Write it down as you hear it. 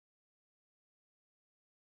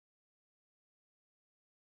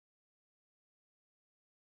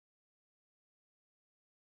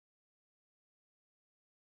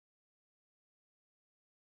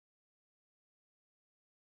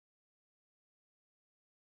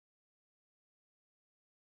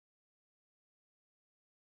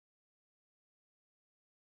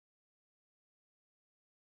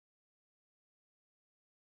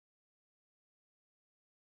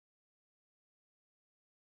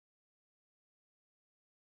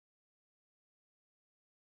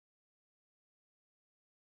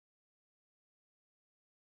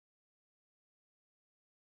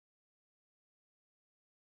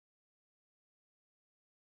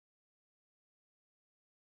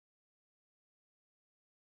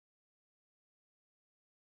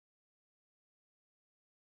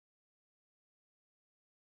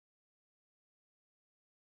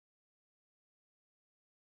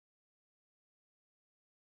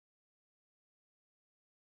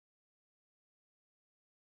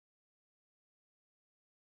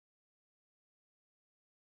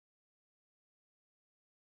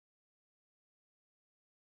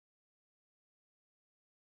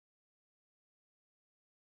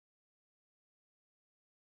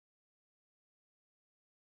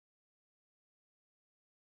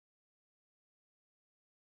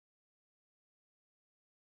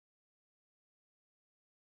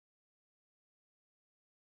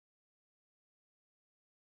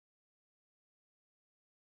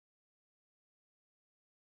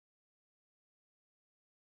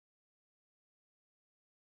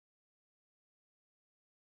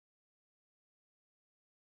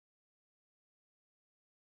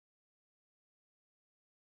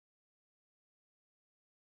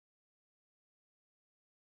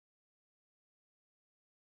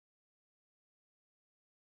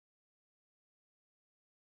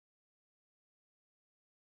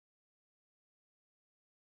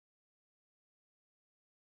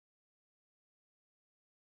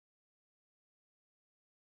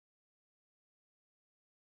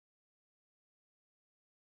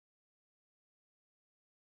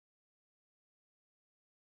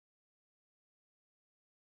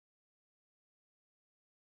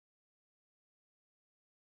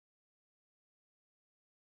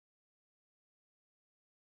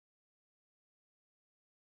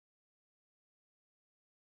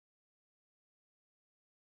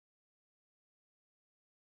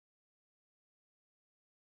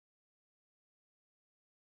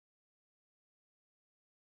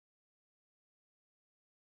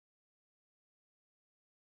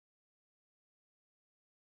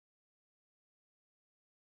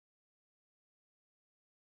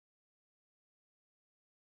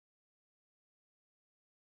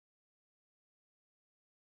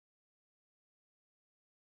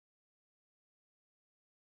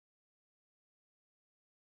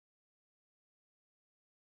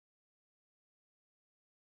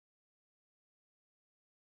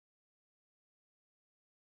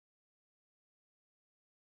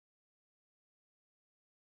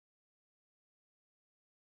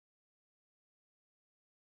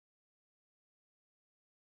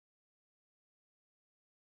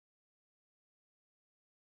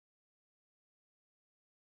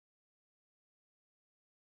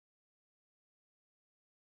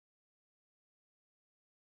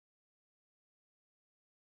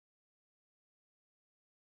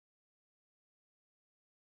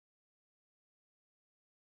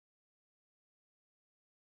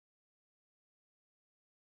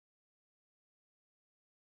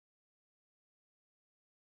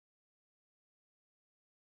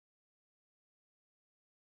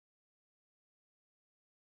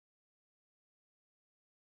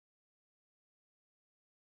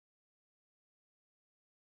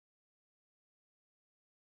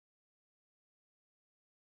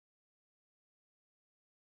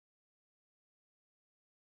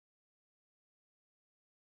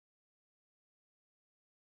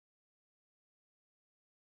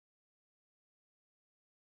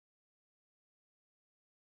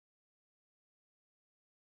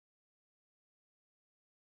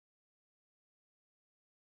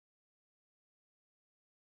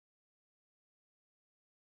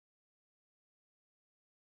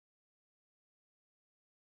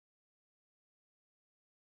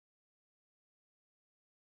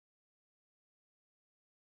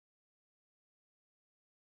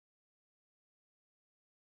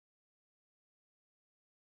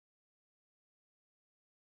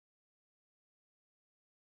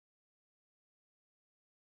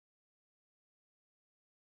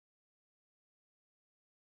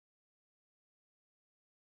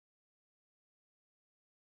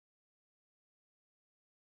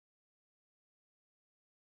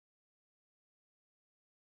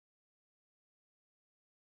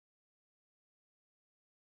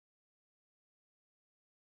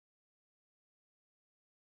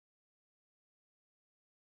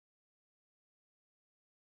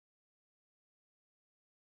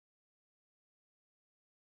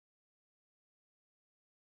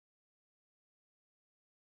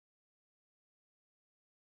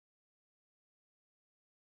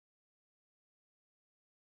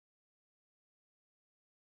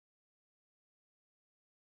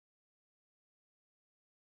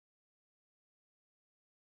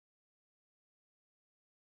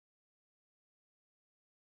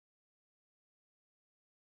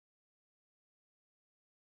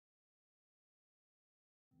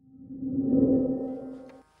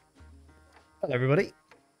Hello everybody,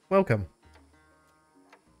 welcome.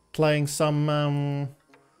 Playing some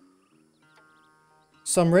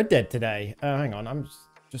Red Dead today. Hang on, I'm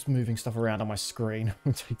just moving stuff around on my screen.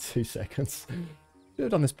 It'll take 2 seconds. Should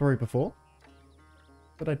have done this probably before,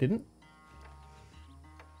 but I didn't.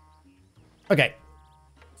 Okay,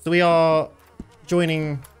 so we are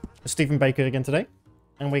joining Stephen Baker again today,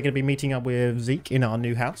 and we're going to be meeting up with Zeke in our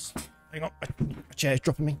new house. Hang on, my chair is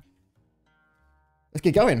dropping me. Let's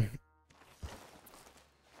get going.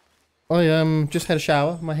 I just had a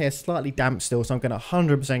shower. My hair's slightly damp still, so I'm going to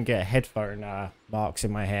 100% get headphone marks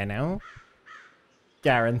in my hair now.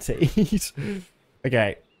 Guaranteed.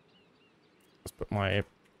 Okay. Let's put my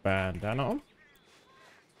bandana on.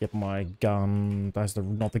 Get my gun. That's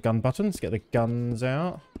not the gun button. Let's get the guns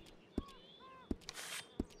out.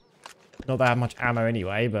 Not that I have much ammo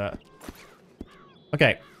anyway, but...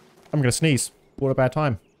 Okay. I'm going to sneeze. What a bad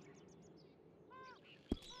time.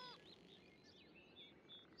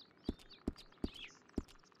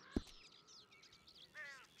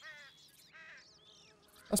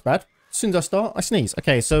 That's bad. As soon as I start, I sneeze.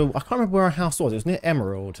 Okay, so I can't remember where our house was. It was near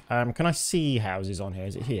Emerald. Can I see houses on here?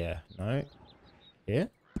 Is it here? No. Here?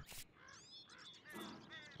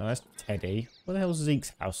 No, that's Teddy. Where the hell is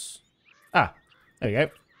Zeke's house? Ah, there we go.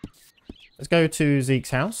 Let's go to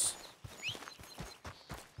Zeke's house.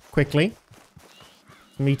 Quickly.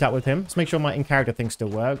 Meet up with him. Let's make sure my in-character thing still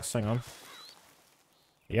works. Hang on.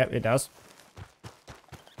 Yep, it does.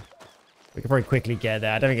 We can probably quickly get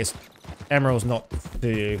there. I don't think it's... Emerald's not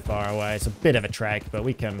too far away. It's a bit of a trek, but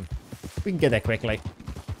we can get there quickly.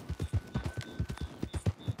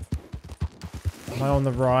 Am I on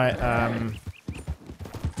the right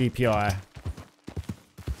DPI?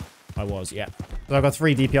 I was, yeah. So I've got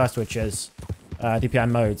 3 DPI switches, DPI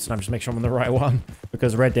modes, and I'm just making sure I'm on the right one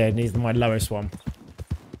because Red Dead needs my lowest one,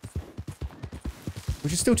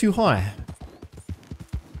 which is still too high.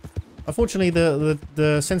 Unfortunately,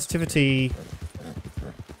 the sensitivity.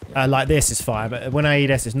 Like this is fine, but when I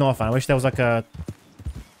ADS it's not fine. I wish there was like a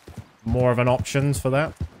more of an options for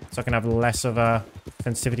that, so I can have less of a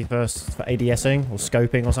sensitivity for ADSing or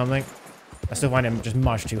scoping or something. I still find it just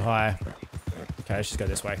much too high. Okay, let's just go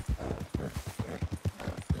this way.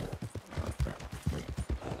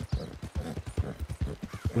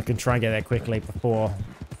 We can try and get there quickly before,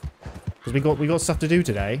 because we got stuff to do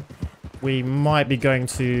today. We might be going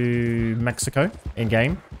to Mexico in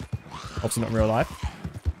game, obviously not in real life.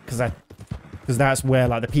 Because that's where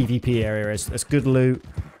like the PvP area is. It's good loot,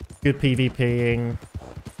 good PvPing.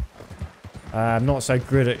 I'm not so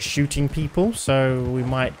good at shooting people, so we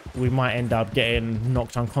might end up getting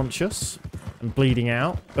knocked unconscious and bleeding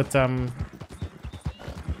out. But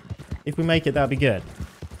if we make it, that'd be good.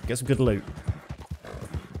 Get some good loot.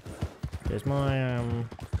 There's my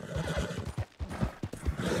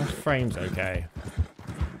frame's okay.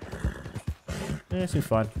 Yeah, it seems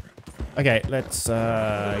fine. Okay, let's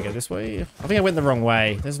go this way. I think I went the wrong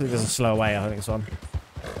way. There's a slower way, I think it's on.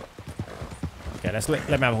 Okay, let's let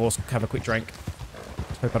me have a horse have a quick drink.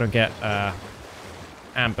 Let's hope I don't get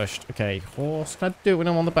ambushed. Okay, horse. Can I do it when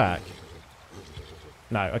I'm on the back?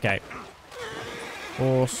 No, okay.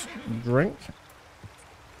 Horse, drink.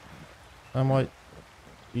 Are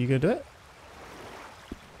you gonna do it?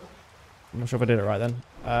 I'm not sure if I did it right then.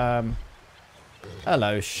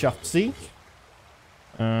 Hello, Shuffsy.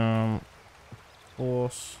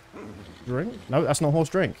 Horse drink? No, that's not horse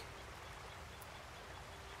drink.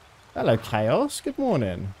 Hello, Chaos. Good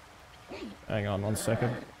morning. Hang on 1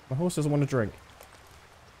 second. My horse doesn't want to drink.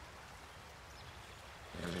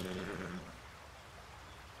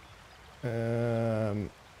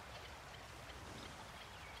 Can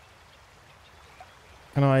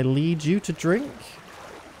I lead you to drink?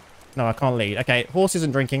 No, I can't lead. Okay, horse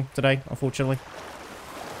isn't drinking today, unfortunately.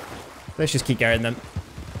 Let's just keep going then.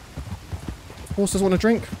 Horses want to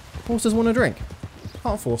drink. Horses want to drink.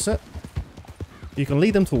 Can't force it. You can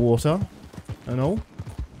lead them to water and all.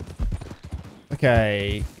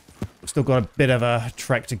 Okay. Still got a bit of a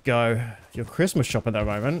trek to go. Your Christmas shop at the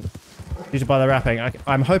moment. Did you buy the wrapping?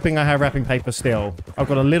 I'm hoping I have wrapping paper still. I've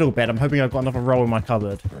got a little bit. I'm hoping I've got another roll in my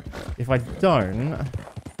cupboard. If I don't,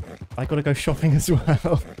 I got to go shopping as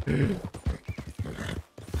well.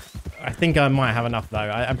 I think I might have enough though.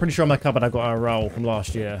 I'm pretty sure in my cupboard I've got a roll from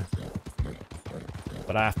last year.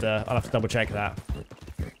 But I'll have to double check that.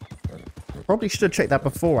 Probably should have checked that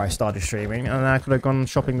before I started streaming, and I could have gone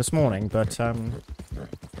shopping this morning, but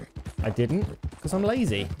I didn't because I'm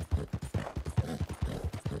lazy.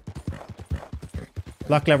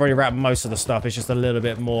 Luckily I've already wrapped most of the stuff. It's just a little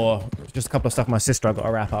bit more, just a couple of stuff my sister I've got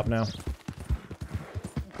to wrap up now.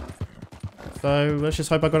 So let's just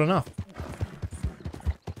hope I got enough.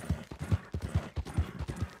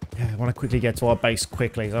 want to quickly get to our base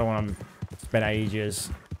quickly. So I don't want to spend ages.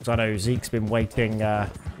 Because I know Zeke's been waiting.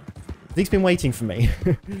 Zeke's been waiting for me.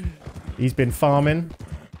 He's been farming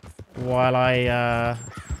while I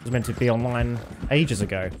was meant to be online ages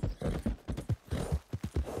ago.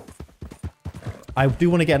 I do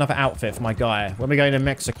want to get another outfit for my guy. When we're going to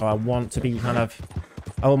Mexico, I want to be kind of...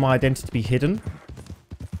 I want my identity to be hidden.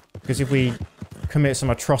 Because if we commit some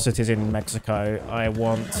atrocities in Mexico, I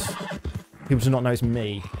want people to not know it's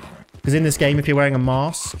me. Because in this game, if you're wearing a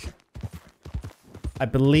mask, I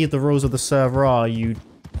believe the rules of the server are you're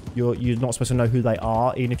not supposed to know who they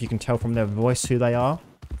are, even if you can tell from their voice who they are.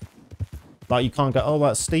 Like, you can't go, oh,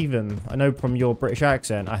 that's Stephen. I know from your British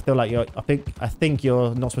accent. I feel like I think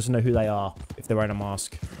you're not supposed to know who they are if they're wearing a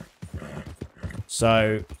mask.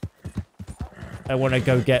 So I want to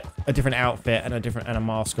go get a different outfit and a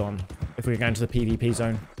mask on if we're going to the PvP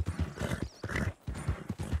zone.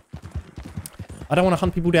 I don't want to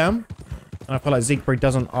hunt people down, and I feel like Zeke probably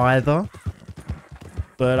doesn't either.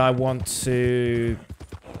 But I want to,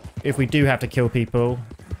 if we do have to kill people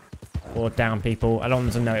or down people, I don't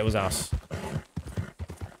want them to know it was us.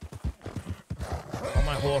 Oh,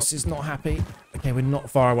 my horse is not happy. Okay, we're not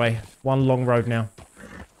far away. One long road now.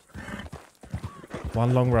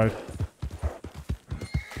 One long road.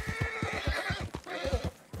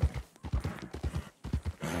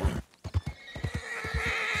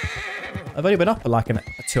 I've only been up for like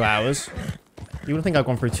 2 hours. You would think I've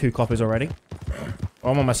gone through 2 coffees already. Oh,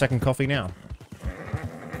 I'm on my 2nd coffee now.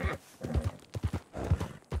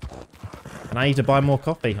 And I need to buy more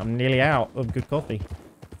coffee. I'm nearly out of good coffee.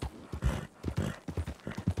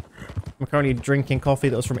 I'm currently drinking coffee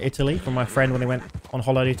that was from Italy, from my friend when they went on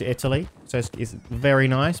holiday to Italy. So it's very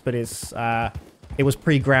nice, but it was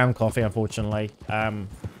pre-ground coffee, unfortunately.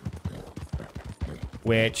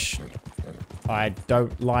 Which I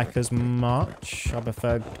don't like as much. I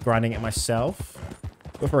prefer grinding it myself.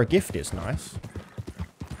 But for a gift, it's nice.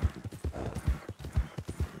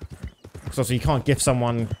 Because also you can't gift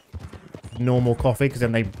someone normal coffee because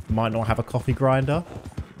then they might not have a coffee grinder.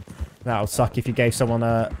 That would suck if you gave someone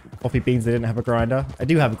coffee beans that didn't have a grinder. I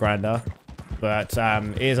do have a grinder, but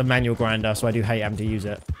it is a manual grinder, so I do hate having to use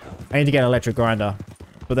it. I need to get an electric grinder,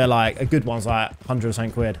 but they're like, a good one's like 100 or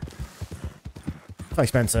something quid. So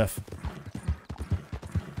expensive.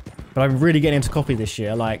 But I'm really getting into coffee this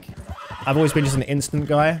year. Like, I've always been just an instant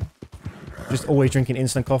guy. Just always drinking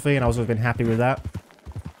instant coffee, and I've always been happy with that.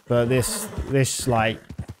 But this like,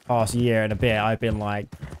 past year and a bit, I've been, like,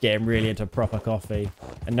 getting really into proper coffee.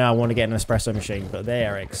 And now I want to get an espresso machine, but they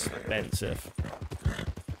are expensive.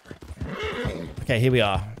 Okay, here we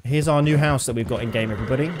are. Here's our new house that we've got in game,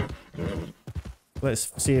 everybody.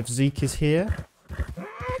 Let's see if Zeke is here.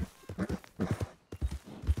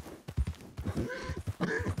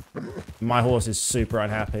 My horse is super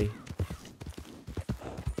unhappy.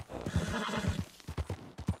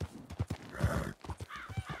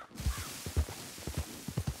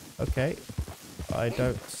 Okay. I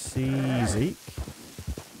don't see Zeke.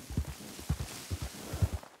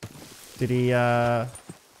 Did he, can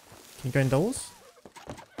you go indoors?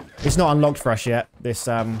 It's not unlocked for us yet, this,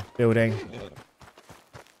 building.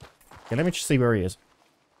 Okay, let me just see where he is.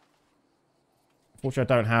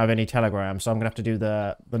 Unfortunately, I don't have any Telegram, so I'm going to have to do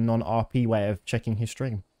the non-RP way of checking his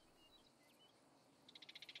stream.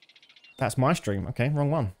 That's my stream. Okay,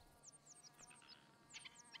 wrong one.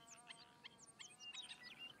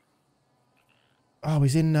 Oh,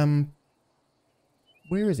 he's in,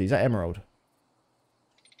 where is he? Is that Emerald?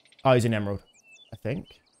 Oh, he's in Emerald, I think.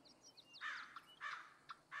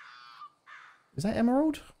 Is that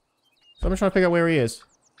Emerald? So I'm just trying to figure out where he is.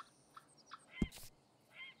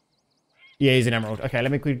 Yeah, he's in Emerald. Okay,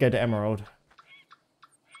 let me quickly go to Emerald.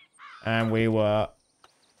 And we were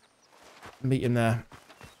meeting there.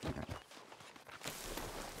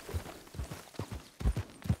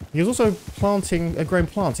 He was also growing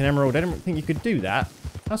plants in Emerald. I didn't think you could do that.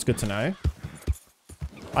 That's good to know.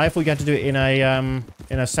 I thought you had to do it in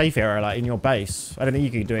a safe area, like in your base. I don't think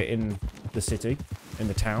you could do it in the city, in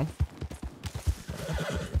the town.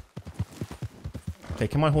 Okay,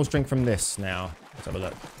 can my horse drink from this now? Let's have a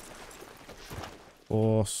look.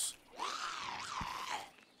 Horse.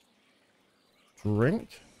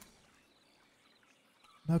 Drink?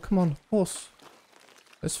 No, come on, horse.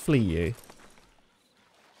 Let's flee you.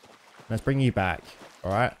 Let's bring you back.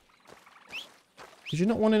 Alright. Did you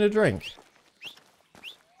not want a drink?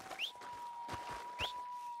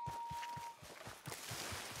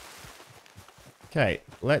 Okay,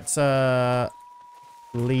 let's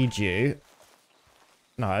lead you.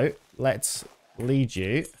 No, let's lead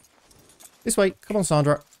you. This way. Come on,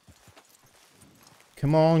 Sandra.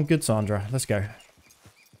 Come on, good Sandra. Let's go.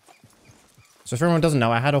 So if everyone doesn't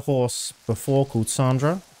know, I had a horse before called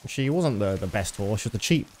Sandra. She wasn't the best horse. She was a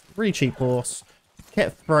cheap, really cheap horse.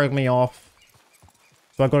 Kept throwing me off.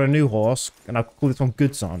 So I got a new horse, and I called this one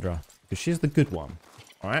Good Sandra. Because she's the good one.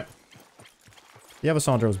 Alright? The other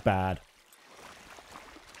Sandra was bad.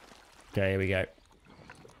 Okay, here we go.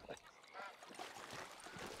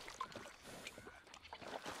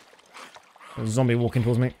 There's a zombie walking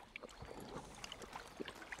towards me.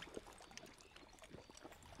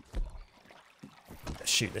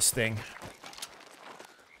 Let's shoot this thing.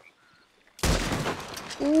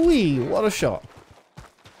 Wee, what a shot.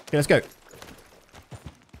 Okay, let's go.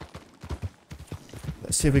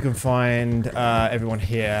 Let's see if we can find everyone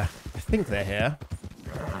here. I think they're here.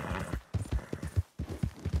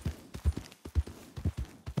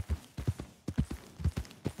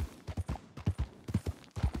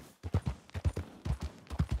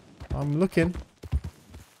 I'm looking.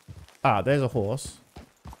 Ah, there's a horse.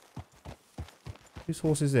 Whose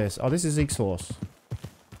horse is this? Oh, this is Zeke's horse.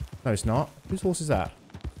 No, it's not. Whose horse is that?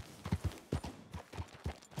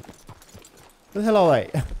 Where the hell are they?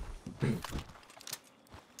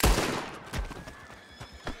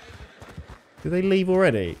 Did they leave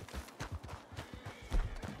already?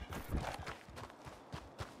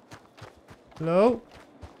 Hello?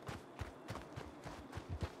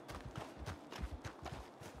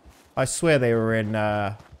 I swear they were in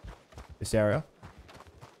this area.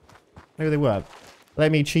 Maybe they were. Let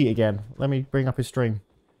me cheat again. Let me bring up his stream.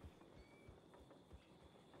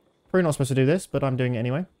 Probably not supposed to do this, but I'm doing it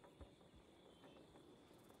anyway.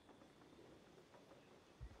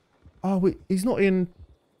 Oh, wait, he's not in...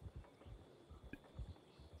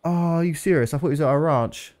 Oh, are you serious? I thought he was at our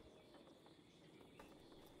ranch.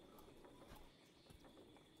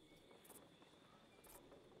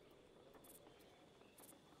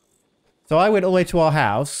 So I went all the way to our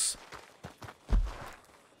house.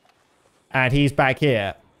 And he's back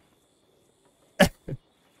here.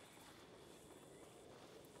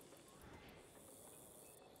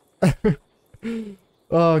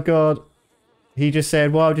 Oh, God. He just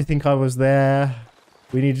said, why do you think I was there?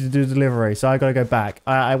 We needed to do delivery, so I gotta go back.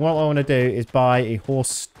 What I want to do is buy a horse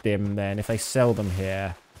stim then, if they sell them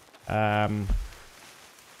here. Do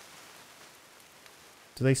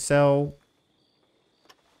they sell...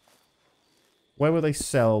 Where will they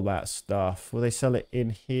sell that stuff? Will they sell it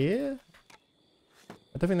in here?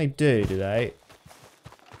 I don't think they do they?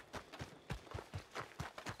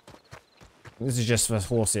 This is just for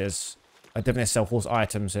horses. I definitely sell horse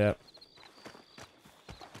items here.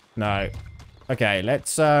 No. Okay,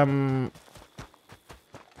 let's, I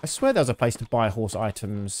swear there was a place to buy horse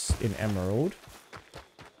items in Emerald.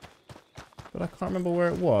 But I can't remember where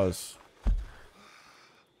it was.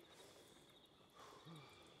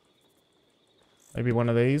 Maybe one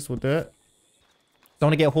of these will do it. I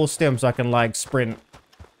want to get a horse stim so I can, like, sprint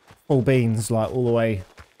full beans, like, all the way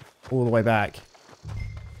back.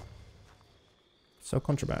 So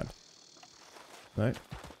contraband. No.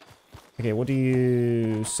 Okay, what do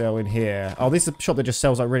you sell in here? Oh, this is a shop that just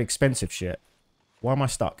sells, like, really expensive shit. Why am I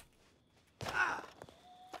stuck?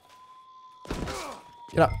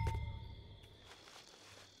 Get up.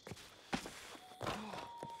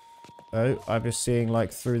 Oh, I'm just seeing,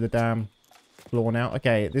 like, through the damn floor now.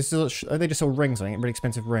 Okay, this is... they just sell rings, I think. Really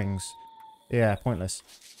expensive rings. Yeah, pointless.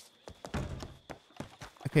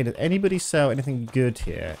 Okay, does anybody sell anything good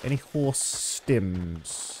here? Any horse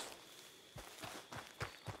stims?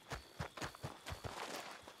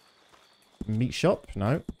 Meat shop?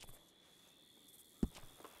 No.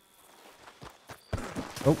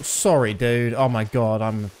 Oh, sorry, dude. Oh my god,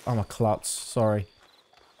 I'm a klutz. Sorry.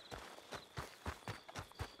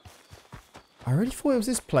 I really thought it was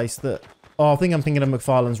this place that... Oh, I think I'm thinking of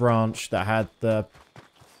McFarlane's Ranch that had the...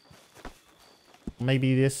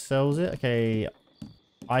 Maybe this sells it? Okay.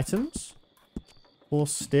 Items?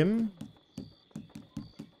 Horse stim?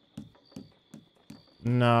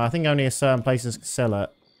 No, I think only a certain places can sell it.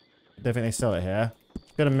 Don't think they sell it here.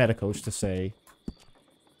 Go to medical just to see.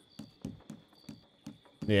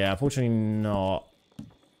 Yeah, unfortunately not.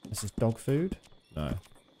 This is dog food? No.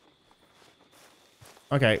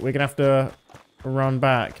 Okay, we're gonna have to run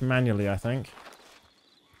back manually, I think.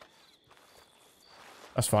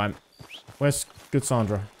 That's fine. Where's good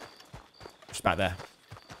Sandra? Just back there.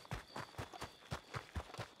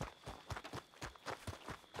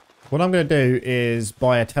 What I'm gonna do is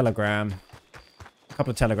buy a telegram. A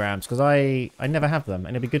couple of telegrams, because I never have them,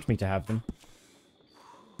 and it'd be good for me to have them.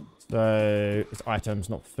 So, it's items,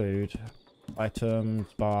 not food. Items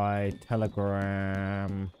by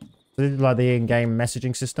telegram. So this is like the in-game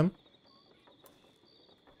messaging system.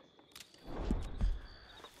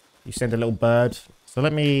 You send a little bird. So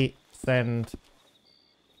let me send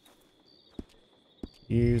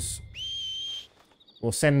use.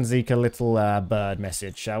 We'll send Zeke a little bird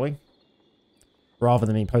message, shall we? Rather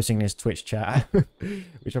than me posting in his Twitch chat,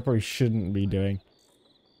 which I probably shouldn't be doing.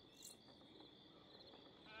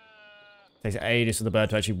 Takes ages for the bird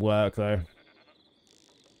to actually work, though.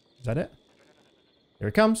 Is that it? Here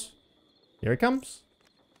it comes. Here it comes.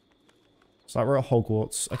 It's like we're at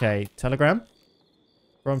Hogwarts. Okay, telegram.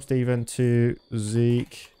 From Stephen to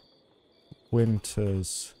Zeke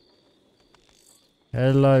Winters.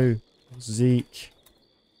 Hello, Zeke.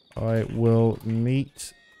 I will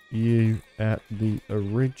meet you at the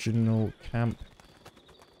original camp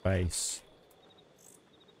base.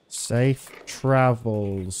 Safe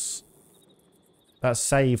travels. That's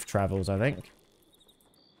save travels, I think.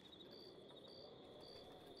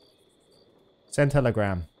 Send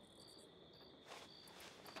telegram.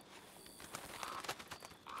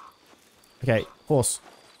 Okay, horse.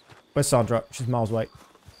 Where's Sandra? She's miles away.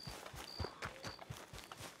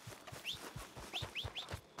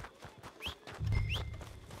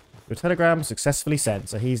 Your telegram successfully sent,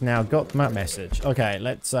 so he's now got that message. Okay,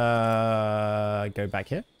 let's go back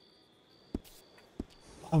here.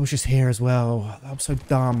 I was just here as well. I'm so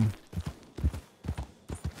dumb.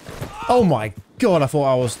 Oh my god, I thought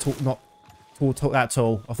I was not that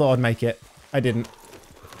tall. I thought I'd make it. I didn't.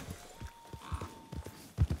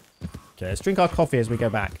 Okay, let's drink our coffee as we go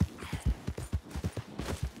back.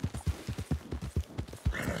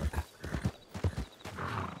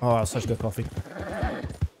 Oh, that was such good coffee.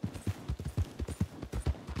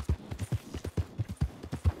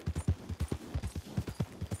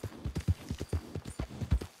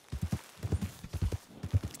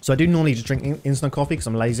 So I do normally just drink instant coffee because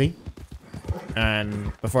I'm lazy.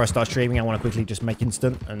 And before I start streaming, I want to quickly just make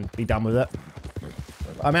instant and be done with it.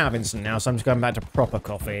 I'm out of instant now, so I'm just going back to proper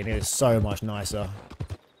coffee, and it is so much nicer.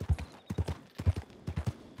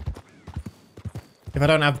 If I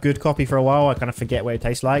don't have good coffee for a while, I kind of forget what it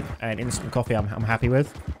tastes like, and instant coffee I'm happy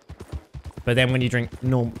with. But then when you drink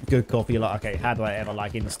good coffee, you're like, okay, how do I ever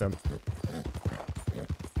like instant?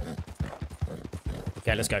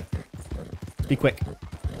 Okay, let's go. Be quick.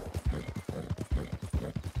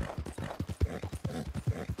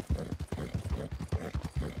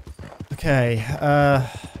 Okay,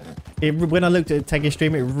 when I looked at Teggy's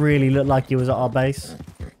stream, it really looked like he was at our base.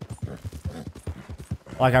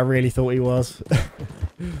 Like I really thought he was.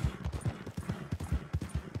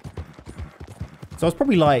 So I was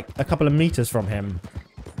probably like a couple of meters from him.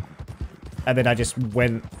 And then I just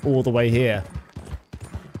went all the way here.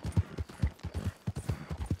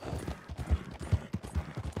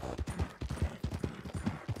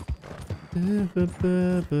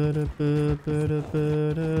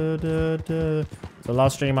 So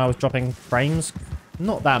last stream I was dropping frames.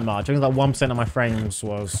 Not that much. I think like 1% of my frames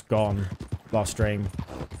was gone last stream.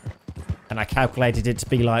 And I calculated it to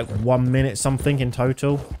be like 1 minute something in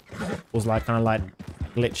total. It was like kind of like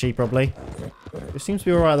glitchy probably. It seems to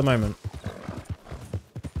be alright at the moment.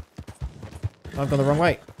 I've gone the wrong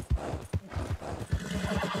way.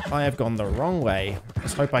 I have gone the wrong way.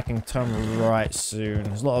 Let's hope I can turn right soon.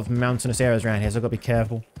 There's a lot of mountainous areas around here, so I've got to be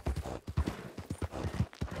careful.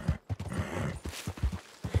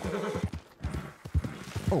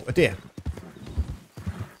 Oh, a deer.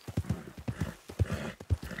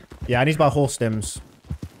 Yeah, I need to buy horse stems.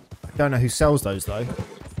 I don't know who sells those, though.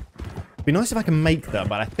 It'd be nice if I can make them,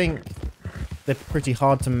 but I think they're pretty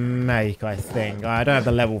hard to make, I think. I don't have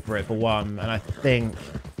the level for it, for one, and I think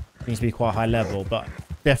it needs to be quite high level, but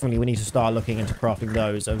definitely we need to start looking into crafting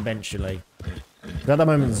those eventually. At the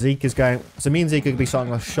moment, Zeke is going... So me and Zeke are going to be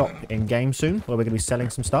starting a shop in-game soon, where we're going to be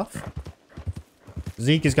selling some stuff.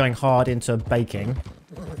 Zeke is going hard into baking.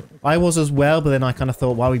 I was as well, but then I kind of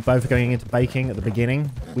thought, while we both are going into baking at the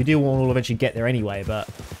beginning, we do want to eventually get there anyway, but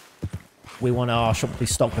we want our shop to be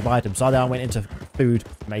stocked with items. So then I went into food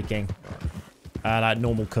making, like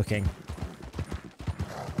normal cooking.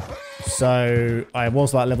 So I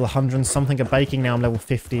was like level 100 and something at baking. Now I'm level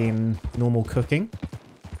 50 in normal cooking.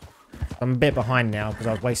 I'm a bit behind now because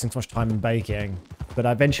I was wasting so much time in baking. But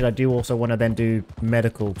eventually I do also want to then do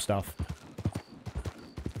medical stuff.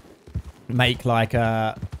 Make like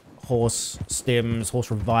horse stims,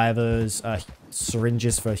 horse revivers,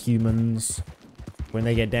 syringes for humans. When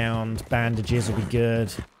they get downed, bandages will be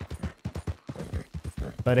good.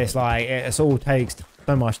 But it's like, it all takes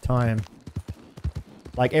so much time.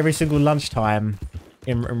 Like every single lunchtime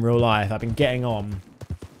in real life, I've been getting on.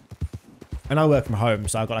 And I work from home,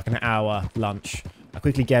 so I've got like an hour lunch. I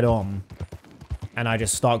quickly get on and I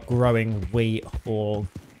just start growing wheat or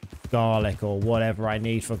garlic or whatever I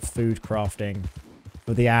need for food crafting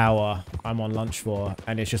for the hour I'm on lunch for.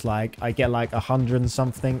 And it's just like, I get like 100 and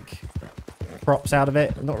something props out of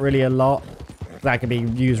it. Not really a lot. That can be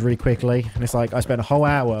used really quickly. And it's like I spent a whole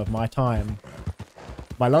hour of my time,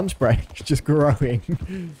 my lunch break, just growing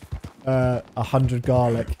 100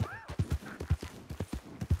 garlic.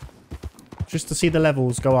 Just to see the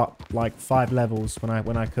levels go up like 5 levels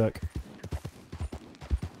when I cook.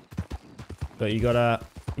 But you gotta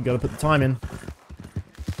put the time in.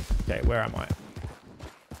 Okay, where am I?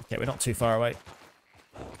 Okay, we're not too far away.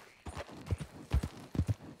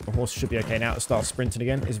 The horse should be okay now to start sprinting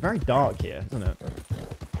again. It's very dark here, isn't it?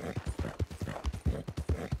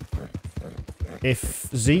 If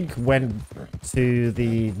Zeke went to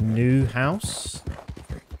the new house,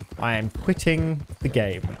 I am quitting the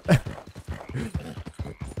game.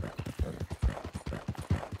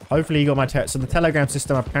 Hopefully you got my text. So the Telegram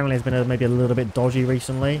system apparently has been maybe a little bit dodgy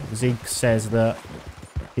recently. Zeke says that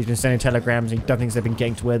he's been sending telegrams and he doesn't think they've been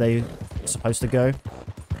getting to where they're supposed to go.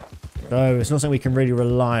 So it's not something we can really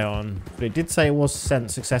rely on. But it did say it was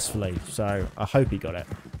sent successfully, so I hope he got it.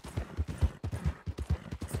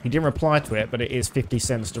 He didn't reply to it, but it is 50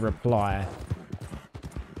 cents to reply.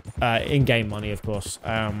 In-game money, of course.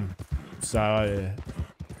 So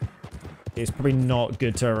it's probably not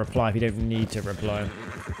good to reply if you don't need to reply. You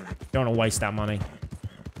don't want to waste that money.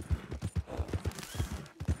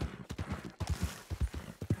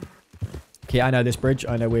 Okay, I know this bridge.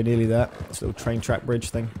 I know we're nearly there. This little train track bridge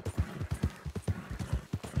thing.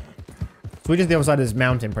 So we're just the other side of this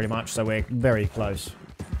mountain, pretty much. So we're very close.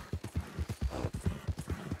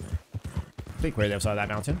 I think we're the other side of that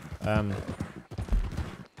mountain.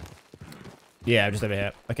 Yeah, just over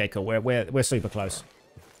here. Okay, cool. We're super close.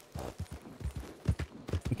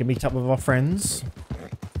 We can meet up with our friends.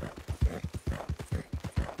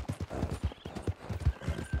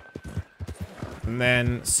 And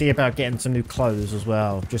then see about getting some new clothes as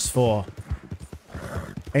well, just for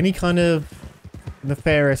any kind of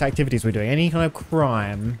nefarious activities we're doing, any kind of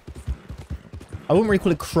crime. I wouldn't really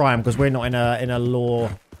call it crime because we're not in a law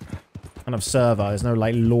kind of server. There's no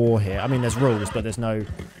like law here. I mean, there's rules, but there's no.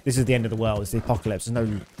 This is the end of the world. It's the apocalypse. There's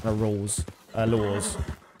no rules, laws.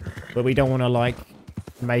 But we don't want to like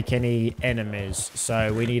make any enemies,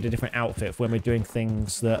 so we need a different outfit for when we're doing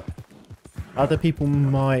things that other people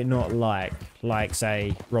might not like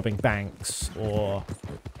say robbing banks or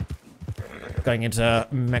going into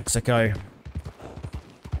Mexico.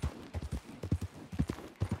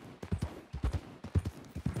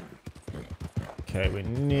 Okay, we're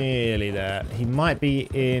nearly there. He might be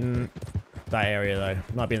in that area though.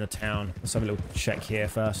 He might be in the town. Let's have a little check here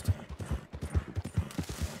first.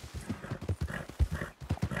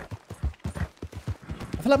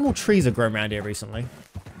 I feel like more trees have grown around here recently.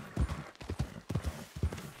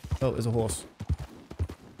 Oh, there's a horse.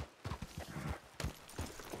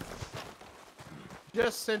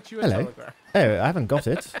 Just sent you a telegram. Oh, I haven't got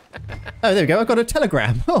it. Oh, there we go. I got a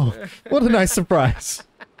telegram. Oh, what a nice surprise.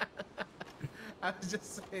 I was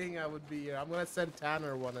just saying I would be here. I'm gonna send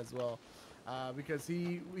Tanner one as well, because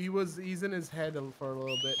he's in his head for a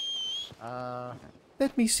little bit.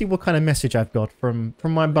 Let me see what kind of message I've got from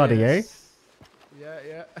my buddy, yes. eh?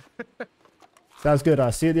 Yeah. Sounds good.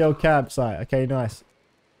 I see you at the old campsite. Okay, nice.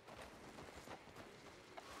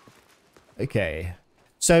 Okay,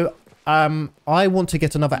 so I want to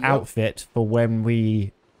get another outfit for when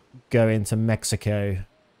we go into Mexico.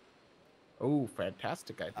 Oh,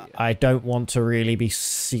 fantastic idea. I don't want to really be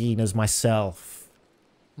seen as myself.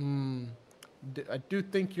 I do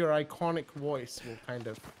think your iconic voice will kind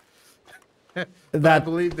of... I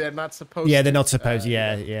believe they're not supposed to. Yeah, they're not supposed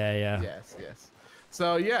yeah. Yes.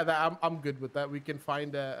 So, yeah, I'm good with that. We can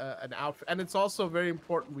find an outfit. And it's also very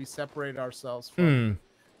important we separate ourselves from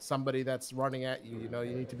somebody that's running at you. You know,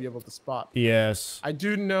 you need to be able to spot. Yes. I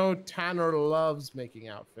do know Tanner loves making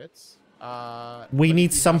outfits. We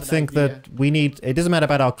need something that it doesn't matter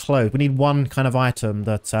about our clothes. We need one kind of item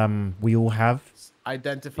that we all have.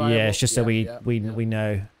 Identifiable. Yeah, it's just so we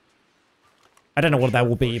know. I don't know what that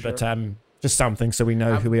will be, but just something so we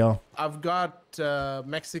know who we are. I've got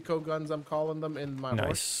Mexico guns, I'm calling them, in my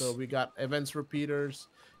horse. So we got events repeaters,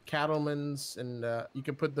 cattlemen's, and you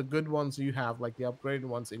can put the good ones you have, like the upgraded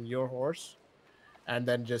ones, in your horse, and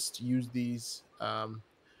then just use these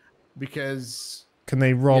because. Can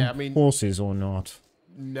they rob horses or not?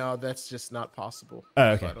 No, that's just not possible.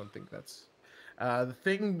 Oh, okay. So I don't think that's... the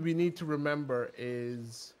thing we need to remember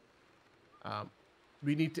is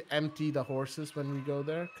we need to empty the horses when we go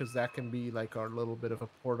there, because that can be like our little bit of a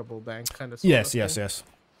portable bank kind of stuff. Yes.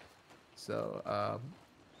 So,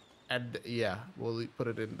 and yeah, we'll put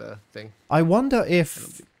it in the thing. I wonder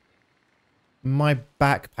if my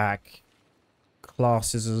backpack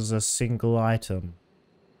classes as a single item.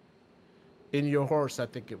 In your horse, I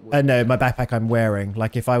think it would. No, my backpack I'm wearing.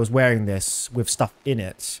 Like, if I was wearing this with stuff in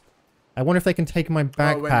it, I wonder if they can take my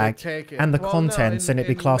backpack and the contents and it'd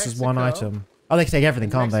be classed as one item. Oh, they can take everything,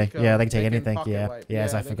 can't they? Yeah, they can take anything. Yeah,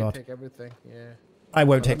 yes, I forgot. Take everything. Yeah. I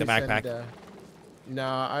won't take the backpack.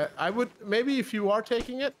 No, I would maybe if you are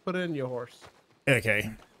taking it, put it in your horse.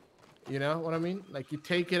 Okay. You know what I mean? Like you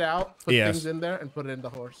take it out, put things in there, and put it in the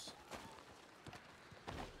horse.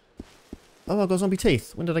 Oh, I've got zombie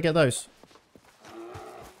teeth. When did I get those?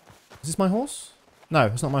 Is this my horse? No,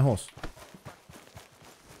 it's not my horse.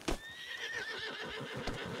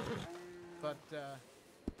 But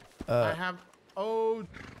I have. Oh,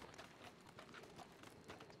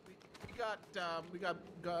 we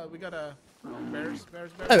got a bears.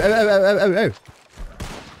 Oh.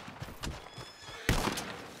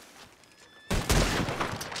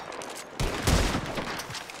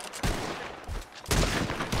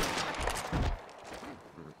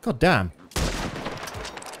 God damn.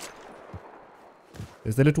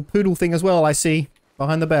 There's the little poodle thing as well, I see.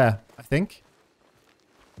 Behind the bear, I think.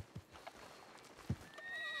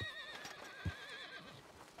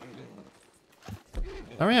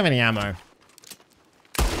 I don't have any ammo.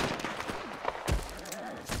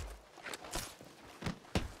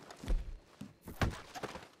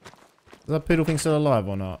 Is that poodle thing still alive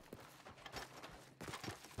or not?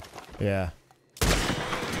 Yeah.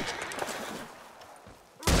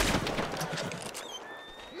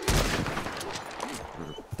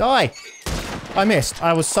 Die! I missed.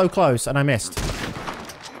 I was so close and I missed.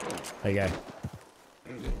 There you go.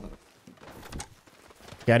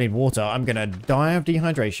 Yeah, I need water. I'm gonna die of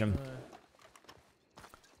dehydration.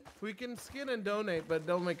 We can skin and donate, but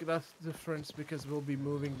don't make enough difference because we'll be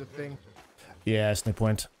moving the thing. Yeah, it's no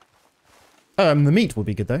point. The meat will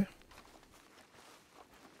be good though.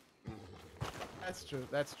 That's true.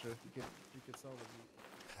 That's true. You could sell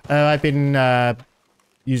the meat. I've been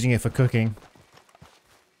using it for cooking.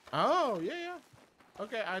 Oh yeah.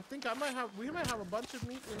 Okay, I think we might have a bunch of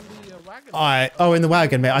meat in the wagon. Oh, in the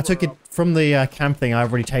wagon, mate. I took it from the camp thing. I've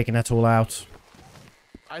already taken it all out.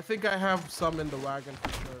 I think I have some in the wagon for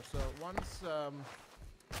sure. So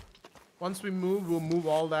once we move, we'll move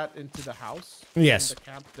all that into the house. Yes. In the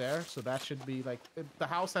camp there. So that should be like the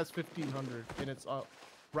house has 1,500 in its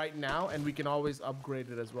right now, and we can always upgrade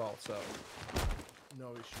it as well. So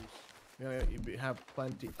no issues. Yeah, you have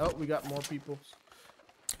plenty. Oh, we got more people.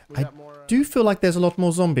 I do feel like there's a lot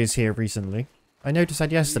more zombies here recently. I noticed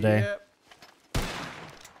that yesterday. Yep.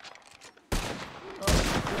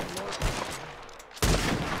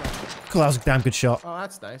 Cool, that was a damn good shot. Oh,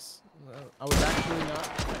 that's nice. I was actually not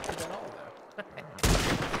expecting at all there.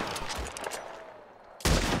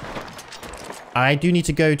 I do need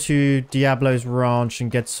to go to Diablo's ranch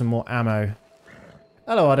and get some more ammo.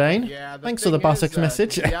 Hello, Ardane. Yeah, thanks for the buttocks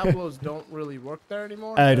message. Diablos don't really work there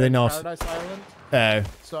anymore. Oh, do they not? Paradise Island. Oh.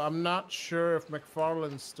 So I'm not sure if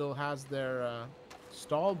McFarlane still has their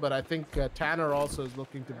stall, but I think Tanner also is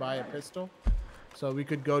looking to buy a pistol. So we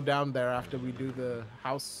could go down there after we do the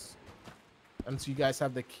house, and so you guys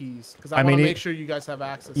have the keys. Because I want to make sure you guys have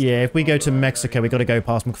access. Yeah, if we go to Mexico, we got to go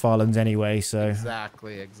past McFarlane's anyway. So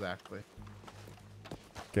exactly.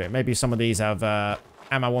 Okay, maybe some of these have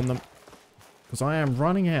ammo on them. Because I am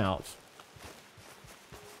running out.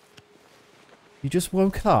 You just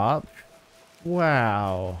woke up?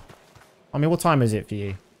 Wow. I mean, what time is it for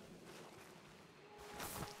you?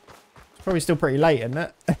 It's probably still pretty late, isn't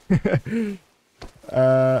it?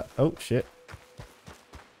 Oh, shit.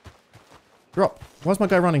 Drop. What's my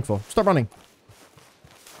guy running for? Stop running.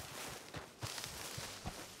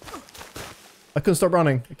 I couldn't stop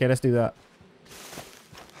running. Okay, let's do that.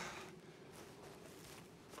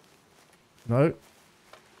 No.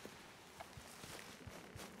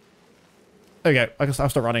 There we go. I'll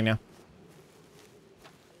stop running now.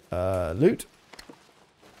 Loot.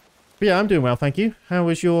 But yeah, I'm doing well, thank you. How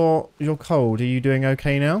is your cold? Are you doing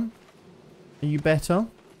okay now? Are you better?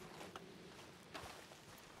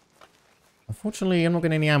 Unfortunately, I'm not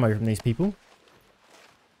getting any ammo from these people.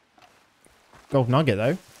 Gold nugget,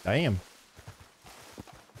 though. Damn.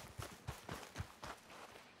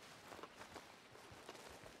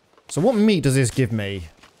 So what meat does this give me?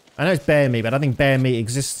 I know it's bear meat, but I think bear meat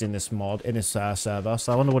exists in this mod, in this server.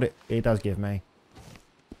 So I wonder what it does give me.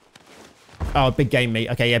 Oh, big game meat.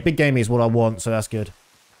 Okay, yeah, big game meat is what I want, so that's good.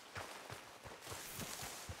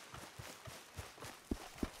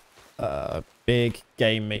 Big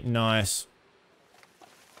game meat. Nice.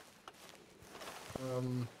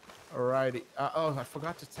 Alrighty. Oh, I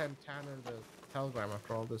forgot to send Tanner the telegram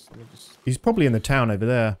after all this. Let me just... He's probably in the town over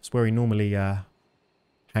there. It's where he normally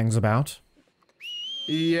hangs about.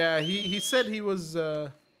 Yeah, he said he was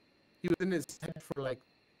he was in his head for like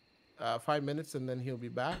 5 minutes, and then he'll be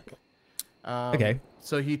back. Okay.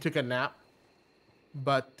 So he took a nap,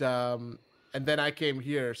 but and then I came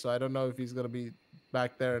here, so I don't know if he's gonna be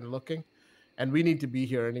back there and looking. And we need to be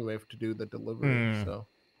here anyway to do the delivery. So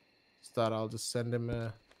just thought I'll just send him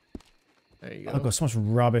a. There you go. I've got so much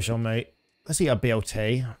rubbish on me. Let's eat a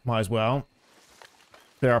BLT. Might as well.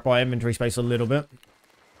 Clear up our inventory space a little bit.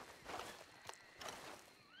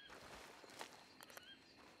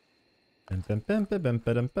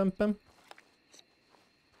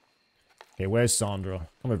 Okay, where's Sandra?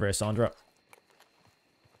 Come over here, Sandra.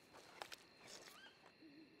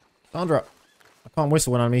 Sandra! I can't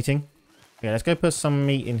whistle when I'm eating. Okay, let's go put some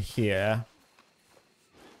meat in here.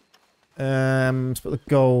 Let's put the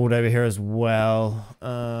gold over here as well.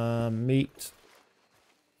 Meat.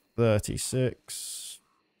 36.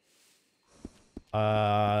 What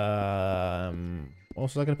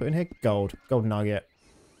else was I going to put in here? Gold. Gold nugget.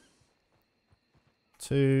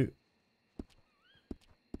 2.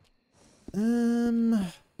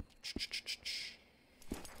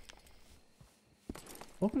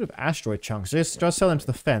 What kind of asteroid chunks? Do I sell them to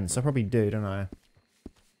the fence? I probably do, don't I?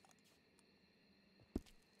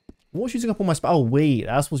 What's using up all my space? Oh, wheat.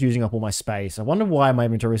 That's what's using up all my space. I wonder why my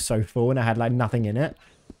inventory is so full and I had like nothing in it.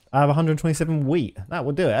 I have 127 wheat. That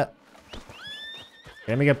will do it. Okay,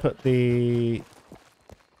 let me go put the...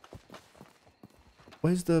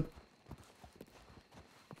 Where's the...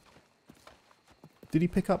 Did he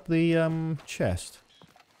pick up the chest?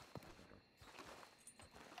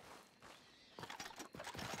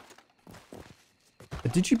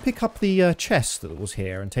 Did you pick up the chest that was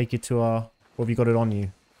here and take it to our... Or have you got it on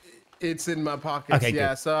you? It's in my pockets. Okay, yeah,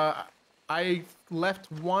 good. so I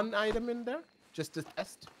left one item in there just to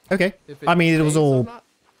test. Okay. I mean, it was all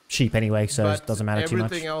cheap anyway, so it doesn't matter too much.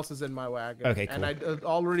 Everything else is in my wagon. Okay, cool. And I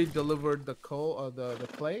already delivered the the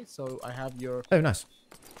clay, so I have your... Oh, nice.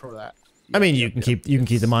 For that. I mean, you can keep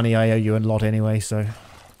the money. I owe you a lot anyway, so...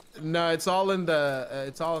 No, it's all in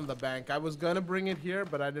the bank. I was gonna bring it here,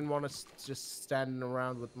 but I didn't want to just standing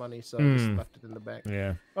around with money, so I just left it in the bank.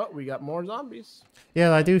 Yeah. Oh, we got more zombies.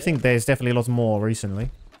 Yeah, I do think there's definitely a lot more recently.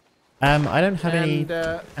 I don't have any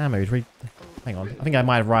ammo. Hang on. I think I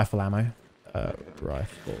might have rifle ammo.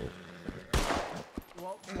 Rifle.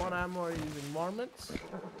 What ammo are you using? Varmints?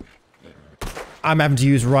 I'm having to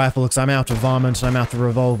use rifle because I'm out of varmint and I'm out of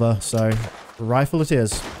revolver, so rifle it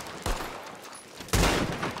is.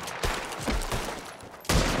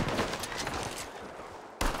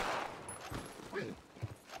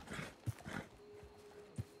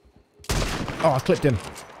 Oh, I clipped him.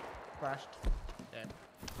 Crashed. Damn.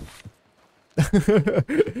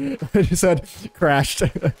 I just said crashed.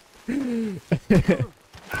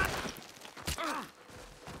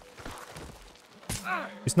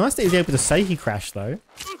 It's nice that he's able to say he crashed, though.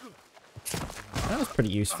 That was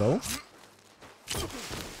pretty useful.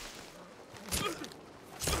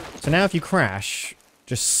 So now if you crash,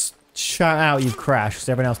 just shout out you've crashed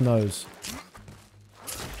so everyone else knows.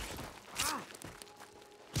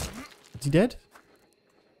 Is he dead?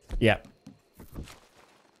 Yeah.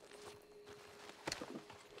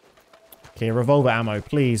 Okay, revolver ammo.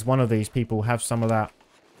 Please, one of these people have some of that.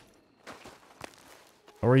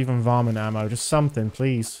 Or even varmint ammo. Just something,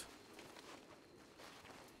 please.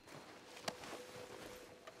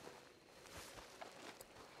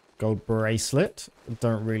 Gold bracelet.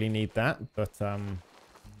 Don't really need that, but I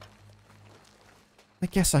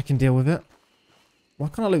guess I can deal with it. Why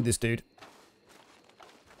can't I loot this dude?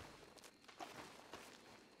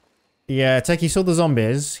 Yeah, Techie saw the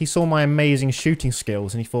zombies. He saw my amazing shooting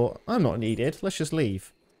skills and he thought, I'm not needed. Let's just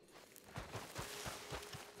leave.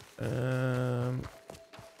 So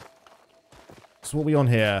what are we on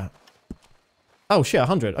here? Oh shit,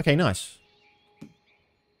 100. Okay, nice.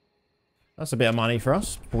 That's a bit of money for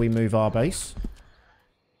us before we move our base.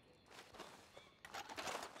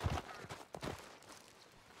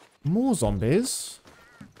 More zombies.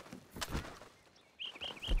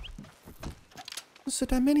 There's so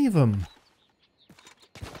damn many of them.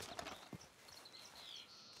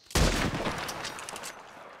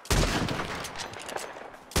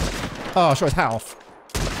 Oh, I shot his half.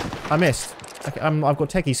 I missed. Okay, I've got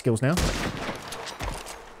techie skills now.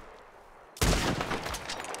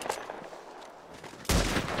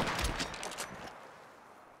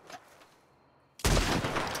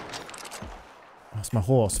 That's my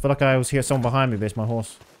horse. I feel like I was here someone behind me, but it's my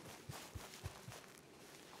horse.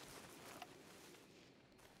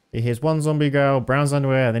 He hears one zombie girl, brown's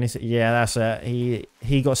underwear, then he said, yeah, that's it.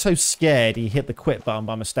 He got so scared he hit the quit button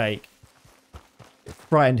by mistake. It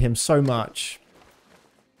frightened him so much.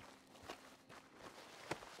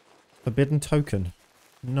 Forbidden token.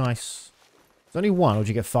 Nice. There's only one, or do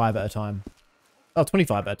you get 5 at a time? Oh,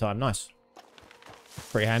 25 at a time. Nice.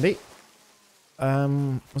 Pretty handy.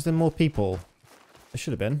 Was there more people? There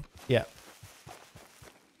should have been. Yeah.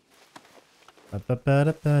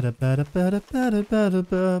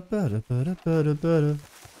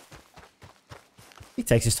 He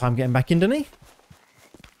takes his time getting back in, doesn't he?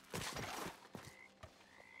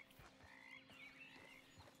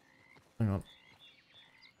 Hang on.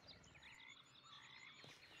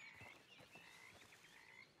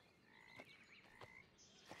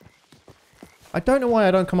 I don't know why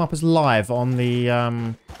I don't come up as live on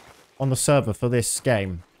the server for this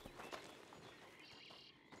game.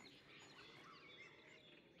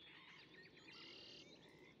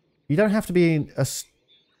 You don't have to be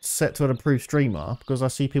set to an approved streamer, because I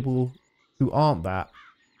see people who aren't that.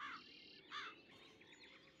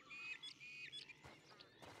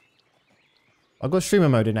 I've got streamer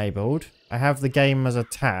mode enabled. I have the game as a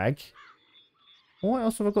tag. What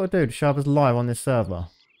else have I got to do to show up as live on this server?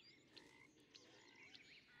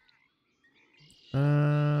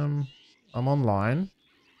 I'm online.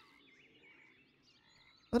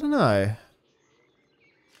 I don't know.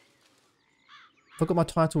 Have I got my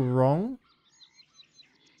title wrong?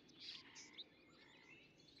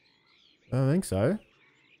 I don't think so.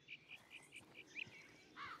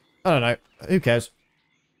 I don't know. Who cares?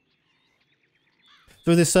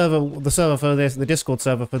 Through this server, the Discord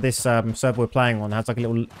server for this server we're playing on has like a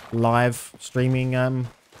little live streaming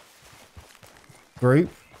group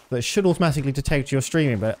that should automatically detect your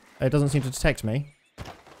streaming, but it doesn't seem to detect me.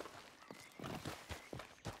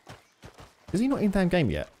 Is he not in damn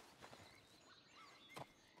game yet?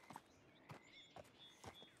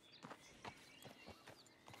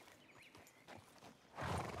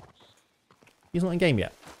 He's not in game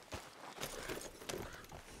yet.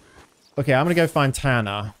 Okay, I'm gonna go find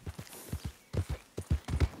Tanner.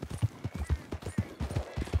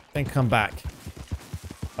 Then come back.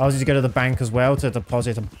 I was need to go to the bank as well to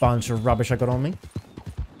deposit a bunch of rubbish I got on me.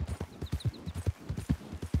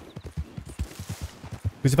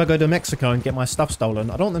 Because if I go to Mexico and get my stuff stolen,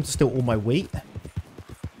 I don't want them to steal all my wheat. I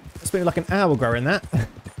spent like an hour growing that.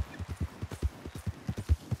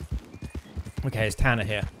 Okay, it's Tanner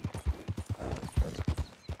here.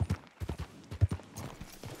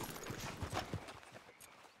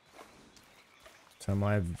 Turn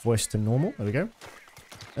my voice to normal. There we go.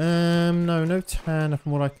 No Tanner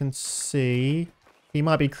from what I can see. He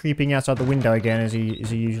might be creeping outside the window again as he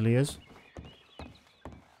usually is.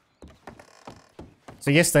 So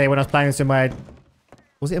yesterday when I was playing this in my...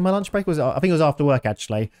 Was it in my lunch break? I think it was after work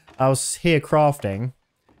actually. I was here crafting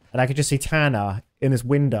and I could just see Tanner in this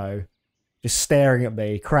window just staring at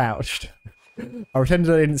me, crouched. I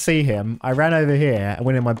pretended I didn't see him. I ran over here and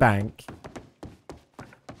went in my bank.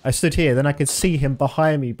 I stood here, then I could see him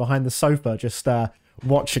behind me, behind the sofa, just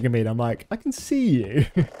watching me, and I'm like, I can see you.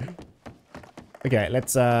 Okay,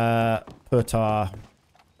 let's put our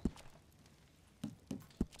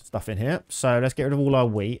stuff in here. So let's get rid of all our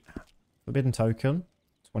wheat. Forbidden token,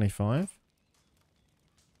 25.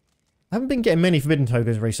 I haven't been getting many forbidden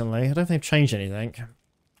tokens recently. I don't think they've changed anything.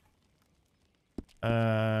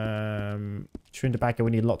 Chewing tobacco, we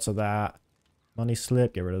need lots of that. Money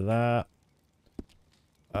slip, get rid of that.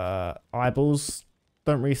 Eyeballs,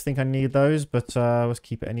 don't really think I need those, but let's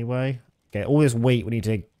keep it anyway. Okay, all this wheat we need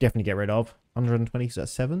to definitely get rid of. 120, is that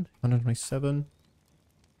 7? 127.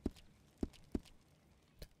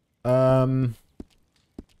 Okay,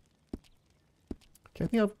 I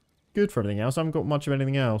think I'm good for everything else. I haven't got much of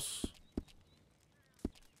anything else.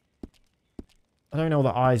 I don't know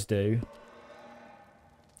what the eyes do.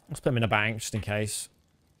 Let's put them in a bank, just in case.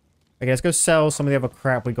 Okay, let's go sell some of the other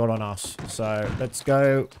crap we got on us. So, let's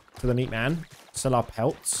go to the meat man. Sell our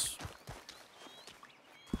pelts.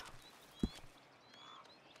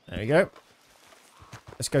 There we go.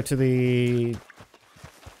 Let's go to the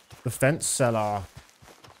fence. Sell our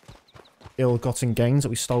ill-gotten gains that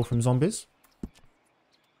we stole from zombies.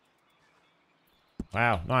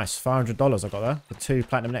 Wow, nice. $500 I got there for 2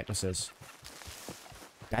 platinum necklaces.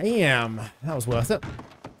 Damn, that was worth it.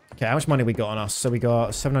 Okay, how much money we got on us? So we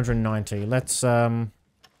got 790. Let's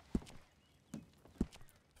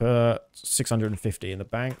put 650 in the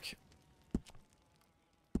bank.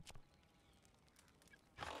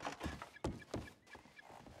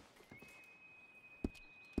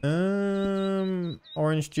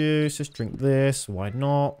 Orange juice. Let's drink this. Why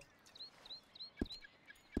not?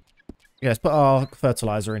 Yeah, let's put our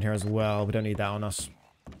fertilizer in here as well. We don't need that on us.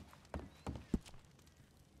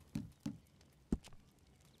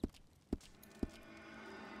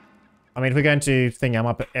 I mean, if we're going to think, I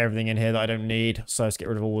might put everything in here that I don't need. So let's get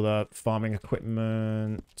rid of all the farming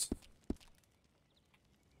equipment.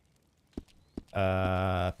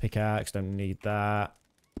 Pickaxe, don't need that.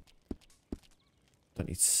 Don't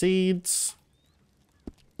need seeds.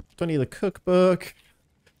 Don't need the cookbook.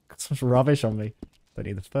 Got so much rubbish on me. Don't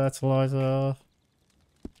need the fertilizer.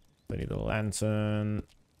 Don't need the lantern.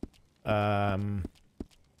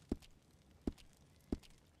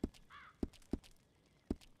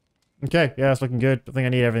 Okay, yeah, that's looking good. I think I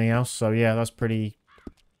need everything else, so yeah, that's pretty...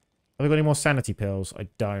 Have I got any more sanity pills? I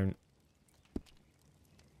don't.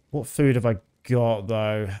 What food have I got,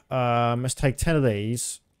 though? Let's take 10 of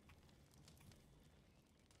these.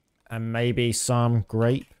 And maybe some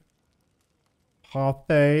grape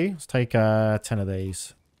parfait. Let's take 10 of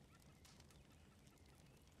these.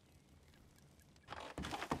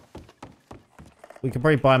 We could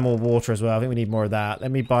probably buy more water as well. I think we need more of that. Let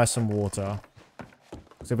me buy some water.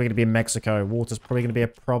 So if we're going to be in Mexico, water's probably going to be a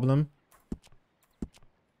problem.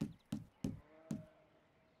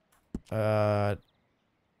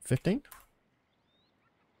 15?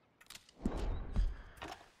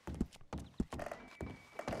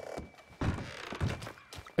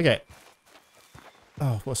 Okay.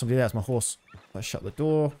 Oh, what's somebody there? That's my horse. Let's shut the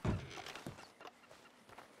door. There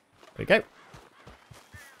we go.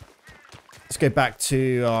 Let's go back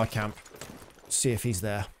to our camp. See if he's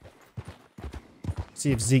there.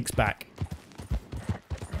 See if Zeke's back.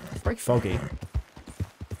 It's very foggy.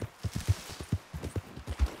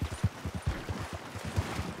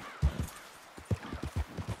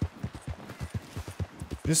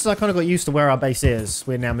 Just as I kind of got used to where our base is,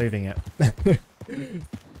 we're now moving it.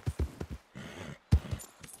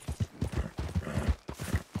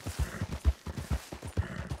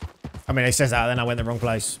 I mean, it says that, then I went the wrong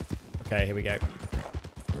place. Okay, here we go.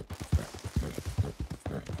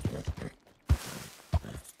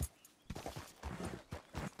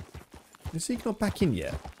 Is he not back in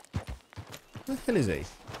yet? Where the hell is he?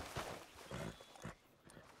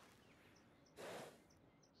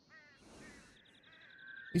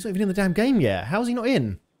 He's not even in the damn game yet. How's he not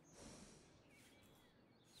in?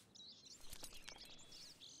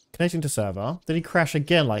 Connecting to server. Did he crash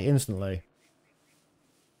again, like, instantly?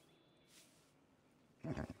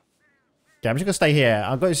 Okay, I'm just gonna stay here.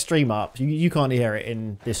 I've got his stream up. You can't hear it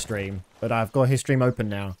in this stream, but I've got his stream open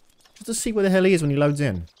now. Just to see where the hell he is when he loads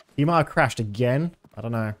in. He might have crashed again. I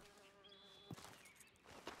don't know.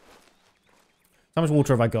 How much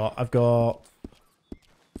water have I got? I've got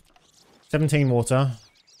 17 water.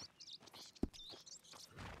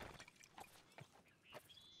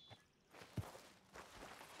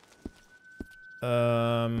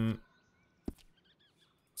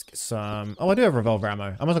 Let's get some... Oh, I do have revolver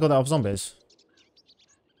ammo. I must have got that off zombies.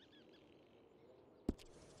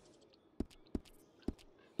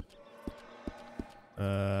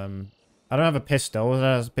 I don't have a pistol.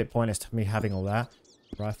 That's a bit pointless to me having all that.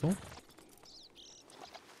 Rifle.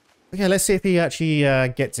 Okay, let's see if he actually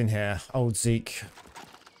gets in here. Old Zeke.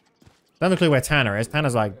 Don't have a clue where Tanner is.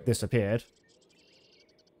 Tanner's like disappeared.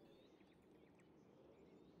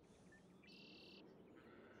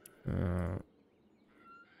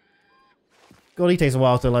 God, he takes a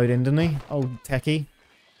while to load in, doesn't he? Old techie.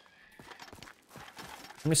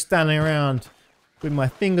 I'm just standing around with my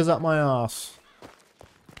fingers up my arse.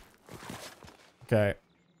 Okay.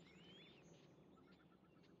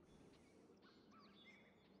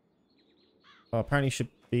 Well, apparently should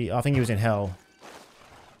be... I think he was in hell.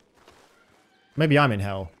 Maybe I'm in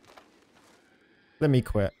hell. Let me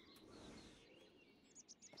quit.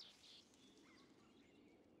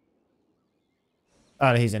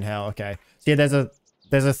 Oh, he's in hell. Okay. See, there's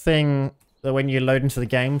a thing that when you load into the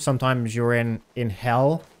game, sometimes you're in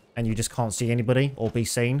hell and you just can't see anybody or be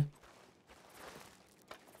seen.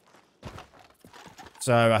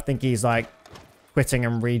 So I think he's like quitting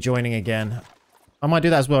and rejoining again. I might do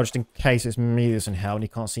that as well, just in case it's me that's in hell and he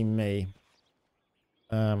can't see me.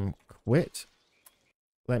 Quit.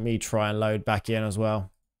 Let me try and load back in as well.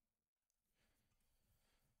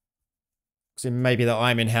 Because it may be that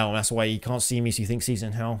I'm in hell and that's why he can't see me, so he thinks he's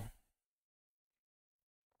in hell.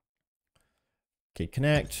 Okay,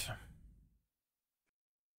 connect.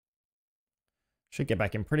 Should get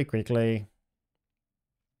back in pretty quickly.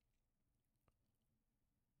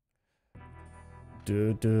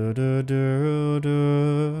 So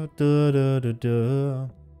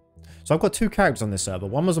I've got two characters on this server.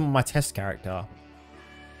 One was my test character.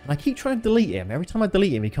 And I keep trying to delete him. Every time I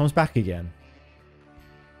delete him, he comes back again.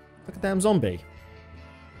 Like a damn zombie.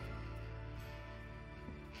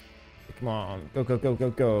 Come on. Go, go, go,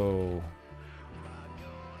 go, go.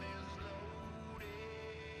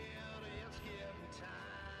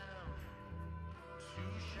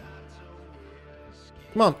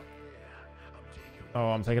 Come on. Oh,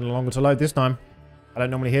 I'm taking longer to load this time. I don't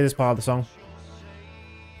normally hear this part of the song.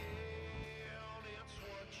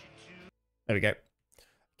 There we go.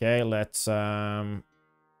 Okay, let's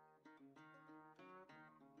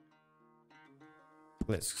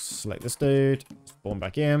select this dude. Spawn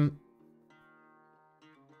back in.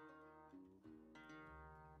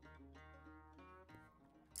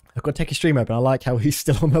 I've got to take a stream open. I like how he's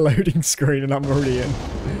still on the loading screen and I'm already in.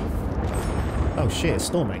 Oh shit, it's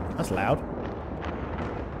storming. That's loud.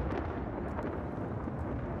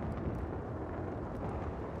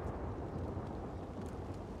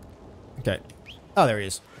 Okay. Oh, there he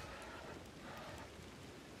is.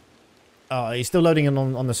 Oh, he's still loading in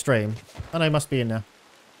on the stream. Oh no, he must be in there.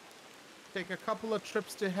 Take a couple of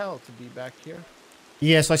trips to hell to be back here.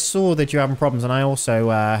 Yes, I saw that you're having problems, and I also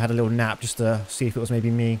had a little nap just to see if it was maybe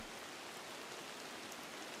me.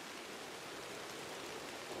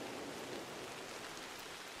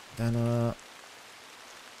 Then,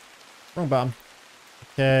 wrong button.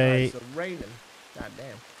 Okay. It's raining. God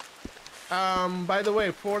damn. By the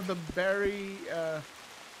way, for the berry,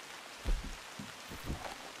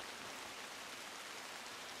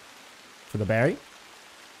 For the berry?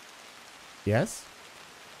 Yes.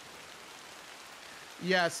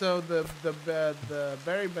 Yeah, so the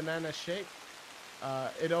berry banana shake,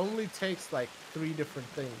 it only takes like 3 different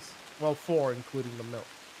things. Well, 4 including the milk.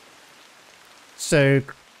 So,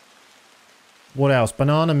 what else?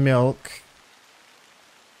 Banana milk.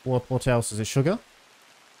 What else is it? Sugar?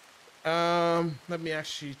 Let me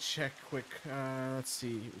actually check quick. Let's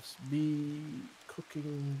see. It's bee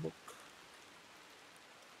cooking book.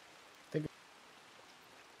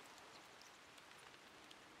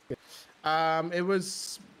 It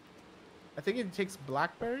was, I think it takes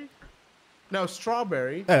blackberry. No,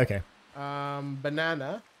 strawberry. Oh, okay.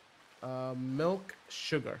 Banana, milk,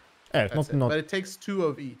 sugar. Oh, not. But it takes 2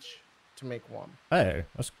 of each to make one. Oh,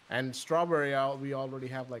 that's... And strawberry, we already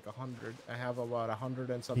have like 100. I have about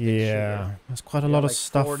 100 and something. Yeah, sugar. that's quite a lot of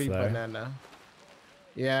stuff. 40 though. banana.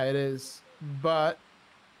 Yeah, it is. But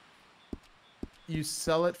you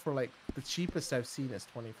sell it for like the cheapest I've seen is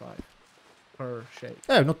 25 per shake.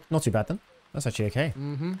 Oh, not too bad then. That's actually okay.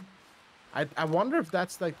 Mm-hmm. I wonder if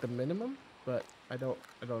that's like the minimum, but I don't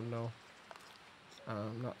know.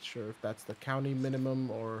 I'm not sure if that's the county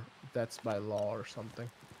minimum or if that's by law or something.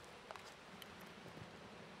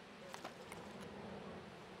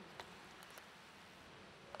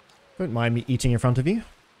 Don't mind me eating in front of you.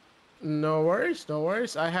 No worries, no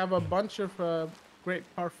worries. I have a bunch of great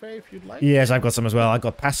parfait if you'd like. Yes, I've got some as well. I've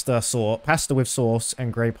got pasta with sauce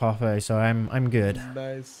and grey parfait, so I'm good.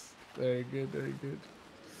 Nice, very good, very good.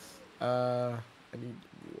 I need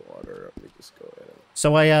water. Let me just go ahead.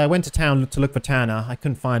 So I went to town to look for Tanner. I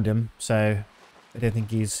couldn't find him, so I don't think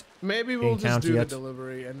he's. Maybe we'll just do yet. the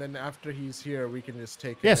delivery, and then after he's here, we can just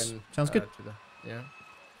take him. Yes, in, sounds good. Yeah.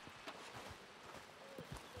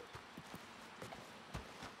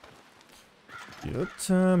 Your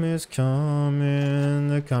time is coming.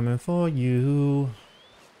 They're coming for you.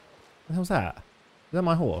 What the hell's that? Is that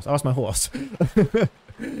my horse? Oh, that's my horse.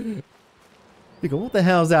 You go, what the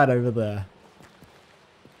hell's that over there?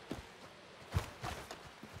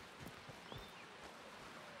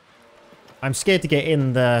 I'm scared to get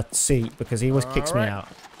in the seat because he always kicks me out.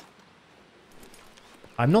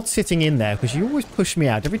 I'm not sitting in there because you always push me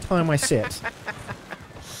out every time I sit.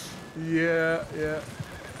 Yeah, yeah.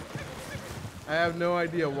 I have no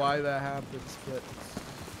idea why that happens, but...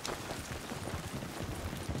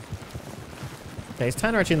 Okay, is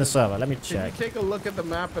Tanner actually in the server? Let me check. Can you take a look at the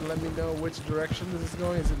map and let me know which direction this is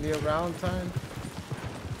going? Is it near Valentine?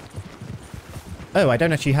 Oh, I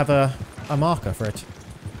don't actually have a marker for it.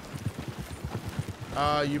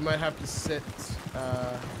 You might have to sit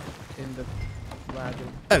in the wagon.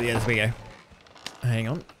 Oh, yeah, there we go. Hang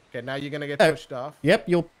on. Okay, now you're gonna get pushed off. Yep,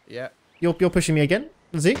 you're pushing me again,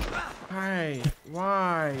 Zeke. Hi.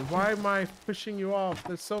 Why? Why am I pushing you off?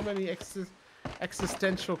 There's so many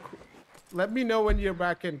existential... Let me know when you're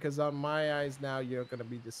back in, because on my eyes now, you're going to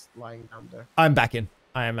be just lying down there. I'm back in.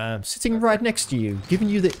 I am sitting right next to you, giving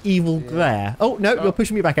you the evil glare. Oh, no, you're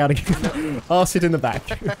pushing me back out again. No. I'll sit in the back.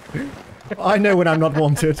 I know when I'm not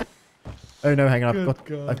wanted. Oh, no, hang on.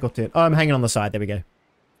 I've got it. Oh, I'm hanging on the side. There we go.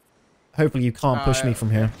 Hopefully you can't push me from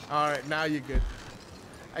here. All right, now you're good.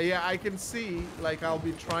 Yeah, I can see, like, I'll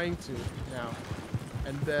be trying to now.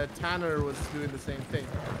 And Tanner was doing the same thing.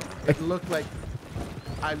 It looked like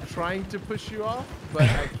I'm trying to push you off, but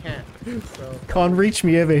I can't. So can't reach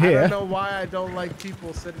me over here. I don't know why I don't like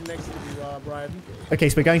people sitting next to me, Brian. Okay,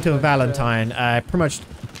 so we're going to Valentine, pretty much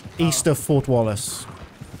east of Fort Wallace.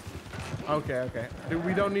 Okay, okay.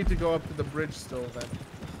 We don't need to go up to the bridge still then.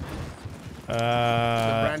 The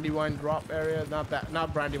Brandywine drop area,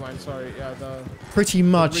 not Brandywine. Sorry, the. Pretty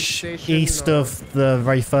much east of the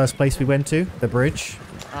very first place we went to, the bridge.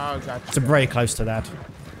 Oh, gotcha. It's very close to that.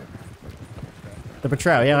 The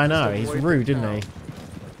betrayal, yeah, I know. He's rude, isn't he?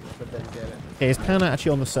 But then get it. Okay, is Panna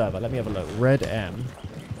actually on the server? Let me have a look. RedM.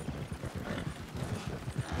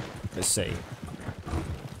 Let's see.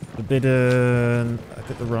 Forbidden. I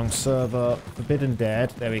got the wrong server. Forbidden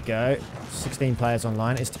Dead. There we go. 16 players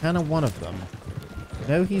online. Is Tanner one of them?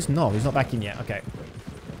 No, he's not. He's not back in yet. Okay.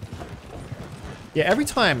 Yeah, every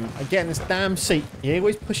time I get in this damn seat, he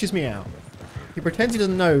always pushes me out. He pretends he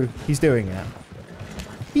doesn't know he's doing it.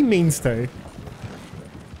 He means to.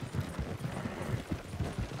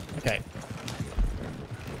 Okay.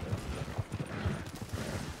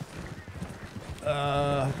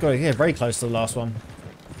 Got it here, very close to the last one.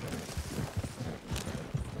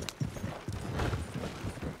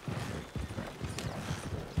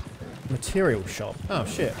 Material shop. Oh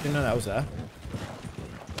shit, didn't know that was there.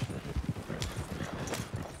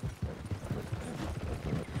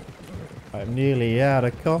 I'm nearly out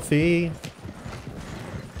of coffee.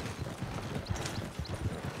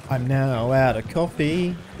 I'm now out of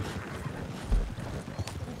coffee.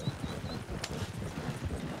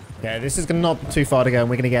 Yeah, this is not too far to go, and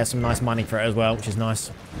we're going to get some nice money for it as well, which is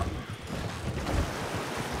nice.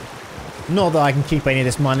 Not that I can keep any of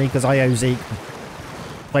this money, because I owe Zeke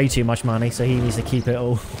way too much money, so he needs to keep it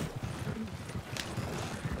all.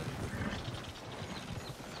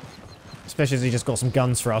 Especially as he just got some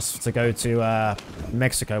guns for us to go to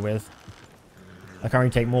Mexico with. I can't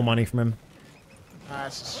really take more money from him.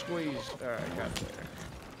 Squeeze. Alright, got there.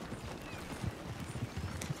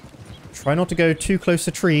 Try not to go too close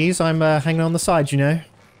to trees. I'm hanging on the side, you know.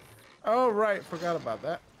 Oh, right. Forgot about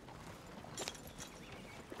that.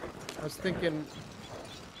 I was thinking,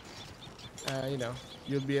 you know,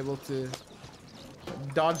 you'll be able to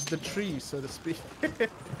dodge the tree, so to speak.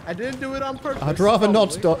 I didn't do it on purpose. I'd rather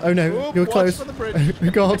not. Oh no, Oop, you're close. For the bridge. Oh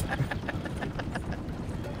god.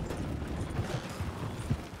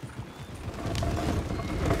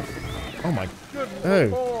 Oh my.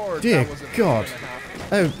 Oh dear god.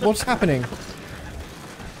 Oh, what's happening?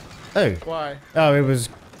 Oh. Why? Oh, it was.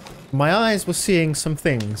 My eyes were seeing some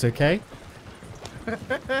things. Okay.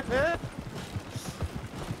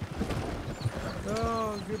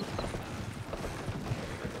 Oh, good.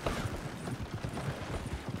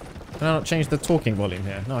 Can I not change the talking volume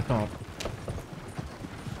here? No, I can't.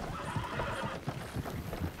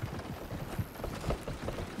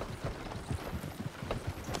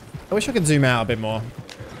 I wish I could zoom out a bit more.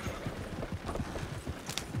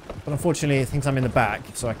 But unfortunately, it thinks I'm in the back,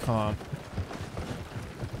 so I can't.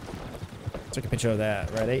 Take a picture of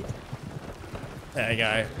that. Ready? There you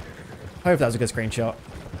go. Hope that was a good screenshot.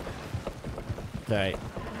 Okay.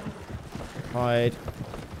 Hide.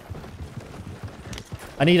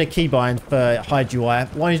 I need a keybind for hide UI. Why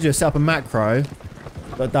don't you do set up a macro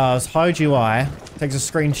that does hide UI, takes a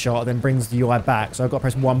screenshot, then brings the UI back. So I've got to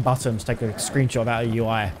press one button to take a screenshot of that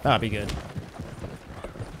UI. That'd be good.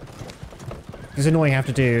 It's annoying I have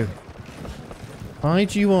to do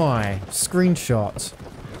hide UI, screenshot,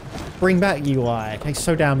 bring back UI. It takes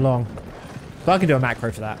so damn long. But I can do a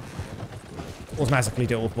macro for that. Automatically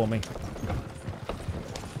do it all for me.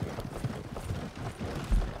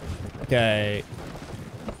 Okay.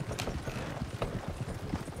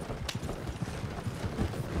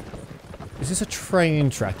 Is this a train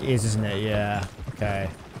track? It is, isn't it? Yeah. Okay.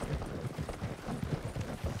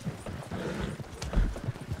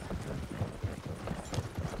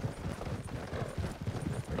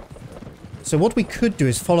 So what we could do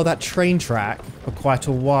is follow that train track for quite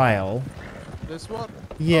a while. This one?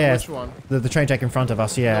 Yes. Oh, which one? The train track in front of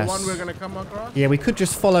us, yes. The one we're going to come across? Yeah, we could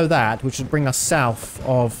just follow that, which would bring us south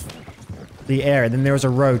of the area. Then there is a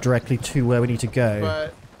road directly to where we need to go.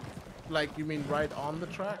 But, like, you mean right on the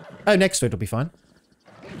track? Oh, next to it will be fine.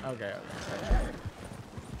 Okay.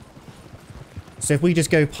 So if we just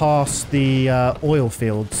go past the oil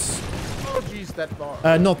fields. Oh, jeez, that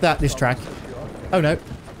bar. Not that, this track. Oh, no.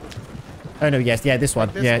 Oh, no, yes. Yeah, this one.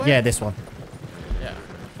 Like this yeah, way? yeah, this one. Yeah.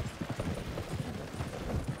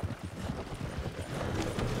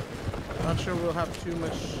 Not sure we'll have too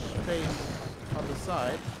much space on the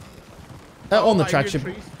side. On the I track hear should...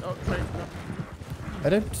 trees. Oh, train. No. I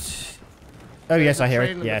don't... Oh, yes, I hear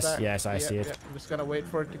it. Yes, yes, I see it. Yeah. I'm just gonna wait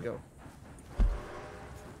for it to go.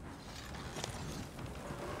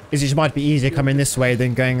 It just might be easier coming this way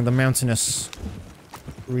than going the mountainous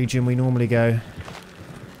region we normally go.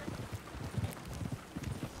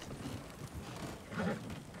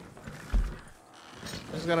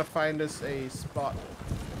 just gonna find us a spot.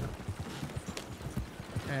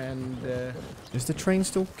 And is the train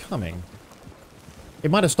still coming?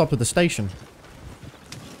 It might have stopped at the station.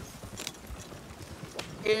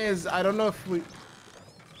 I don't know if we...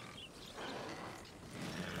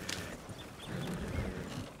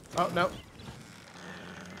 Oh, no.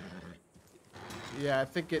 Yeah, I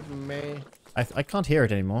think it may... I can't hear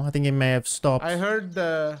it anymore. I think it may have stopped. I heard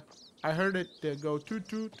it go toot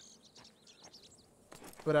toot.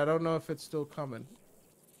 But I don't know if it's still coming.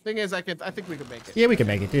 Thing is, I think we can make it. Yeah, we can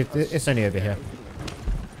make it. It's only over here.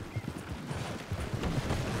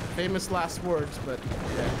 Famous last words, but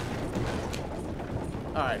yeah.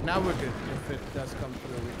 Alright, now we're good. If it does come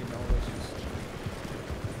through, we can always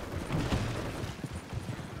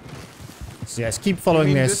just... So yes, keep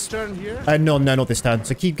following this turn here? No, not this turn.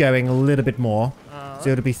 So keep going a little bit more. So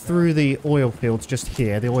it'll be through the oil fields just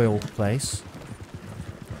here, the oil place.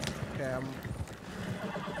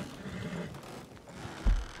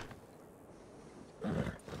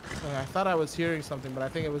 Okay, I thought I was hearing something, but I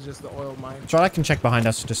think it was just the oil mine. So I can check behind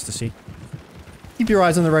us just to see. Keep your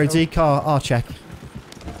eyes on the road, Zeke. I'll check.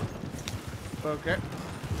 Okay.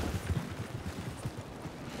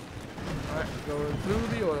 Alright, going through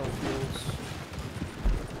the oil fields.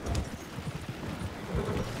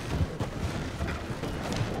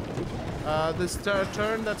 This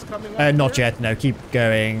turn that's coming up Not here? yet. No, keep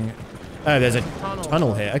going. Oh, there's a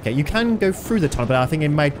tunnel here. Okay, you can go through the tunnel, but I think it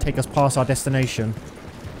might take us past our destination.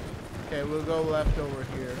 Okay, we'll go left over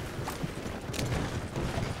here.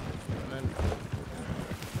 And then...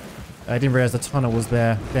 I didn't realize the tunnel was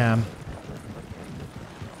there. Damn.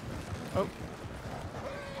 Oh.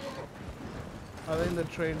 I think the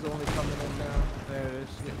train's only coming in now. There it is.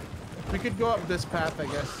 Yeah. We could go up this path, I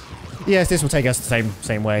guess. Yes, this will take us the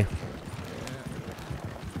same way. Yeah.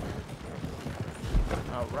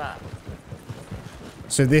 Alright.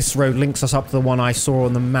 So this road links us up to the one I saw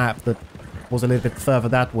on the map that was a little bit further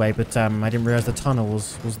that way, but I didn't realize the tunnel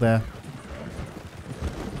was there.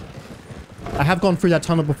 I have gone through that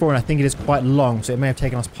tunnel before, and I think it is quite long, so it may have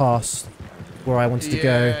taken us past where I wanted to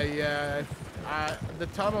go. Yeah. The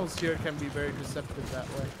tunnels here can be very deceptive that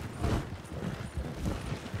way.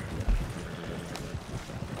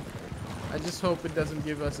 I just hope it doesn't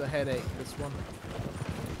give us a headache, this one.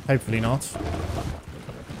 Hopefully not.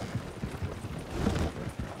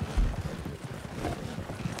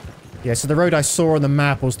 Yeah, so the road I saw on the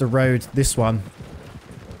map was the road, this one.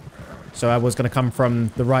 So I was going to come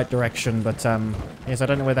from the right direction, but yes, I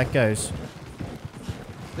don't know where that goes.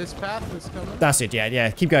 This path is coming? That's it, yeah.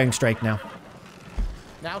 Keep going straight now.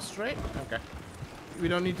 Now straight? Okay. We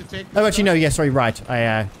don't need to take... Oh, actually, no, yeah, sorry, right.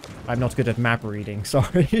 I'm not good at map reading,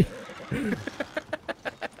 sorry.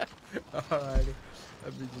 Alrighty.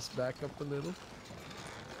 Let me just back up a little.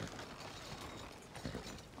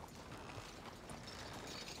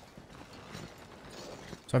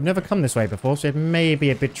 So I've never come this way before, so it may be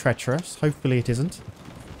a bit treacherous. Hopefully it isn't.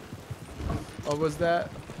 Oh, was that?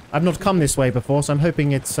 I've not come this way before, so I'm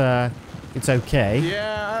hoping it's okay.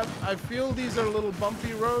 Yeah, I feel these are little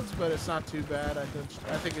bumpy roads, but it's not too bad. I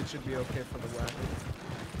think it should be okay for the wagon.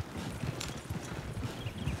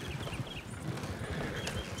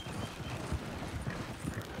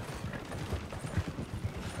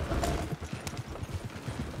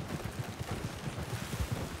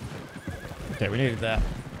 Okay, we needed that.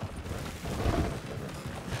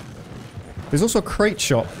 There's also a crate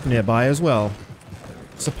shop nearby as well.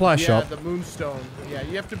 Supply shop. Yeah, the Moonstone. Yeah,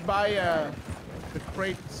 you have to buy the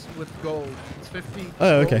crates with gold. It's 50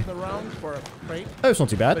 gold around for a crate. Oh, it's not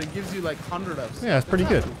too bad. But it gives you like 100 of them. Yeah, it's pretty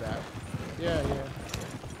good. Not too bad. Yeah.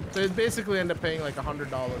 So it basically end up paying like $100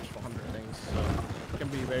 for 100 things. So it can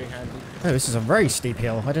be very handy. Oh, this is a very steep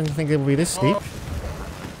hill. I didn't think it would be this steep.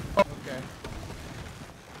 Okay.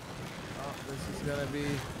 Oh, this is gonna be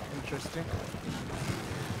interesting.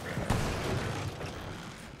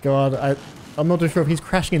 God, I'm not too sure if he's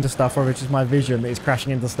crashing into stuff or if it's just my vision that he's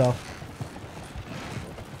crashing into stuff.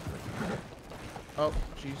 Oh,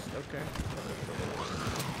 jeez, okay.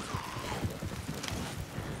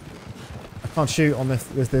 I can't shoot on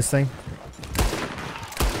this thing.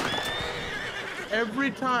 Every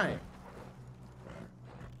time.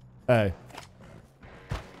 Oh.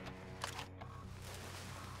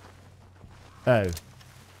 Oh.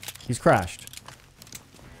 He's crashed.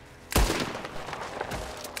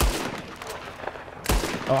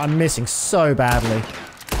 Oh, I'm missing so badly.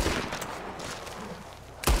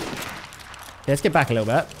 Yeah, let's get back a little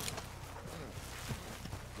bit.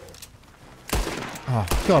 Oh,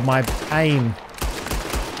 God, my aim.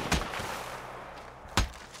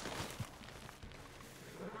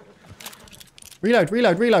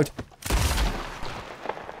 Reload.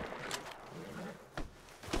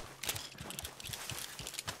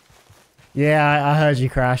 Yeah, I heard you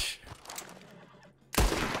crash.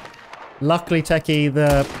 Luckily, Techie,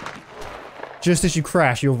 just as you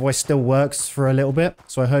crash, your voice still works for a little bit.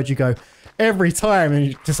 So I heard you go every time and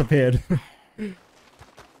you disappeared.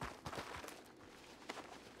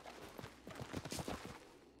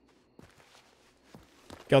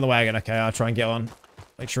 Get on the wagon. Okay, I'll try and get on.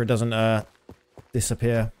 Make sure it doesn't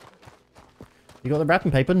disappear. You got the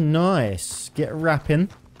wrapping paper? Nice. Get wrapping.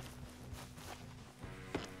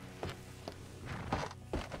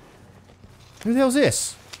 Who the hell's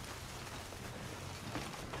this?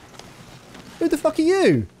 Who the fuck are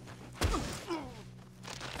you?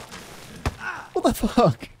 What the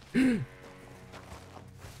fuck?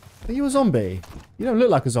 Are you a zombie? You don't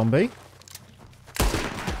look like a zombie.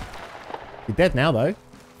 You're dead now, though.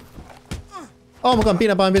 Oh my god, I'm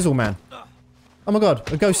beaten up by Invisible Man. Oh my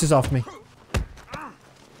god, a ghost is after me.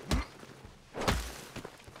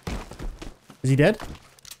 Is he dead?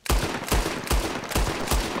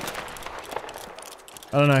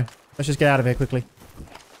 I don't know. Let's just get out of here quickly.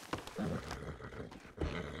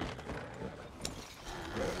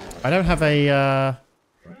 I don't have a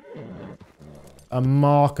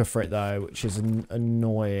marker for it though, which is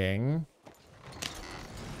annoying.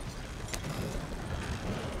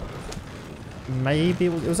 Maybe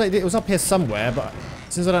it was up here somewhere, but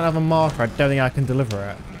since I don't have a marker, I don't think I can deliver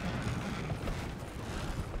it.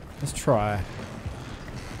 Let's try.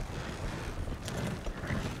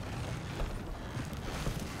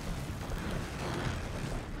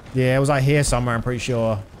 Yeah, it was like here somewhere, I'm pretty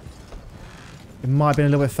sure. It might have been a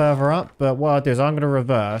little bit further up, but what I'll do is I'm going to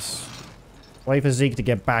reverse. Wait for Zeke to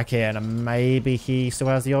get back in, and maybe he still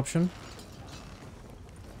has the option.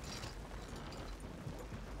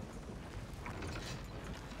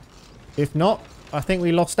 If not, I think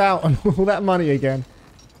we lost out on all that money again.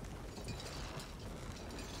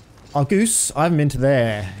 Oh, Goose, I haven't been to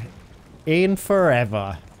there in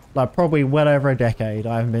forever. Like, probably well over a decade.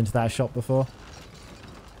 I haven't been to that shop before.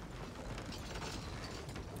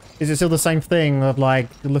 Is it still the same thing of, like,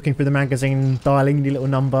 looking through the magazine, dialing the little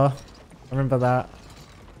number? I remember that.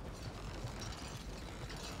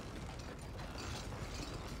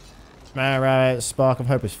 Alright, Spark of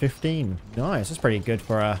Hope is 15. Nice, that's pretty good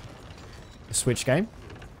for a Switch game.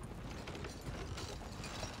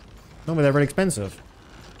 Normally they're really expensive.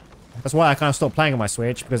 That's why I kind of stopped playing on my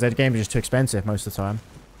Switch, because their games are just too expensive most of the time.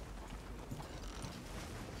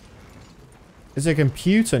 It's a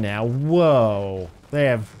computer now. Whoa. They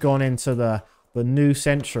have gone into the new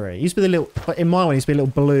century. It used to be the little, in my one, it used to be a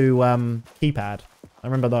little blue keypad. I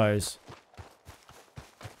remember those.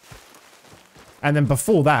 And then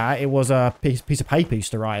before that, it was a piece of paper you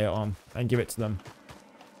used to write it on and give it to them.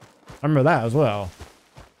 I remember that as well.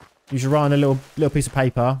 You should write on a little piece of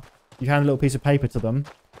paper. You hand a little piece of paper to them.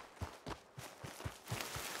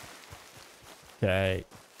 Okay.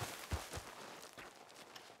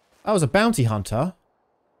 I was a bounty hunter.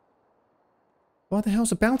 Why the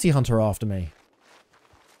hell's a bounty hunter after me?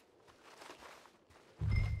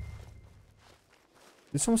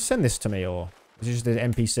 Did someone send this to me, or is it just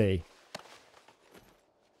an NPC?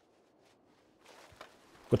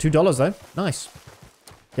 Got $2 though. Nice.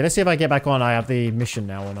 Yeah, let's see if I get back on. I have the mission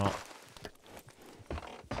now or not.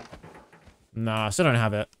 Nah, I still don't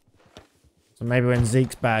have it. So maybe when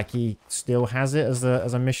Zeke's back, he still has it as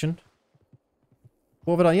a mission.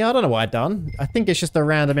 What have I done? Yeah, I don't know what I've done. I think it's just a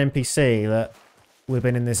random NPC that would have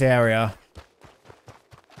been in this area.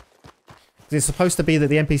 It's supposed to be that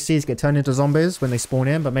the NPCs get turned into zombies when they spawn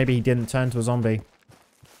in, but maybe he didn't turn to a zombie.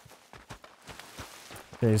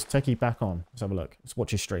 Okay, is Techie back on? Let's have a look. Let's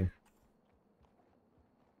watch his stream.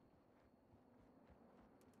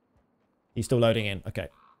 He's still loading in. Okay.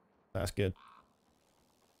 That's good.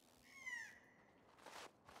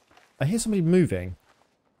 I hear somebody moving.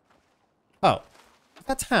 Oh.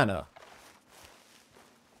 That's Hannah.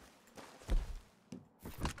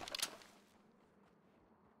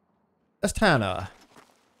 That's Tanner.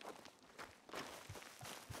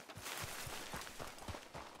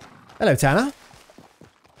 Hello, Tanner.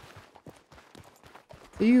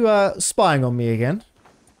 Are you spying on me again?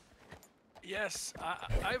 Yes,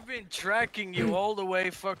 I've been tracking you all the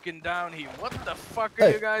way fucking down here. What the fuck are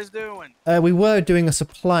you guys doing? We were doing a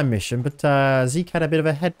supply mission, but Zeke had a bit of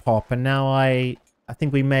a head pop, and now I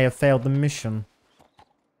think we may have failed the mission.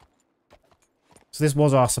 So this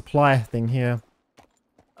was our supply thing here.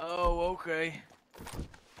 Oh, okay.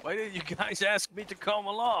 Why did you guys ask me to come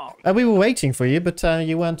along? We were waiting for you, but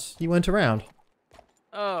you weren't around.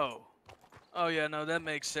 Oh. Oh yeah, no, that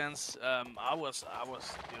makes sense. I was,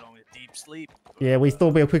 you know, in deep sleep. Yeah, we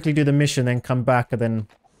thought we'll quickly do the mission, then come back, and then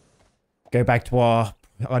go back to our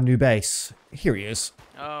our new base. Here he is.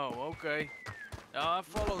 Oh, okay. I was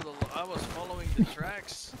following the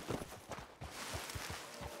tracks.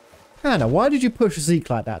 Hannah, why did you push Zeke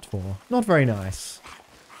like that for? Not very nice.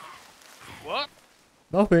 What?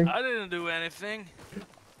 Nothing. I didn't do anything.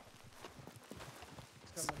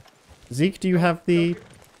 Zeke, do you have the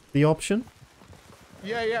option?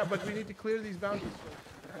 Yeah, but we need to clear these bounties first.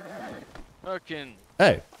 Fucking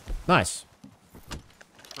Oh, nice.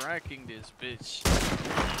 tracking this bitch.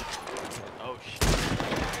 Oh shit.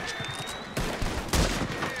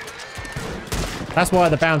 That's why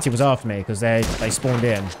the bounty was after me, because they spawned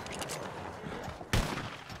in.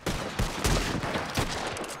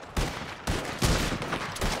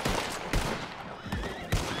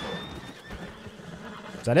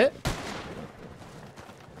 Is that it?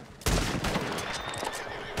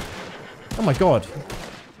 Oh my god.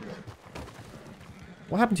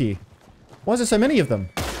 What happened to you? Why is there so many of them?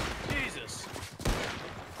 Jesus.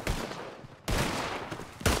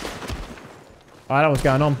 I don't know what's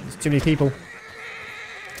going on. There's too many people.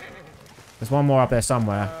 There's one more up there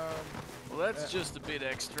somewhere. Well, that's just a bit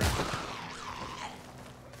extra.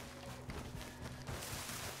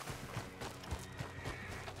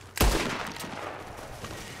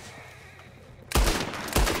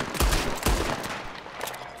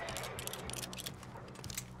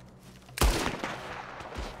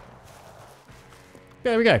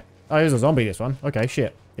 There we go. Oh, it was a zombie, this one. Okay,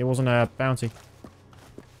 shit. It wasn't a bounty.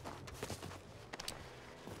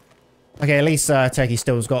 Okay, at least Techie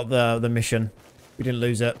still's got the mission. We didn't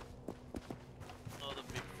lose it. Not a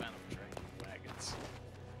big fan of tracking wagons.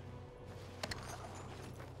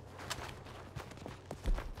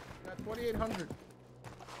 Got 2,800.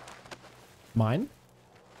 Mine?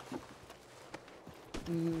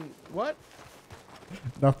 What?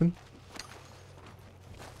 Nothing.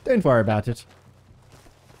 Don't worry about it.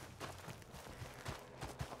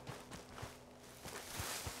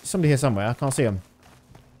 Somebody here somewhere. I can't see him.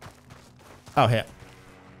 Oh, here.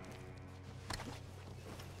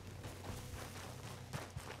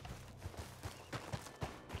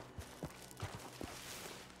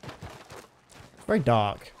 It's very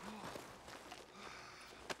dark.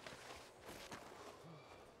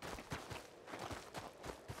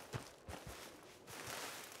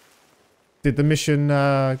 Did the mission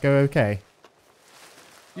go okay?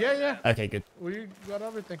 Yeah. Okay, good. We got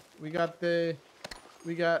everything. We got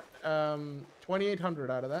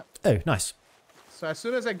 2,800 out of that. Oh, nice. So as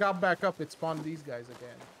soon as I got back up, it spawned these guys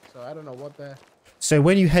again. So I don't know what the... So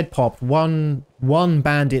when you head popped, one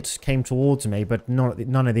bandit came towards me, but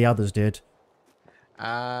none of the others did.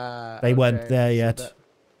 They weren't there yet. So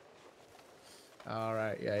all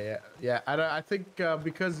right, yeah. I think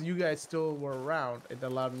because you guys still were around, it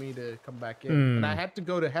allowed me to come back in. And I had to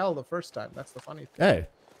go to hell the first time. That's the funny thing. Oh.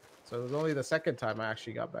 So it was only the second time I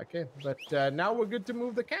actually got back in. But now we're good to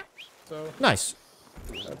move the camps. So Nice.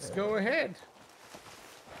 let's go ahead.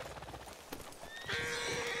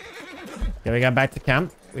 Here we go back to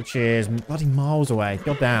camp, which is bloody miles away.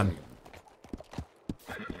 God damn.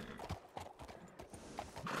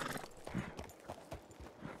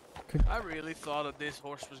 I really thought that this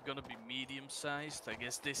horse was gonna be medium-sized. I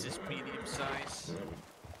guess this is medium-sized.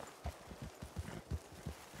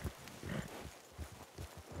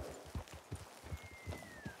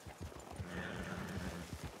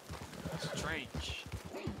 Strange.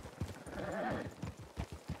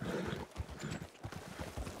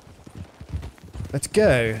 Let's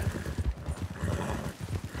go.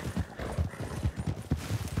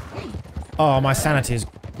 Oh, my sanity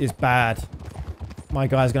is bad. My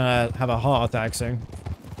guy's gonna have a heart attack soon.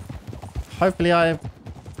 Hopefully I've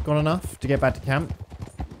got enough to get back to camp.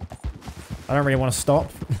 I don't really want to stop.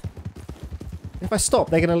 If I stop,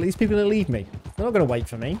 these people are gonna leave me. They're not gonna wait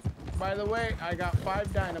for me. By the way, I got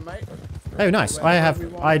 5 dynamite. Oh, nice. I have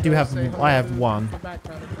one.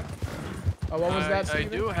 Oh, what was that,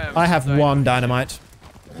 Steven? I have one dynamite.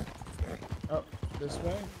 Oh, this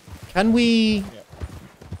way? Can we... Yep.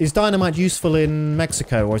 Is dynamite useful in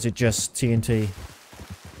Mexico, or is it just TNT?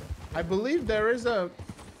 I believe there is a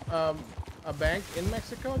bank in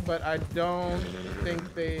Mexico, but I don't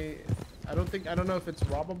know if it's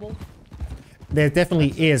robbable. There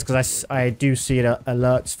definitely is, because I do see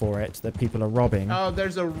alerts for it that people are robbing. Oh,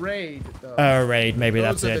 there's a raid, though. Oh, raid. Maybe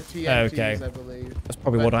Those that's are it. the TNTs, okay. I believe. That's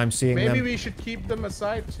probably But what I'm seeing maybe then. we should keep them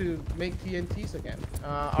aside to make TNTs again.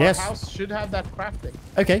 Yes. Our house should have that crafting.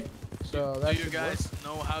 Okay. So that Do you guys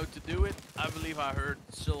know how to do it? I believe I heard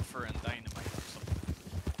sulfur and dynamite or something.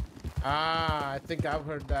 Ah, I think I've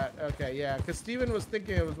heard that. Okay, yeah, because Steven was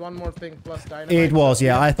thinking it was one more thing plus dynamite. It was, so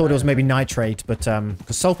yeah. I thought it was dynamite. maybe nitrate, but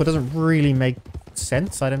because sulfur doesn't really make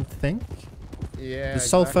sense, I don't think. Yeah. Does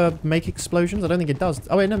sulfur make explosions? I don't think it does.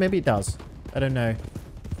 Oh wait, no, maybe it does. I don't know.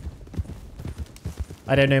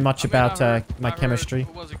 I don't know much about my chemistry.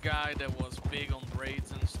 There was a guy that was big on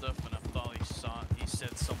raids and stuff, and I thought he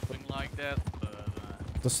said something like that.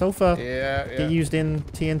 But does sulfur get used in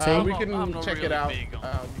TNT? We can check really it out. Big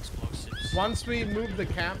on explosives. Once we move the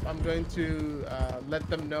camp, I'm going to let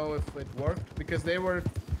them know if it worked, because they were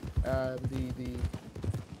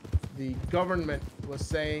the government was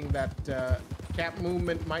saying that camp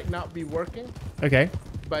movement might not be working. Okay.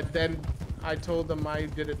 But then I told them I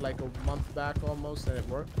did it like a month back almost, and it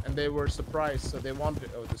worked, and they were surprised. So they wanted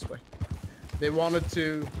this way. They wanted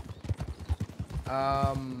to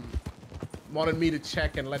wanted me to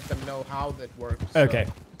check and let them know how that works. So, okay.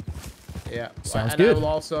 yeah. Sounds and good. I will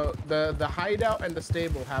also the hideout and the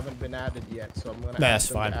stable haven't been added yet, so I'm gonna ask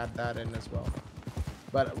them to add that in as well.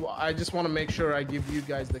 But I just want to make sure I give you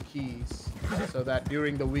guys the keys so that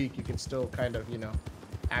during the week you can still kind of, you know,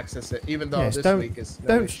 access it, even though this week is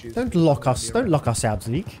no issues. Don't lock us. Don't lock us out,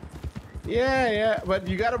 Zeke. Yeah, but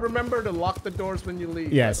you got to remember to lock the doors when you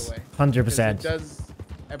leave. Yes, by the way. 100%. It does.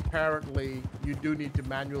 Apparently, you do need to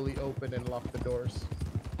manually open and lock the doors,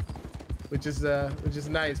 which is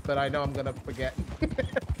nice. But I know I'm gonna forget.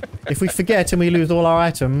 If we forget and we lose all our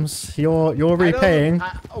items, you're repaying.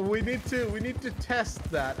 We need to test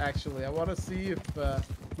that actually. I want to see if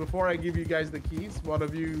before I give you guys the keys, one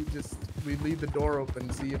of you we leave the door open,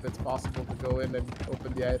 see if it's possible to go in and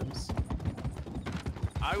open the items.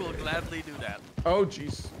 I will gladly do that. Oh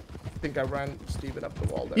jeez, I think I ran Steven up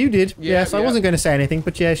the wall there. You did. Yeah, yes, I wasn't going to say anything,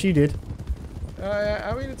 but yes, you did.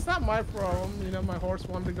 I mean, it's not my problem. You know, my horse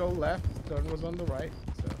wanted to go left, turn was on the right.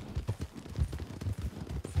 So,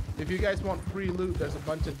 if you guys want free loot, there's a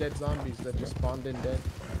bunch of dead zombies that just spawned in dead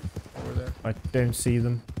over there. I don't see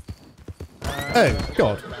them. Oh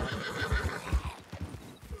God.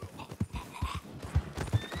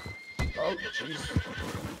 Oh jeez.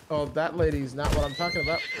 Oh, that lady's not what I'm talking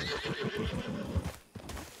about.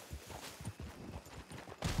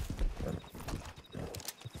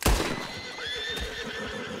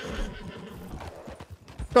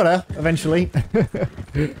 Got her, eventually.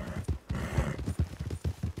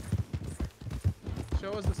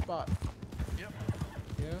 Show us the spot. Yep.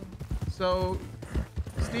 Yeah. So,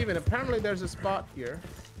 Steven, apparently there's a spot here,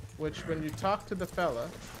 which when you talk to the fella,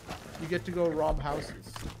 you get to go rob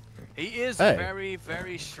houses. He is very,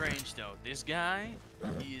 very strange, though. This guy,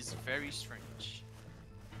 he is very strange.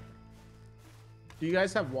 Do you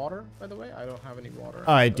guys have water, by the way? I don't have any water.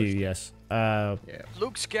 I do, yes. Yeah.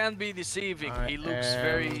 Looks can be deceiving. He looks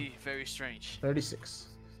very, very strange. 36.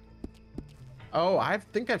 Oh, I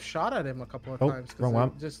think I've shot at him a couple of times. Wrong one.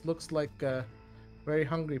 It just looks like a very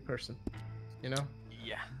hungry person, you know?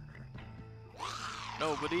 Yeah.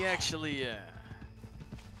 No, but he actually, yeah,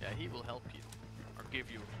 he will help you or give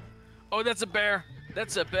you. Oh, that's a bear.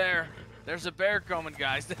 That's a bear. There's a bear coming,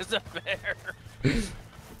 guys. There's a bear.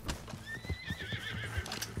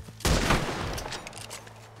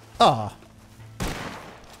 Ah.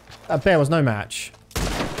 That bear was no match.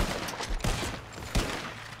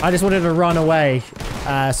 I just wanted to run away,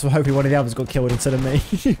 so hopefully one of the others got killed instead of me.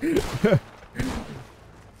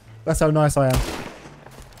 That's how nice I am.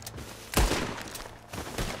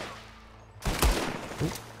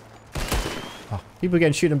 Oh, people are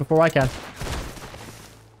getting shooting before I can.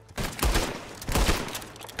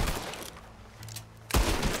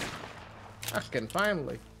 Fucking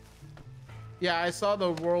finally. Yeah, I saw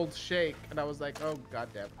the world shake, and I was like, oh,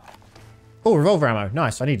 goddamn. Oh, revolver ammo.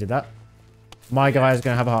 Nice, I needed that. My guy is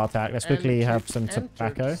going to have a heart attack. Let's quickly have some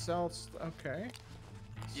tobacco. Okay.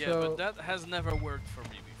 Yeah, so, but that has never worked for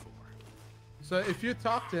me before. So if you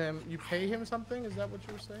talk to him, you pay him something? Is that what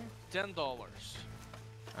you were saying? $10.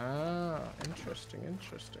 Ah, interesting,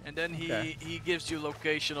 interesting. And then he gives you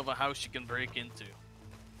location of a house you can break into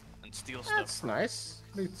and steal stuff. That's nice.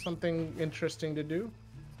 It's something interesting to do.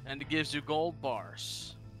 And it gives you gold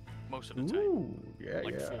bars most of the time. Ooh, yeah,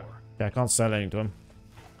 like 4. Yeah, I can't sell anything to him.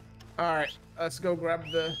 All right, let's go grab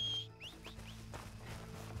the...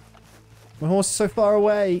 My horse is so far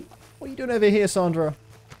away. What are you doing over here, Sandra?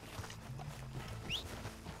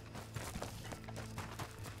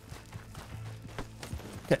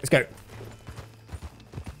 Okay, let's go.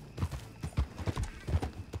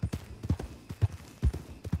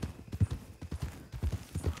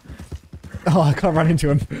 Oh, I can't run into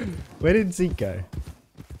him. Where did Zeke go?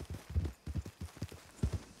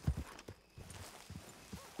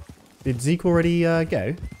 Did Zeke already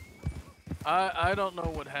go? I don't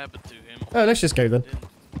know what happened to him. Oh, let's just go then.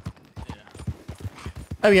 Yeah.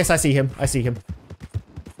 Oh, yes, I see him. I see him.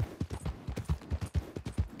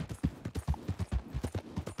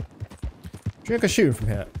 you think I can shoot him from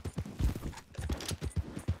here?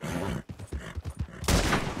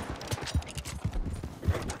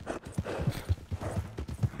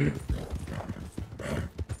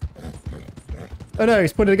 Oh no,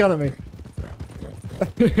 he's pointing a gun at me.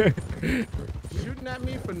 Shooting at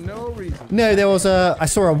me for no reason. No, there was a... I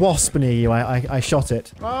saw a wasp near you. I shot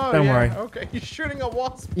it. Oh, Don't yeah. worry. Okay, you're shooting a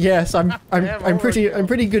wasp. Yes, I'm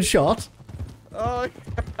pretty good shot. Oh,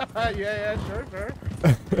 yeah, sure.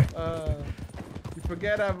 You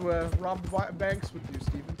forget I've robbed banks with you,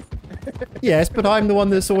 Steven. Yes, but I'm the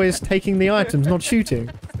one that's always taking the items, not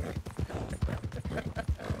shooting.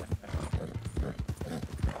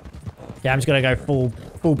 Yeah, I'm just gonna go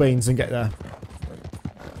full beans and get there.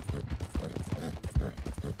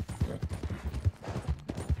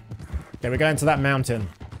 Okay, we're going to that mountain.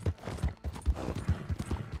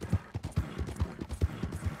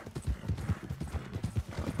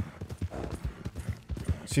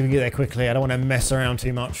 See if we can get there quickly. I don't want to mess around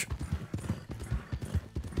too much.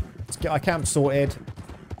 Let's get our camp sorted.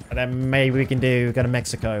 And then maybe we can go to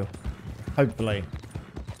Mexico. Hopefully.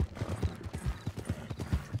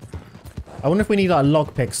 I wonder if we need like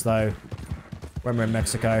lockpicks though. When we're in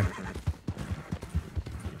Mexico.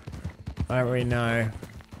 I don't really know.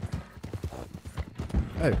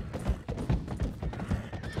 Oh.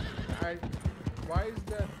 Why is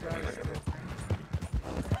that guy still...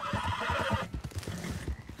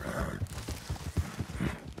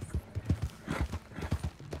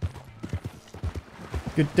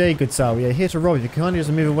 Good day, good soul. We are here to rob you. Kindly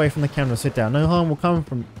just move away from the camera. Sit down. No harm will come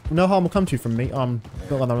to you from me. Not on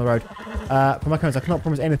the road. For my comments, I cannot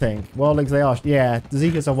promise anything. Wildlings they are. Yeah,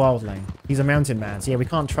 Zeke's a wildling. He's a mountain man. So yeah, we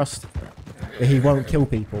can't trust that he won't kill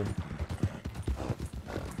people.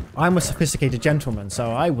 I'm a sophisticated gentleman,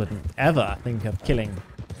 so I wouldn't ever think of killing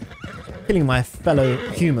my fellow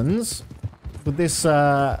humans. But this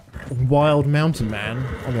wild mountain man,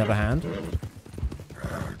 on the other hand.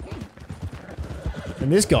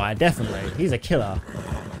 And this guy, definitely. He's a killer.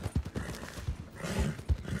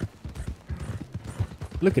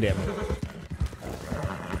 Look at him.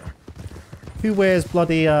 Who wears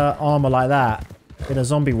bloody armor like that in a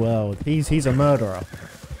zombie world? He's a murderer.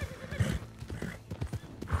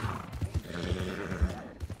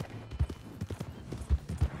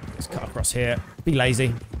 Let's cut across here. Be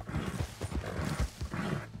lazy.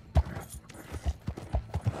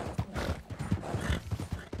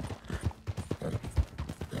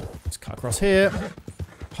 Across here.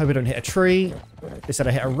 Hope I don't hit a tree. They said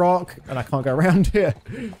I hit a rock and I can't go around here.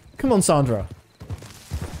 Come on, Sandra.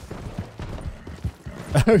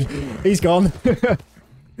 Oh, he's gone.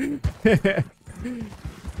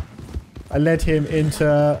 I led him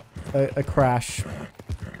into a crash.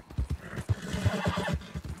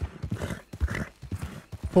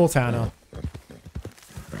 Poor Tanner.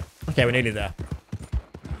 Okay, we're nearly there.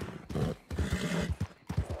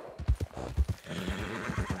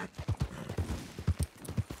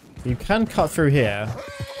 You can cut through here.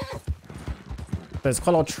 But there's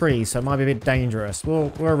quite a lot of trees, so it might be a bit dangerous. We'll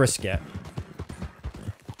risk it.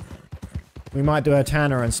 We might do a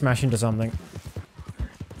Tanner and smash into something.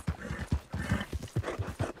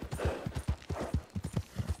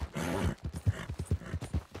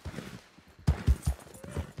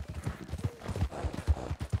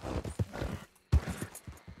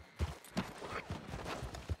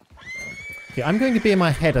 Okay, I'm going to be in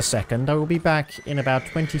my head a second. I will be back in about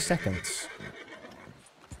 20 seconds.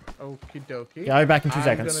 Okie dokie. Yeah, I'll be back in 2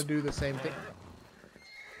 seconds. I'm gonna do the same thing.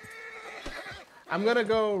 I'm gonna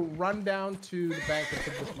go run down to the bank and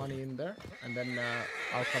put this money in there, and then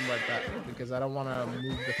I'll come right back because I don't want to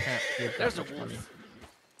move the camp with that much money.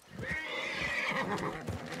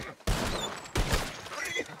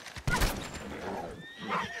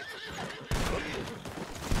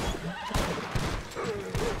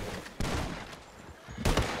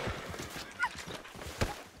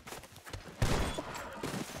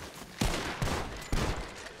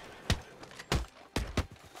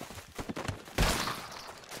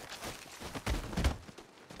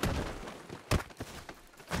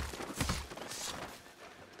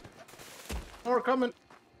 More coming.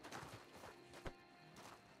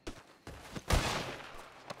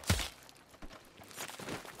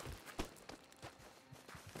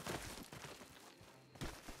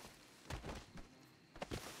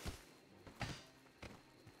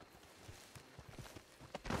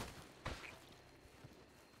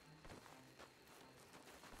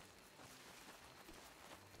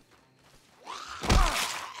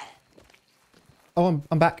 Oh,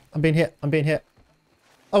 I'm back. I'm being hit. I'm being hit.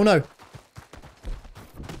 Oh no.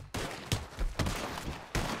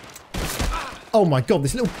 Oh my god,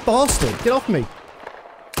 this little bastard! Get off me!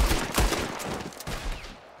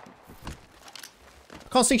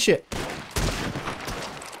 Can't see shit.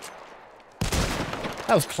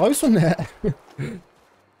 That was close, wasn't it?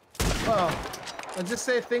 Well, I'll just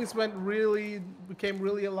say things became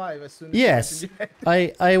really alive as soon as yes.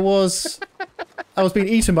 I was being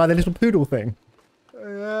eaten by the little poodle thing.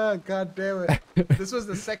 Yeah, god damn it. This was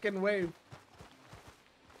the second wave.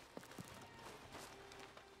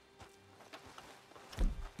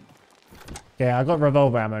 Yeah, I got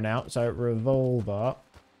revolver ammo now, so revolver.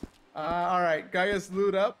 Alright, guys,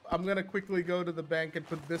 loot up. I'm gonna quickly go to the bank and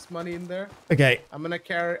put this money in there. Okay. I'm gonna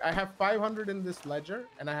carry, I have 500 in this ledger,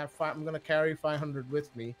 and I'm gonna carry 500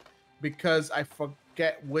 with me because I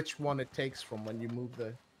forget which one it takes from when you move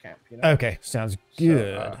the camp, you know? Okay, sounds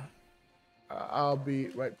good. So, I'll be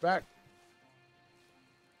right back.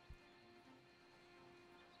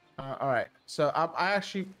 Alright, so I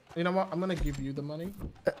actually, you know what? I'm gonna give you the money.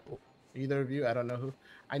 Either of you, I don't know who.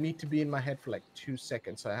 I need to be in my head for like 2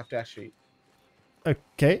 seconds, so I have to actually.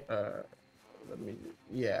 Okay. Let me.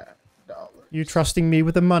 Yeah, dollars. You trusting me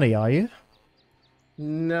with the money, are you?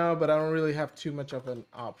 No, but I don't really have too much of an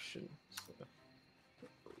option. So.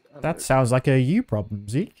 That sounds like a you problem,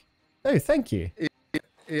 Zeke. Oh, thank you.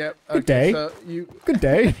 Yep. Good day. So you. Good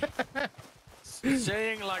day.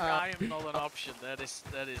 Saying like I am not an option. That is.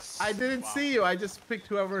 I didn't see you. I just picked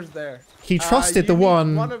whoever's there. He trusted the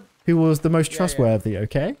one who was the most trustworthy.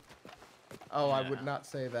 Okay. Oh, yeah. I would not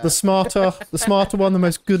say that. The smarter one, the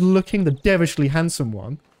most good-looking, the devilishly handsome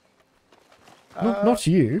one. Not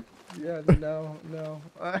you. Yeah. No.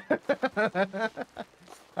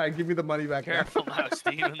 Alright, give me the money back. Careful now,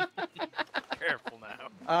 Steven. Careful now.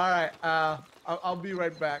 Alright, I'll be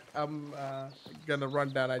right back. I'm gonna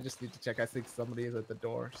run down. I just need to check. I think somebody is at the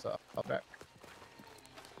door, so I'll be back.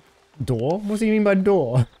 Door? What do you mean by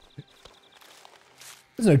door?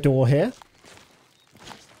 There's no door here.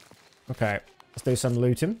 Okay, let's do some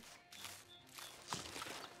looting.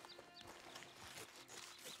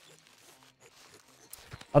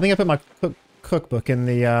 I think I put my cookbook in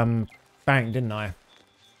the bank, didn't I?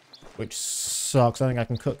 Which sucks. I think I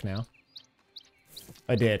can cook now.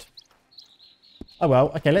 I did. Oh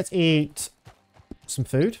well. Okay, let's eat some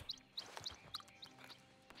food.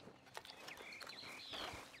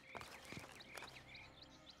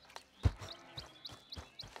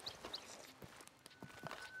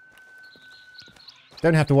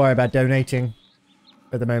 Don't have to worry about donating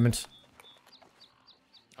at the moment.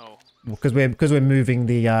 Oh. Because we're moving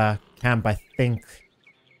the camp, I think.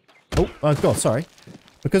 Oh god, sorry.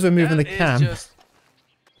 Because we're moving the camp.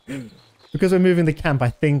 Because we're moving the camp, I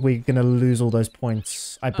think we're gonna lose all those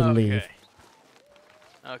points. I believe.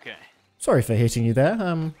 Okay. Sorry for hitting you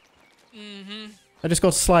there. I just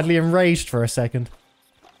got slightly enraged for a second.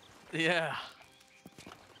 Yeah.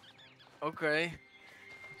 Okay.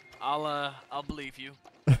 I'll believe you.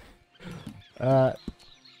 We've got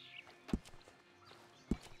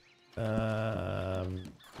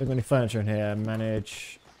any furniture in here?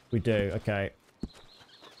 Manage. We do. Okay.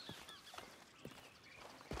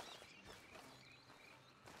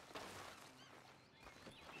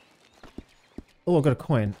 Oh, I've got a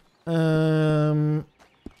coin. I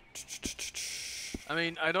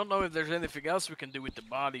mean, I don't know if there's anything else we can do with the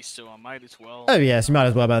bodies, so I might as well. Oh yes, you might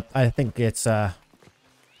as well, but I think it's gonna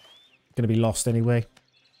be lost anyway.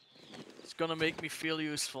 It's gonna make me feel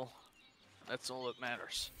useful. That's all that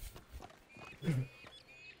matters.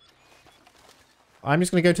 I'm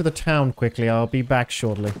just gonna go to the town quickly. I'll be back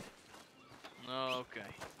shortly. Okay.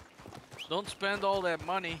 Don't spend all that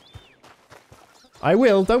money. I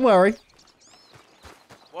will, don't worry.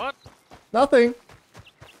 What? Nothing.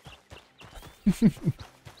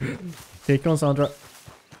 Here, come on, Sandra.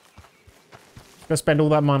 Go spend all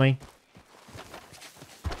that money.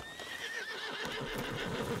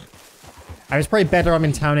 And it's probably better I'm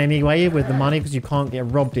in town anyway with the money because you can't get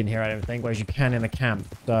robbed in here, I don't think, whereas you can in the camp.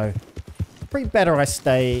 So, pretty better I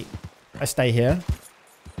stay here.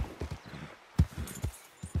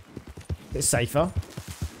 Bit safer.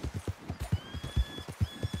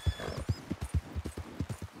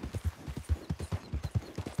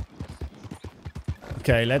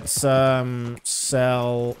 Okay, let's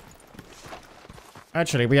sell.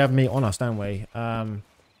 Actually, we have meat on us, don't we? Oh,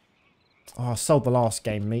 I sold the last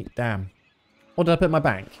game meat. Damn. Or did I put it in my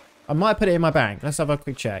bank? I might put it in my bank. Let's have a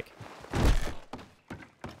quick check.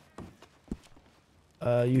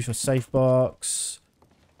 Usual safe box.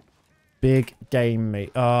 Big game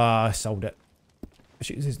meat. Ah, I sold it.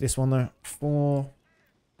 Is this one there? 4.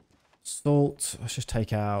 Salt. Let's just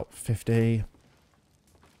take out 50.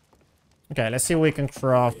 Okay, let's see what we can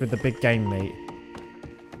craft with the big game meat.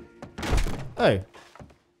 Oh.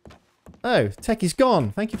 Oh, Techie's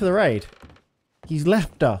gone. Thank you for the raid. He's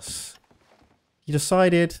left us. he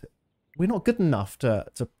decided we're not good enough to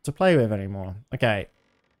play with anymore. Okay.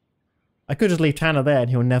 I could just leave Tanner there and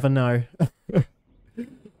he'll never know.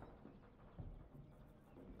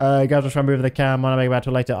 Guys, will try and move the cam. I'll make about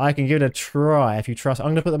it later. I can give it a try if you trust. I'm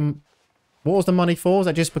going to put them... What was the money for? Is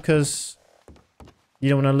that just because you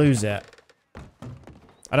don't want to lose it?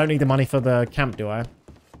 I don't need the money for the camp, do I?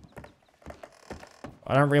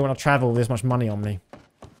 I don't really want to travel with this much money on me.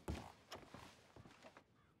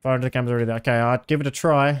 500 camp's already there. Okay, I'd give it a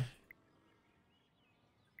try.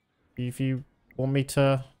 If you want me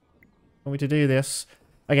to do this.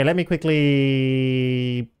 Okay, let me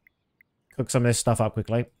quickly cook some of this stuff up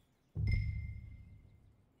quickly.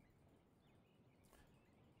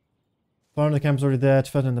 500 camp's already there.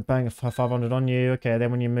 2,000 in the bank. 500 on you. Okay, then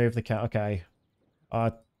when you move the camp. Okay.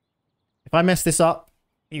 If I mess this up,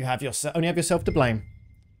 you have only have yourself to blame.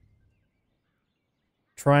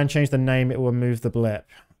 Try and change the name. It will remove the blip.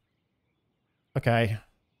 Okay.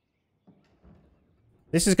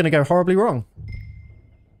 This is going to go horribly wrong.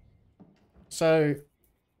 So,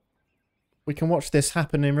 we can watch this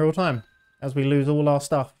happen in real time as we lose all our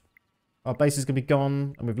stuff. Our base is going to be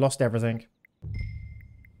gone and we've lost everything.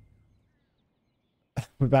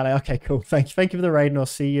 We're about like, okay, cool. Thank you for the raid and I'll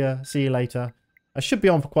see you later. I should be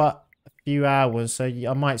on for quite a few hours, so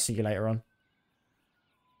I might see you later on.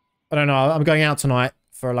 I don't know. I'm going out tonight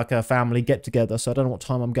for like a family get-together, so I don't know what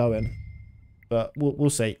time I'm going. But we'll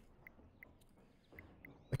see.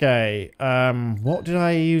 Okay, what did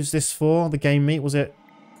I use this for? The game meat, was it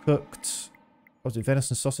cooked? Was it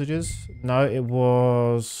venison sausages? No, it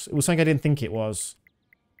was something I didn't think it was.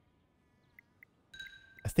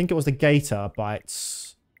 I think it was the gator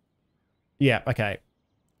bites. Yeah, okay.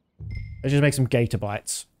 Let's just make some gator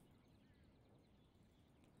bites.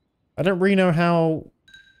 I don't really know how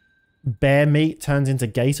bear meat turns into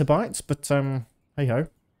gator bites, but hey ho.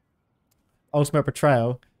 Ultimate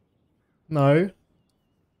betrayal. No.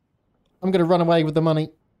 I'm gonna run away with the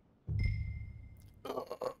money.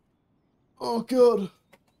 Oh god.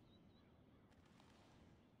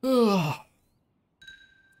 Okay,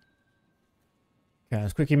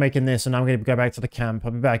 let's quickly making this and I'm gonna go back to the camp.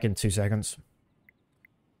 I'll be back in 2 seconds.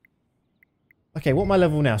 Okay, what am I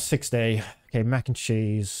level now? 60. Okay, mac and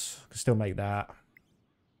cheese. Can still make that.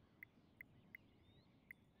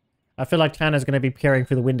 I feel like Tanner's going to be peering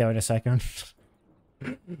through the window in a second.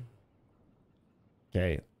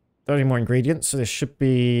 Okay. Don't need more ingredients, so this should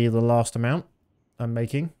be the last amount I'm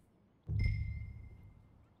making.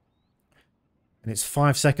 And it's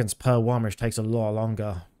 5 seconds per one, which takes a lot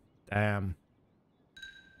longer. Damn.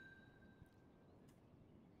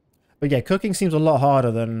 But yeah, cooking seems a lot harder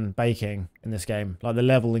than baking in this game. Like, the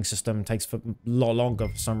leveling system takes a lot longer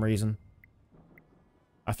for some reason.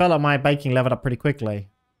 I felt like my baking leveled up pretty quickly.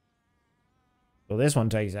 Well, this one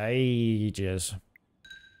takes ages.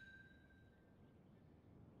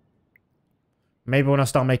 Maybe when I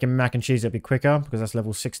start making mac and cheese, it'll be quicker, because that's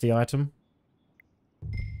level 60 item.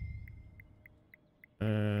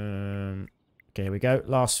 Okay, here we go.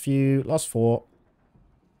 Last 4.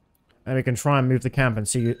 And we can try and move the camp and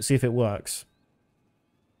see if it works.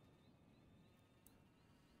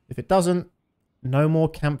 If it doesn't, no more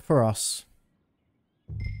camp for us.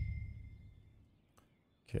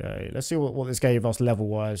 Okay, let's see what this gave us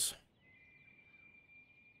level-wise.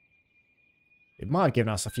 It might have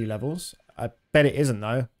given us a few levels. I bet it isn't,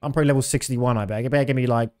 though. I'm probably level 61, I bet. It better give me,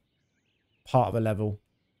 like, part of a level.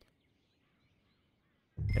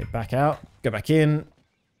 Okay, back out. Go back in.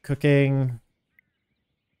 Cooking.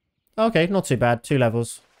 Okay, not too bad. 2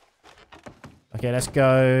 levels. Okay, let's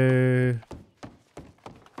go.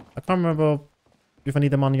 I can't remember if I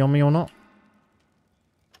need the money on me or not.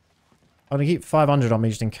 I'm going to keep 500 on me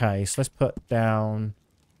just in case. Let's put down...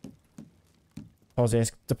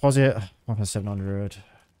 Deposit. 1,700.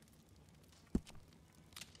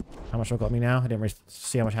 How much have I got me now? I didn't really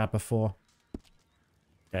see how much I had before.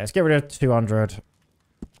 Okay, let's get rid of 200.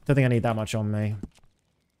 Don't think I need that much on me.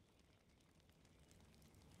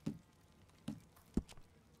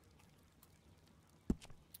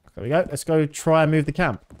 There we go. Let's go try and move the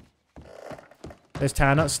camp. There's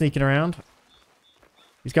Tanner sneaking around.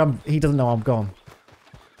 He's gone. He doesn't know I'm gone.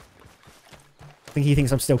 I think he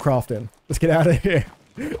thinks I'm still crafting. Let's get out of here.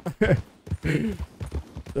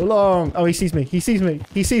 So long. Oh, he sees me. He sees me.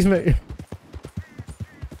 He sees me.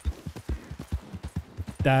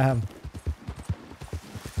 Damn.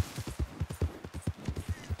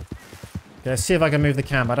 Okay, let's see if I can move the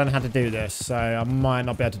camp. I don't know how to do this, so I might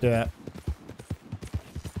not be able to do it.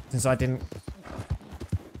 Since I didn't...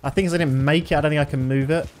 I think since I didn't make it, I don't think I can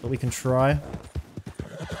move it, but we can try.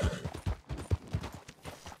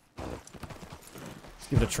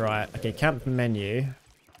 give it a try. Okay, camp menu.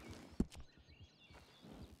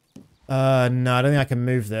 No, I don't think I can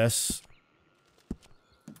move this.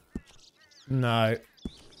 No.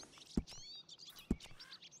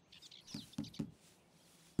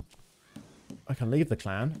 I can leave the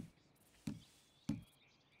clan.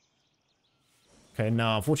 Okay,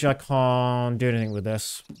 no, unfortunately I can't do anything with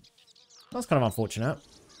this. That's kind of unfortunate.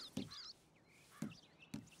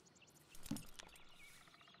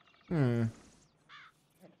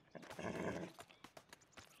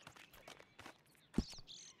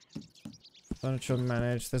 Furniture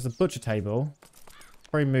managed. There's a butcher table.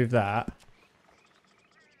 Probably move that.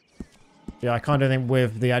 Yeah, I can't do anything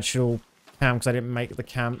with the actual camp because I didn't make the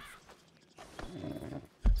camp.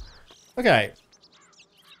 Okay.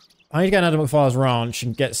 I need to go down to McFarlane's ranch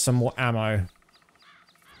and get some more ammo. And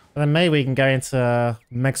then maybe we can go into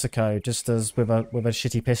Mexico just as with a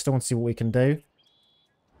shitty pistol and see what we can do.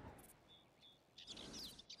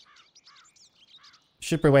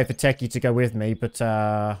 Should probably wait for Techie to go with me, but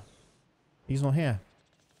he's not here.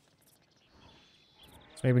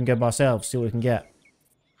 So maybe we can go by ourselves, see what we can get.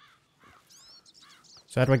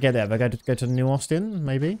 So how do I get there? Do I go to New Austin,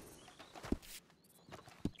 maybe?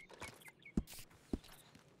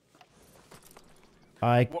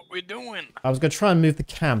 What we doing? I was going to try and move the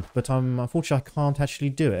camp, but unfortunately I can't actually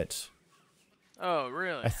do it. Oh,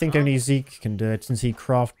 really? I think only Zeke can do it since he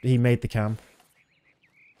made the camp.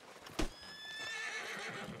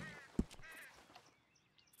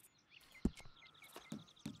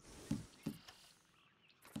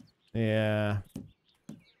 Yeah.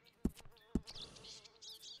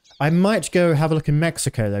 I might go have a look in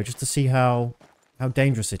Mexico though, just to see how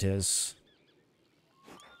dangerous it is.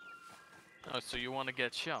 Oh, so you want to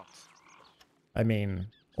get shot? I mean,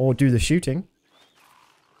 or do the shooting.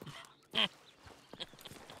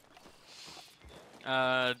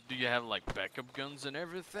 Do you have like backup guns and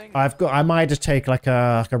everything? I might just take like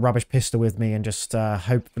a rubbish pistol with me and just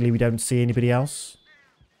hopefully we don't see anybody else.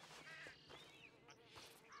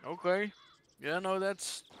 Okay. Yeah, no,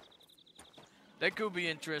 that could be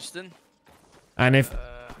interesting. And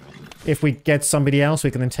if we get somebody else,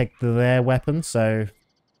 we can then take their weapon. So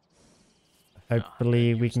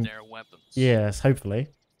hopefully we can. Their weapons. Yes, hopefully.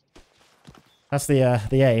 That's the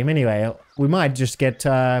aim. Anyway, we might just get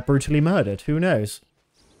brutally murdered. Who knows?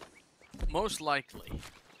 Most likely.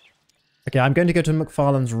 Okay, I'm going to go to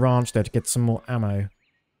McFarlane's ranch though to get some more ammo.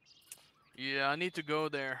 Yeah, I need to go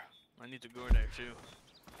there. I need to go there too.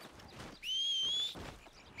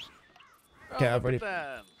 Okay, Oh, I've already. look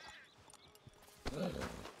at that.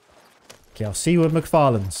 Okay, I'll see you at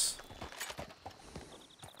McFarlane's.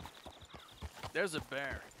 There's a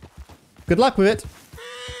bear. Good luck with it.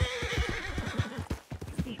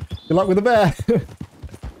 Good luck with the bear.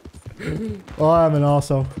 Oh, I'm an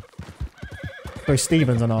arsehole. Sorry,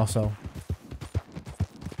 Steven's an arsehole.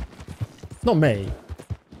 Not me.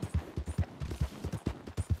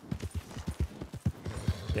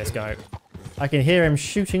 Let's go. I can hear him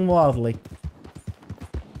shooting wildly.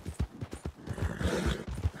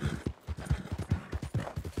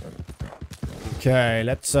 Okay,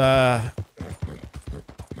 let's try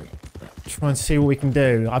and see what we can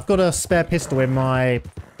do. I've got a spare pistol in my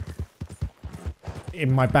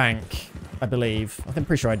bank, I believe. I'm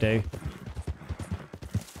pretty sure I do.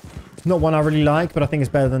 It's not one I really like, but I think it's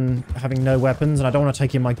better than having no weapons, and I don't want to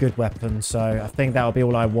take in my good weapon, so I think that'll be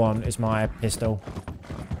all I want is my pistol.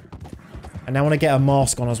 And I want to get a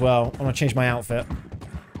mask on as well. I want to change my outfit.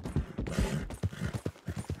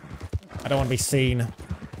 I don't want to be seen.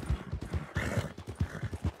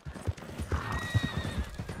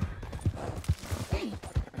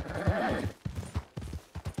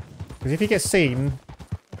 Because if you get seen,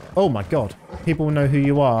 oh my god, people will know who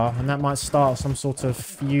you are, and that might start some sort of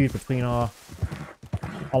feud between our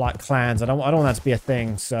like clans. I don't want that to be a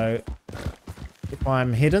thing. So if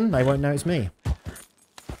I'm hidden, they won't know it's me.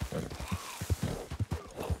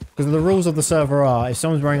 Because the rules of the server are, if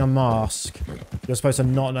someone's wearing a mask, you're supposed to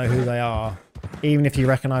not know who they are, even if you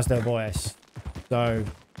recognize their voice. So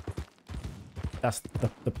that's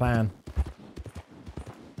the plan.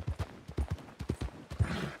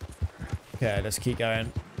 Okay, let's keep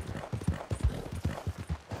going.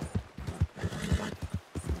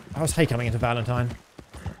 How's Hay coming into Valentine?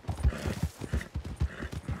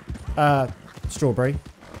 Strawberry.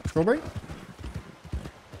 Strawberry?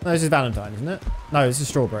 No, this is Valentine, isn't it? No, this is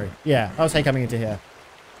Strawberry. Yeah, how's Hay coming into here?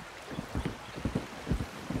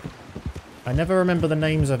 I never remember the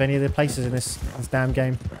names of any of the places in this damn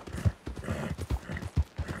game.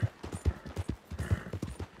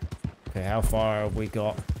 Okay, how far have we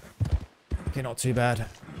got? Okay, not too bad.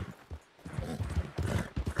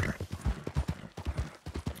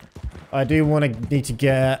 I do need to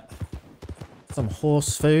get some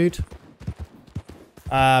horse food.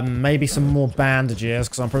 Maybe some more bandages,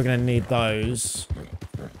 because I'm probably going to need those.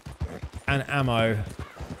 And ammo.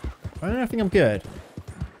 I think I'm good.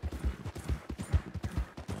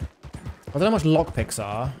 I don't know how much lockpicks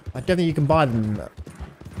are. I don't think you can buy them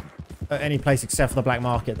at any place except for the black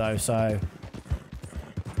market, though, so...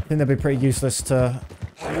 I think they'd be pretty useless to...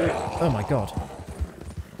 Oh my god.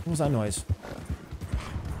 What was that noise?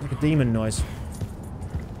 Like a demon noise.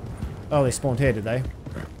 Oh, they spawned here, did they?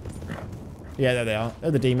 Yeah, there they are.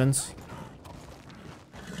 They're the demons.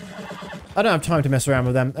 I don't have time to mess around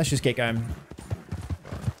with them. Let's just get going.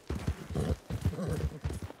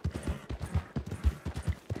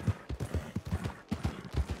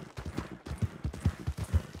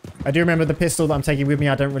 I do remember the pistol that I'm taking with me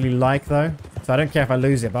I don't really like, though. So I don't care if I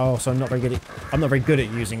lose it, but also I'm not very good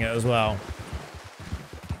at using it as well.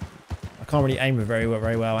 I can't really aim it very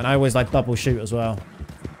well, and I always like double shoot as well.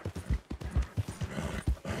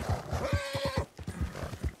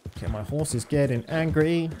 Okay, my horse is getting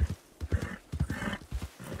angry.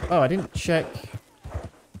 Oh, I didn't check.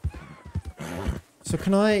 So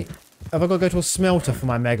can I... Have I got to go to a smelter for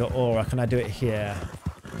my mega ore, or can I do it here?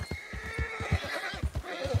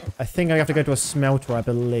 I think I have to go to a smelter, I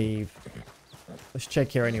believe. Let's check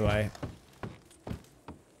here anyway.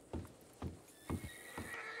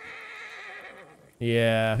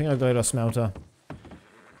 Yeah, I think I'll go to a smelter.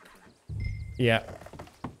 Yeah.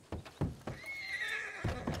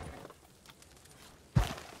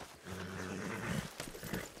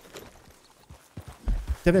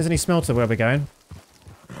 If there's any smelter where we're going.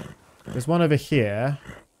 There's one over here.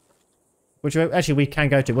 Which actually we can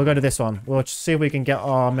go to. We'll go to this one. We'll see if we can get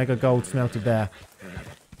our mega gold smelted there.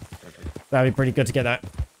 That'd be pretty good to get that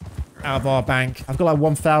out of our bank. I've got like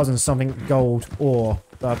 1,000 something gold ore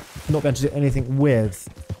that I've not been able to do anything with.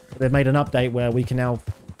 They've made an update where we can now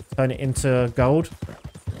turn it into gold.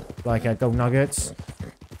 Like gold nuggets.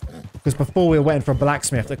 Because before we were waiting for a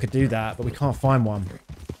blacksmith that could do that, but we can't find one.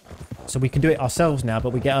 So we can do it ourselves now,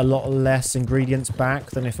 but we get a lot less ingredients back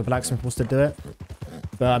than if a blacksmith was to do it.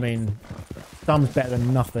 But I mean, some's better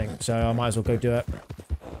than nothing, so I might as well go do it.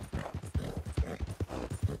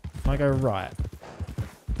 Can I go right?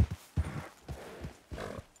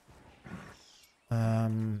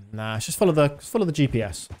 Nah, let's just follow the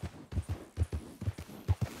GPS.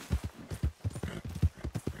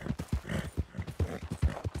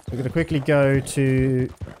 We're gonna quickly go to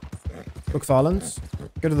Brookfarlands,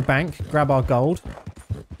 go to the bank, grab our gold,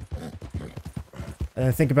 and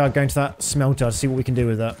then think about going to that smelter to see what we can do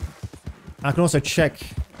with it. I can also check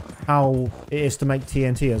how it is to make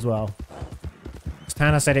TNT as well.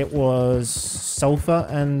 Tana said it was sulfur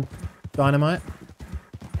and dynamite.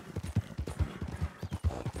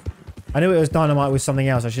 I knew it was dynamite with something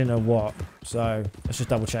else, I just didn't know what. So, let's just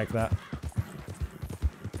double check that.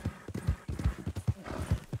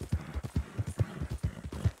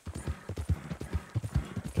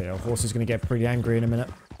 Okay, our horse is going to get pretty angry in a minute.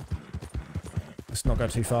 Let's not go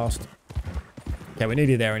too fast. Okay, we're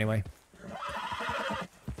nearly there anyway.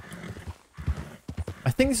 I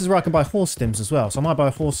think this is where I can buy horse stims as well, so I might buy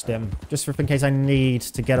a horse stim, just in case I need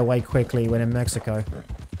to get away quickly when in Mexico.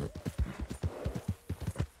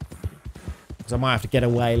 Because I might have to get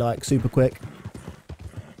away, like, super quick.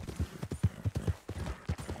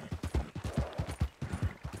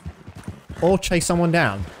 Or chase someone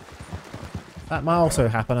down. That might also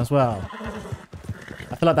happen as well.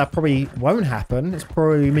 I feel like that probably won't happen. It's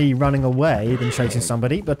probably me running away than chasing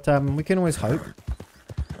somebody, but we can always hope.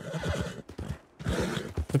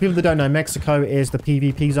 For people that don't know, Mexico is the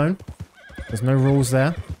PvP zone. There's no rules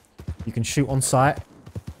there. You can shoot on sight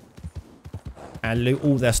and loot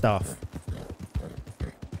all their stuff.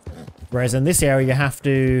 Whereas in this area, you have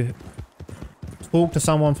to talk to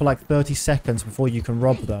someone for like 30 seconds before you can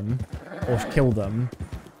rob them or kill them.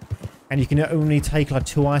 And you can only take like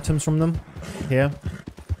 2 items from them here.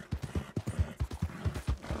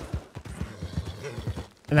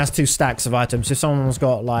 And that's 2 stacks of items. If someone's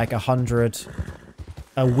got like 100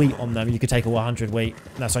 wheat on them, you could take all 100 wheat.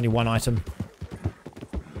 And that's only 1 item.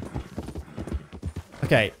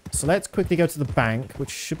 Okay, so let's quickly go to the bank, which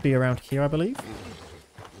should be around here, I believe.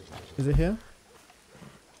 Is it here?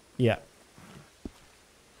 Yeah.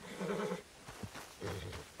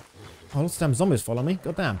 Oh, lots of damn zombies follow me.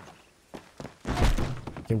 God damn.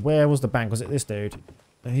 Okay, where was the bank? Was it this dude?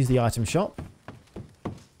 Here's the item shop.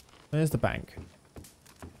 Where's the bank?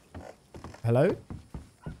 Hello?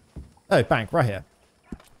 Oh, bank, right here.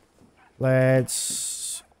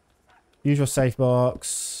 Let's use your safe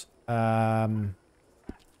box. This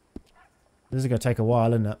is going to take a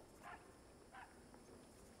while, isn't it?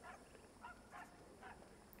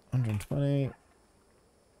 120.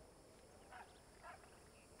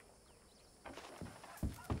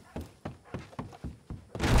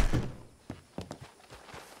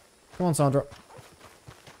 Come on, Sandra.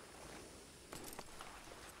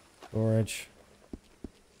 Storage.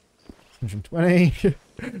 120.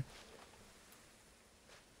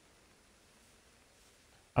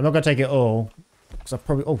 I'm not going to take it all. Because I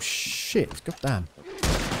probably... Oh, shit. God damn.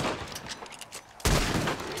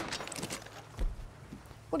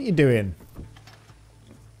 What are you doing?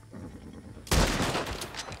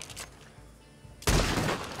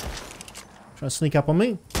 Trying to sneak up on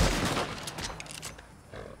me?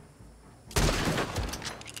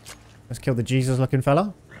 Let's kill the Jesus-looking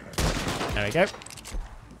fella. There we go.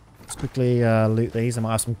 Let's quickly loot these. I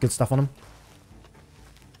might have some good stuff on them.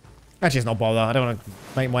 Actually, it's not bother. I don't want to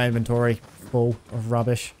make my inventory full of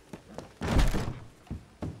rubbish.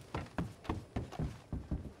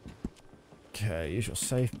 Okay, use your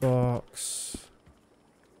safe box.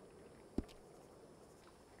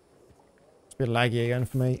 It's a bit laggy again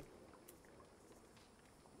for me.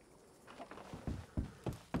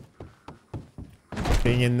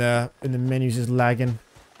 Being in the menus is lagging.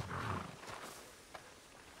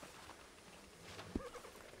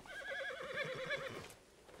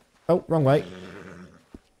 Oh, wrong way.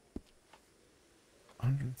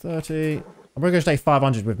 130. I'm probably going to take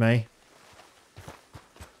 500 with me.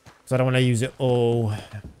 Because I don't want to use it all.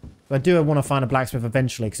 But I do want to find a blacksmith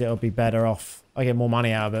eventually because it'll be better off. I get more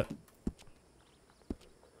money out of it.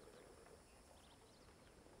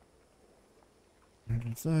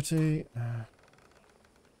 $130.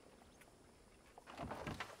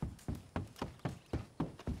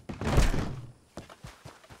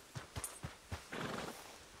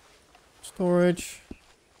 Storage.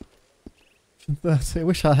 30. I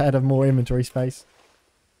wish I had more inventory space.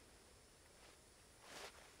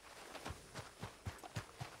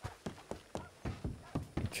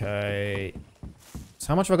 Okay. So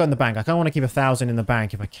how much have I got in the bank? I kind of want to keep 1,000 in the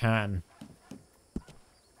bank if I can.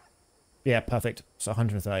 Yeah, perfect. So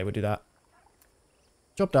 130, we'll do that.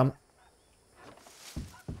 Job done.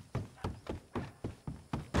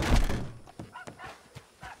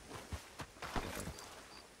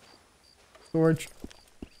 Storage.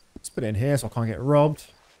 Let's put it in here so I can't get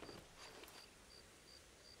robbed.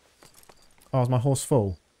 Oh, is my horse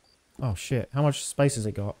full? Oh shit. How much space has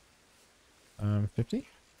it got? 50?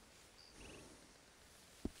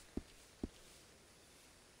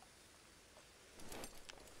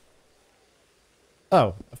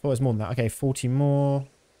 Oh, I thought it was more than that. Okay, 40 more.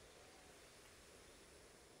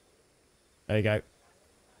 There you go.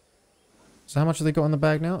 So how much have they got in the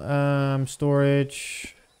bag now?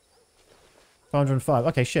 Storage. 505.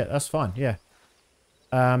 Okay, shit, that's fine, yeah.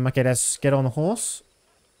 Okay, let's get on the horse.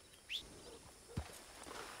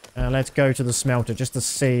 Let's go to the smelter just to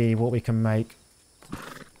see what we can make.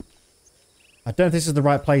 I don't know if this is the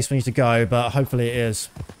right place for me to go, but hopefully it is.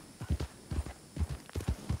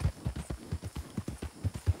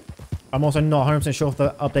 I'm also not 100% sure if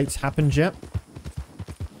the updates happened yet.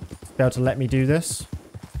 Be able to let me do this.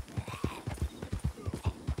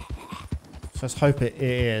 So let's hope it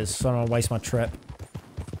is, so I don't want to waste my trip.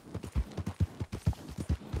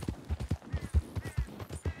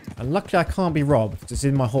 And luckily I can't be robbed. It's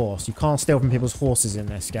in my horse. You can't steal from people's horses in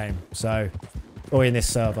this game. So, or in this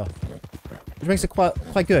server. Which makes it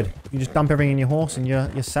quite good. You just dump everything in your horse and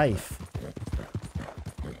you're safe.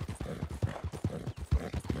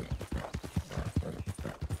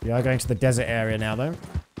 We are going to the desert area now though.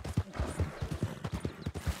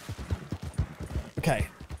 Okay.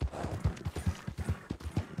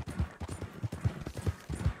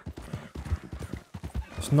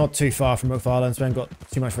 It's not too far from McFarlane's, we haven't got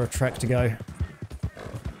too much for a trek to go.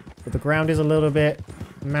 But the ground is a little bit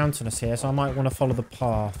mountainous here, so I might want to follow the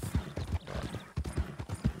path.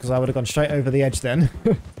 Because I would have gone straight over the edge then.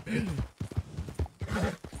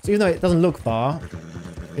 So even though it doesn't look far,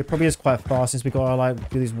 it probably is quite far since we got to like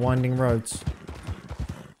do these winding roads.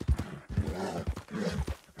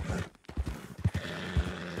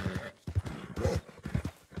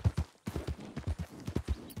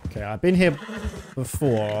 Okay, I've been here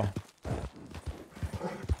before.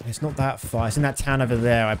 It's not that far. It's in that town over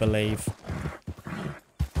there, I believe.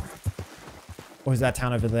 Or is that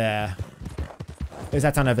town over there? Is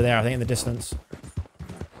that town over there, I think, in the distance.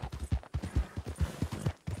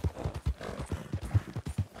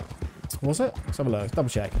 Was it? Let's have a look. Double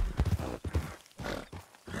check.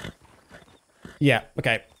 Yeah,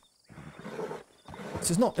 okay.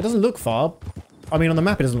 So it's not, it doesn't look far. I mean, on the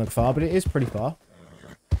map it doesn't look far, but it is pretty far.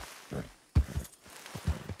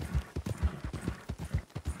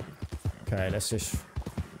 Okay, let's just...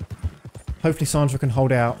 Hopefully Sandra can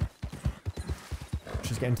hold out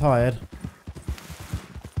getting tired.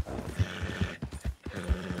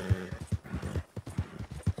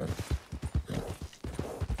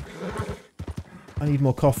 I need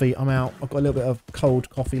more coffee. I'm out. I've got a little bit of cold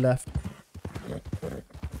coffee left.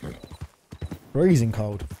 Freezing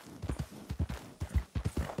cold.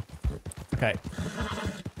 Okay.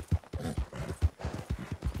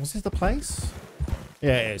 Was this the place?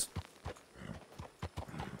 Yeah, it is.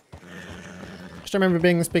 I just remember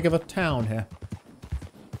being this big of a town here.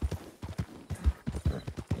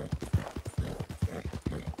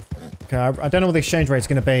 Okay, I don't know what the exchange rate's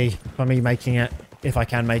going to be for me making it, if I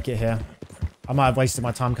can make it here. I might have wasted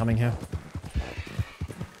my time coming here.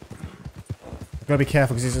 Gotta be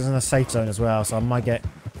careful because this is in a safe zone as well, so I might get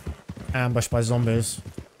ambushed by zombies.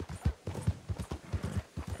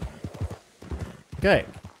 Okay.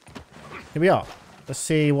 Here we are. Let's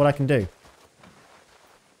see what I can do.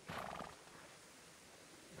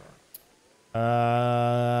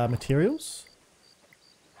 Materials?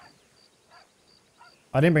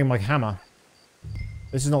 I didn't bring my hammer.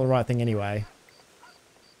 This is not the right thing anyway.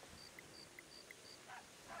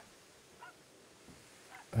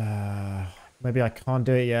 Maybe I can't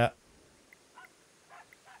do it yet.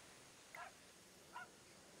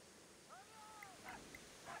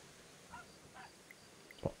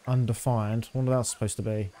 Undefined. I wonder what that's supposed to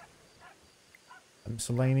be.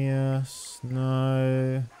 Miscellaneous.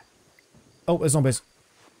 No. Oh, there's zombies.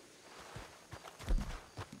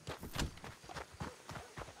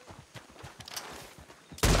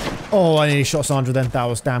 Oh, I nearly shot Sandra then. That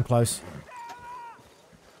was damn close.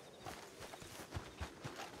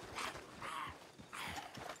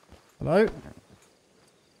 Hello?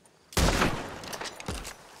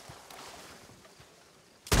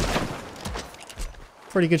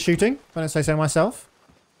 Pretty good shooting, if I don't say so myself.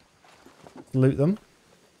 Loot them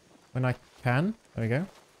when I can. There we go.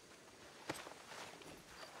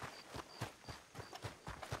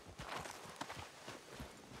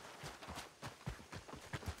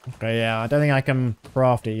 Okay, yeah, I don't think I can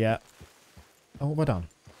craft it yet. Oh, what have I done?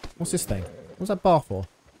 What's this thing? What's that bar for?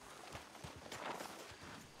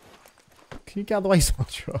 Can you get out of the way,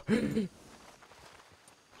 Sandra?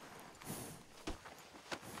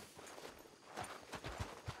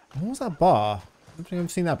 What was that bar? I don't think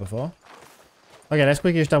I've seen that before. Okay, let's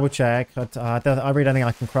quickly just double check. I really don't think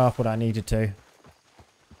I can craft what I needed to.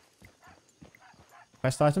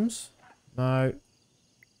 Quest items? No.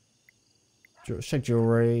 Check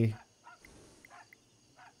jewelry.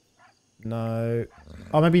 No.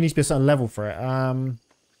 Oh, maybe it needs to be a certain level for it.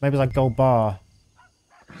 Maybe it's like gold bar.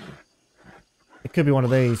 It could be one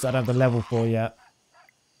of these that I don't have the level for yet.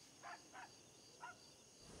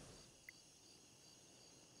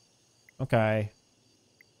 Okay.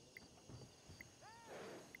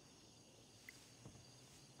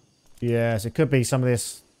 Yes, it could be some of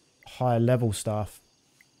this higher level stuff.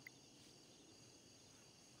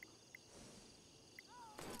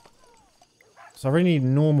 So I really need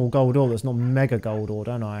normal gold ore that's not mega gold ore,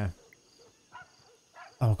 don't I?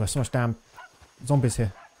 Oh, God, so much damn zombies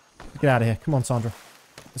here. Get out of here. Come on, Sandra.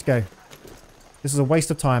 Let's go. This is a waste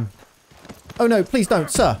of time. Oh, no, please don't,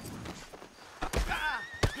 sir.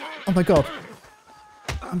 Oh, my God.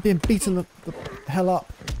 I'm being beaten the hell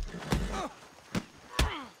up.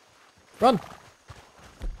 Run.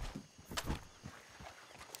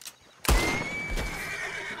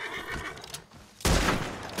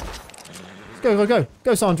 Go, go, go.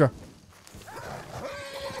 Go, Sandra.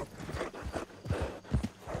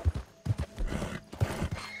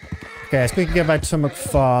 Okay, so we can get back to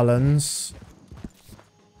McFarlane's.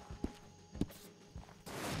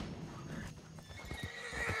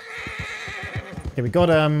 Okay, we got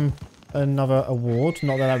another award.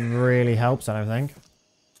 Not that that really helps, I don't think.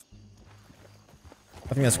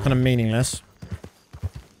 I think that's kind of meaningless.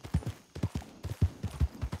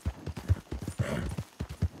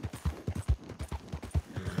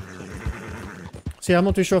 See, I'm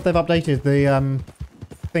not too sure if they've updated the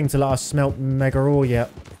thing to let us smelt mega ore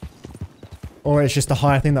yet. Or it's just a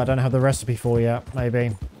higher thing that I don't have the recipe for yet,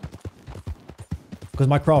 maybe. Because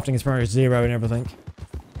my crafting is pretty much 0 and everything.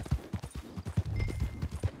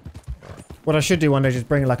 What I should do one day is just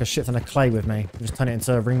bring like a shit ton of clay with me. And just turn it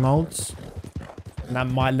into ring molds. And that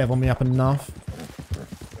might level me up enough.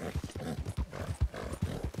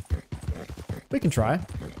 We can try.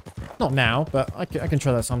 Not now, but I can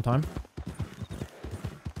try that sometime.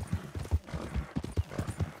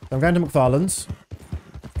 So I'm going to McFarlane's.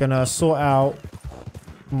 Gonna sort out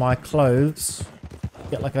my clothes.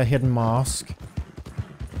 Get like a hidden mask.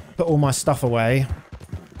 Put all my stuff away.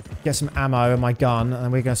 Get some ammo and my gun.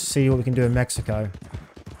 And we're gonna see what we can do in Mexico.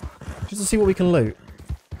 Just to see what we can loot.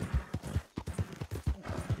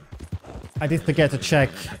 I did forget to check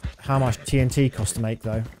how much TNT cost to make,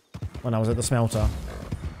 though, when I was at the smelter.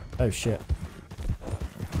 Oh, shit.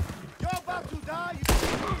 You're about to die.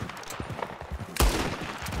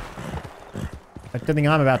 I don't think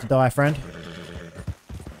I'm about to die, friend.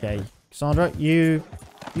 Okay, Cassandra, you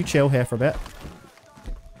chill here for a bit.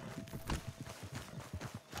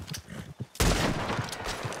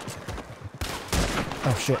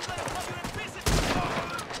 Oh, shit.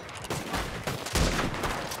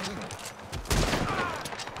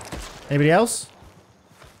 Anybody else?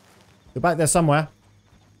 You're back there somewhere.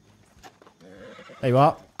 There you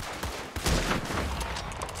are.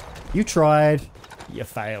 You tried. You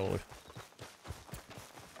failed.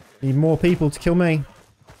 Need more people to kill me.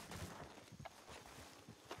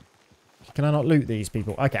 Can I not loot these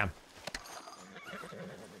people? I can.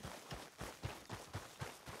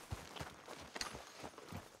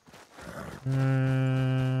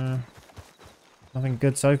 Nothing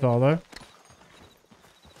good so far, though.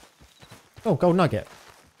 Oh, gold nugget.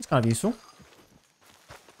 That's kind of useful.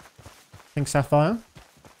 Pink sapphire.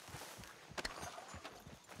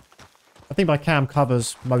 I think my cam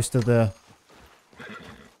covers most of the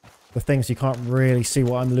things you can't really see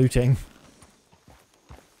what I'm looting.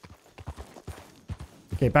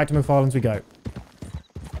 Okay, back to McFarlane's we go.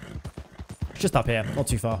 Just up here, not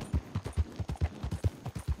too far.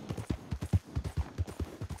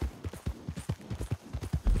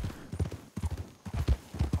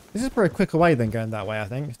 This is probably a quicker way than going that way, I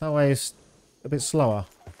think. That way is a bit slower.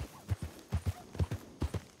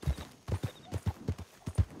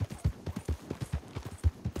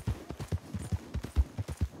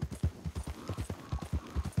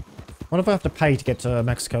 What if I have to pay to get to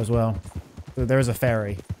Mexico as well? There is a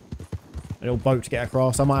ferry. A little boat to get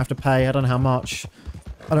across. I might have to pay. I don't know how much.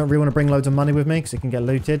 I don't really want to bring loads of money with me because it can get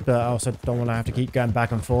looted, but I also don't want to have to keep going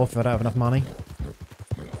back and forth if I don't have enough money.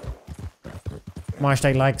 Might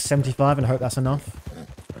take like 75 and hope that's enough.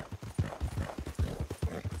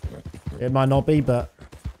 It might not be, but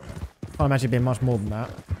I can't imagine it being much more than that.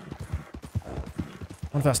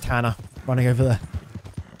 What if that's Tanner running over there?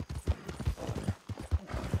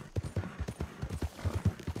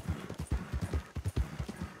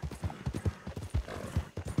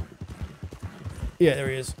 Yeah, there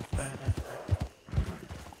he is.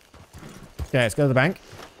 Okay, let's go to the bank.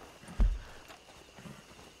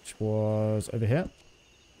 Which was over here.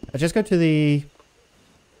 Let's just go to the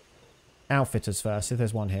outfitters first, see if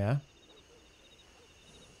there's one here.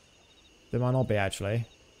 There might not be, actually.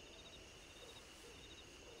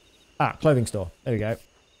 Ah, clothing store. There we go.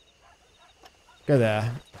 Go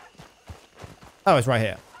there. Oh, it's right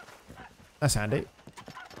here. That's handy.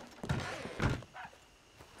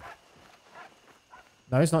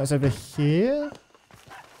 No, it's not. It's over here.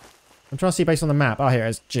 I'm trying to see based on the map. Oh, here it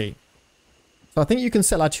is. G. So I think you can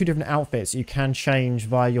set like 2 different outfits you can change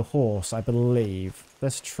via your horse, I believe.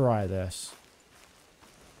 Let's try this.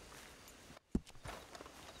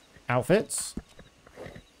 Outfits.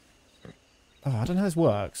 Oh, I don't know how this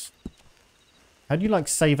works. How do you like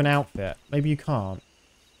save an outfit? Maybe you can't.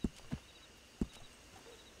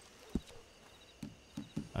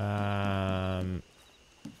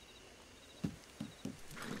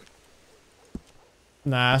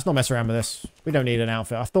 Nah, let's not mess around with this. We don't need an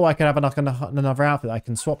outfit. I thought I could have another outfit that I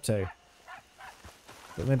can swap to.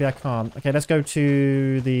 But maybe I can't. Okay, let's go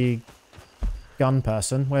to the gun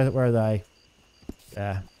person. Where are they?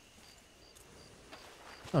 There.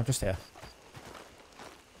 Oh, just here.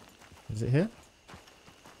 Is it here?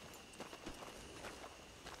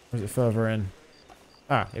 Or is it further in?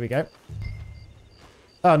 Ah, here we go.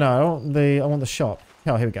 Oh no, I want the shop.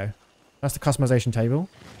 Oh, here we go. That's the customization table.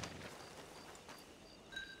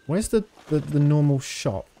 Where's the normal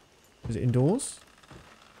shop? Is it indoors?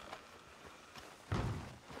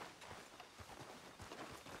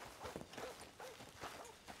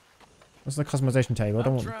 What's the customization table?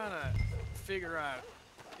 I'm trying to figure out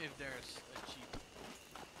if there's a cheap.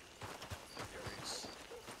 There is.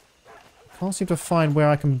 Can't seem to find where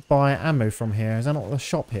I can buy ammo from here. Is that not the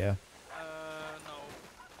shop here? No.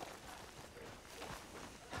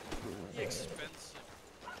 Expensive.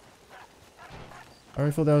 I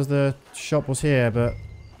already thought there was the shop was here, but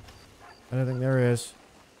I don't think there is.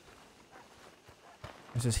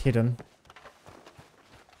 This is hidden.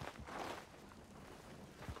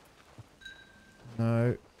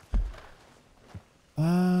 No.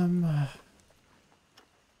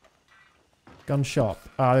 Gun shop.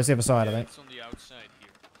 Ah, there's the other side, I think. It's on the outside here.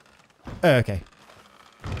 Oh, okay.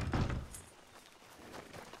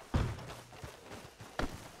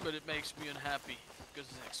 But it makes me unhappy because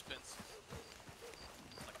it's expensive.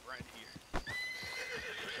 Like right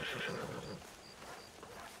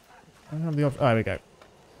here. I don't have the option. Oh, there we go.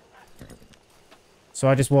 So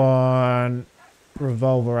I just want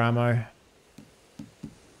revolver ammo.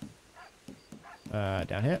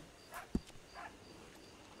 Down here.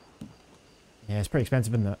 Yeah, it's pretty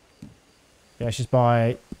expensive, isn't it? Yeah, let's just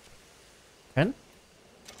buy 10.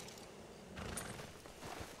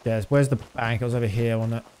 Yes, where's the bank? It was over here,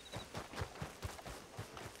 wasn't it?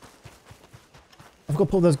 I've got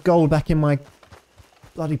to put those gold back in my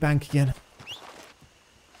bloody bank again.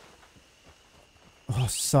 Oh,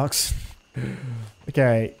 sucks.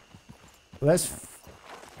 Okay. Let's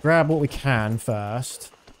grab what we can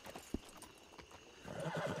first.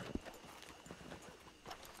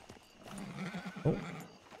 Oh.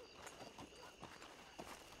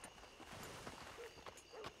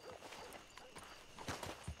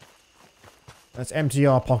 Let's empty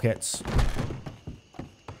our pockets.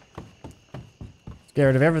 Let's get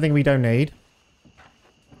rid of everything we don't need.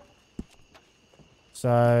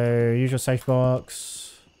 So, use your safe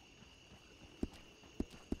box.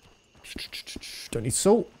 Don't need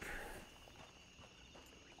salt.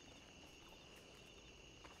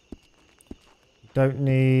 Don't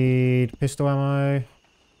need pistol ammo.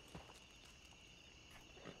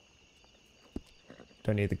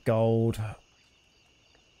 Don't need the gold.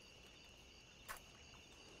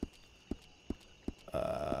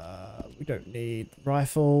 We don't need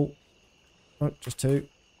rifle. Oh, just 2.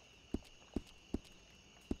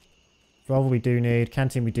 Revolver we do need.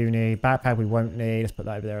 Canteen we do need. Backpack we won't need. Let's put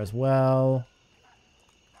that over there as well.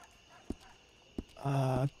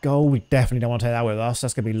 Gold we definitely don't want to take that with us.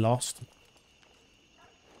 That's going to be lost.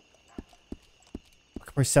 I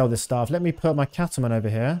could probably sell this stuff. Let me put my cattleman over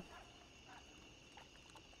here.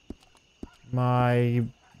 My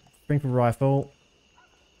sprinkler rifle.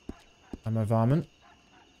 And my varmint.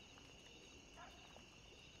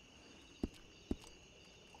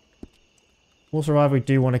 Water Survivor we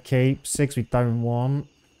do want to keep. 6 we don't want.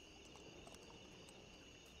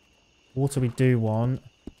 Water we do want.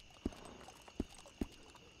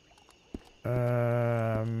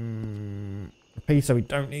 Repeater we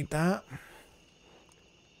don't need that.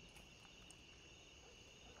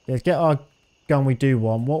 Yeah, let's get our gun we do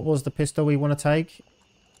want. What was the pistol we want to take?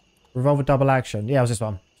 Revolver double action. Yeah, it was this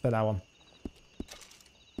one. Put that one.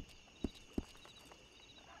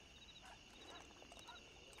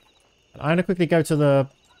 I'm going to quickly go to the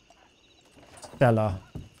cellar.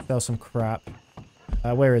 Sell some crap.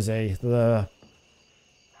 Where is he? The...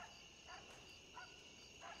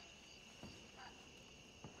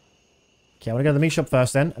 Okay, I want to go to the meat shop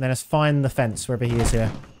first then. And then let's find the fence wherever he is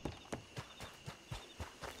here.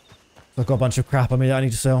 I've got a bunch of crap on me that I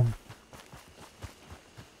need to sell.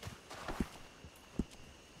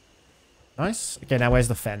 Nice. Okay, now where's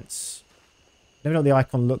the fence? Never know what the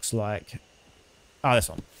icon looks like. Ah, this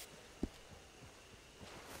one.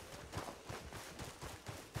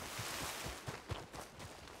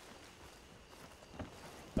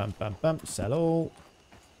 Bum, bum, bum. Sell all.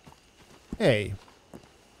 Hey.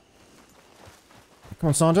 Come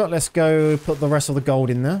on, Sandra. Let's go put the rest of the gold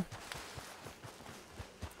in there.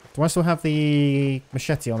 Do I still have the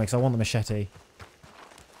machete on me? Because I want the machete.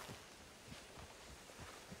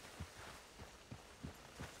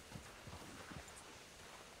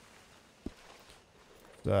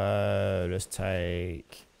 So, let's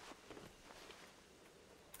take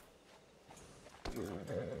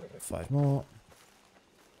 5 more.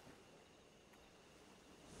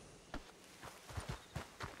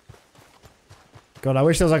 God, I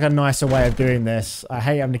wish there was like a nicer way of doing this. I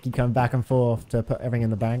hate having to keep coming back and forth to put everything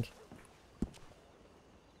in the bank.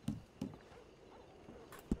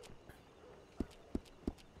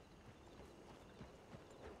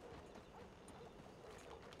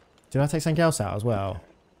 Did I take something else out as well?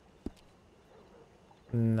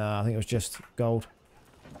 No, I think it was just gold.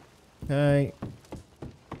 Okay.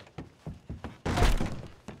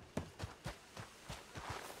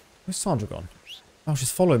 Where's Sandra gone? Oh,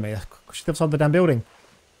 she's following me. She's outside the damn building.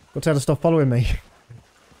 Got to tell her to stop following me.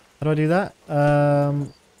 How do I do that?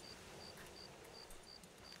 Oh,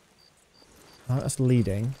 that's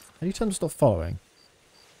leading. How do you tell them to stop following?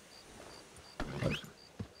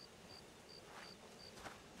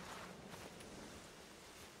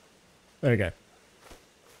 There we go.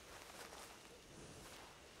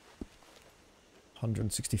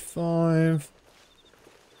 165.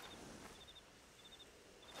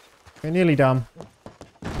 We're nearly done.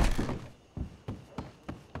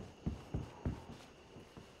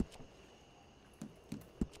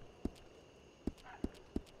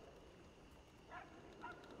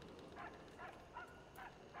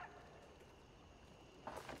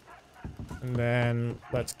 And then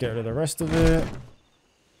let's get rid of the rest of it.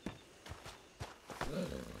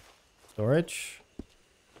 Storage.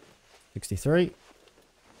 63.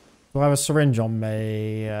 Do I have a syringe on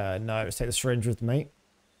me? No, let's take the syringe with me.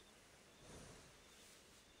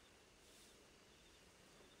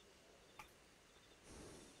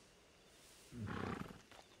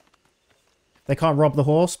 They can't rob the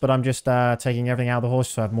horse, but I'm just taking everything out of the horse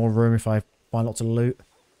so I have more room if I find lots of loot.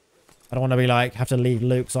 I don't want to be like, have to leave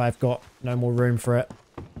loot because I've got no more room for it.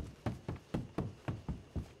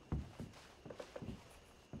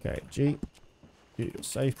 Okay, G.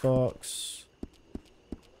 Safe box.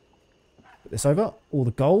 Put this over. All the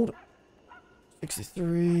gold.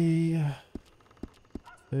 63.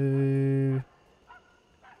 2.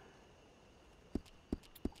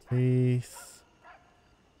 Teeth.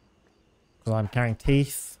 Because I'm carrying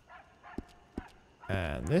teeth.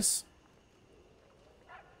 And this.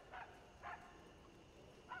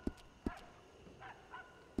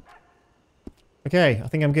 Okay, I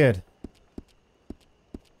think I'm good.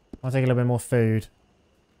 I'll take a little bit more food.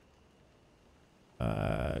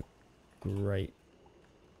 Great.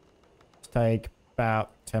 Let's take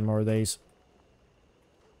about 10 more of these.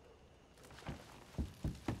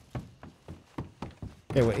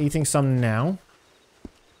 Okay, we're eating some now.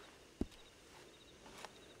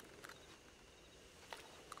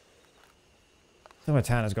 I think my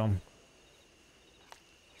Tanner's gone.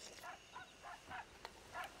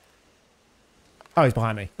 Oh, he's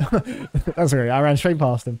behind me. That's weird. I ran straight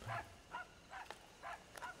past him.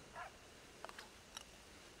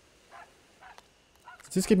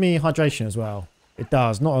 Does this give me hydration as well? It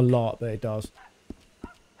does. Not a lot, but it does.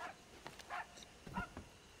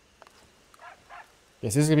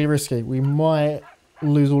 Yes, this is going to be risky. We might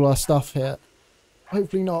lose all our stuff here.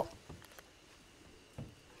 Hopefully not.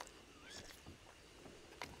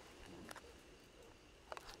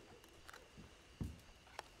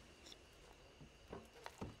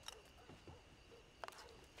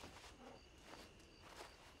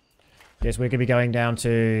 Yes, we're going to be going down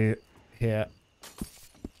to here.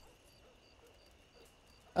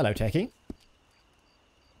 Hello, Techie.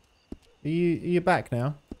 Are you back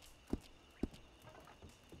now?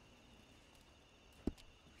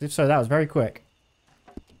 If so, that was very quick.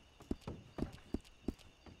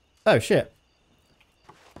 Oh, shit.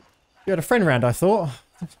 You had a friend around, I thought.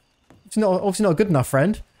 It's obviously not a good enough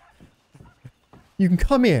friend. You can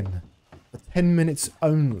come in for 10 minutes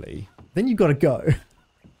only. Then you got to go.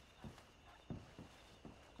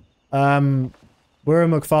 We're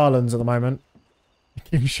in McFarlane's at the moment.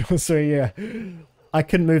 Sure, so yeah. I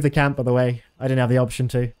couldn't move the camp, by the way. I didn't have the option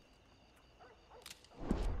to.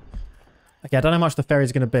 Okay, I don't know how much the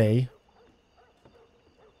ferry's going to be.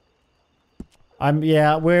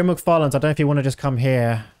 Yeah, we're in McFarlane's. I don't know if you want to just come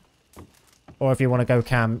here. Or if you want to go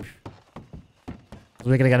camp.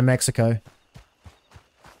 We're going to go to Mexico.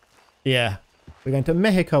 Yeah. We're going to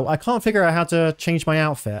Mexico. I can't figure out how to change my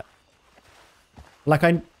outfit. Like,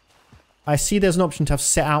 I see there's an option to have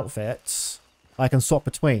set outfits I can swap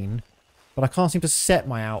between, but I can't seem to set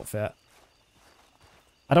my outfit.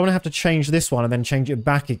 I don't want to have to change this one and then change it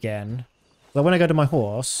back again. So when I go to my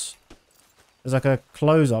horse, there's like a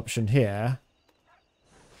clothes option here.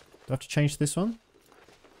 Do I have to change this one?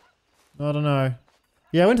 I don't know.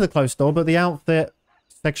 Yeah, I went to the clothes store, but the outfit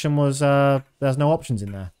section was, there's no options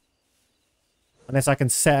in there. Unless I can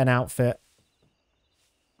set an outfit.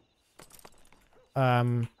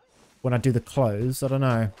 When I do the clothes, I don't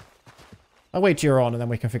know. I'll wait till you're on and then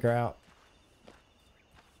we can figure it out.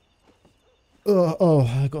 Oh,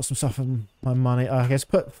 I got some stuff in my money. I guess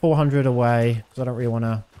put 400 away because I don't really want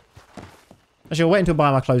to. Actually, I'll wait until I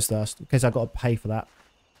buy my clothes first in case I've got to pay for that.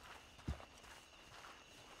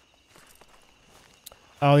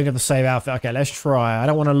 Oh, you have the save outfit. Okay, let's try. I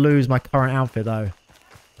don't want to lose my current outfit though.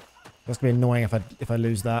 That's gonna be annoying if I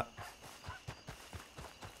lose that.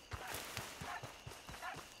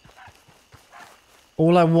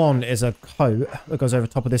 All I want is a coat that goes over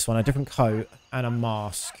top of this one, a different coat, and a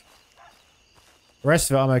mask. The rest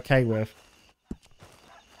of it I'm okay with.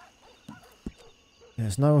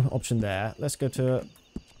 There's no option there. Let's go to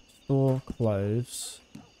store clothes.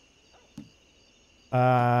 So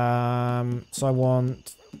I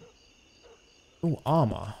want... Ooh,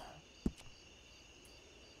 armor.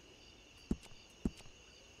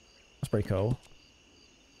 That's pretty cool.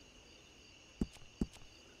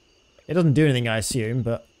 It doesn't do anything, I assume,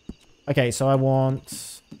 but... Okay, so I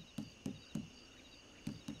want...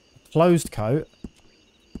 closed coat.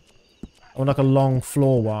 I want like a long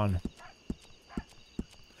floor one.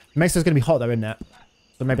 Mexico's gonna be hot though, isn't it?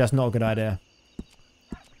 So maybe that's not a good idea.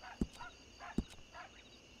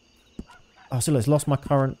 Oh, so it's lost my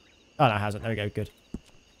current... Oh, no, it hasn't. There we go, good.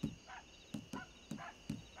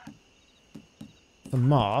 The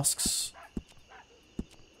masks.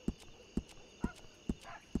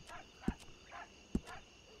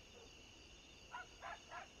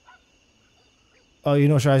 Oh, you're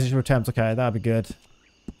not sure as your attempt. Okay, that'd be good.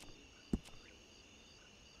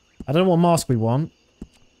 I don't know what mask we want.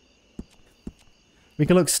 We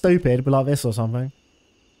can look stupid, but like this or something.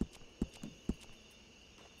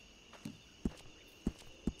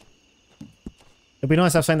 It'd be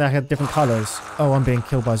nice to have something that had different colours. Oh, I'm being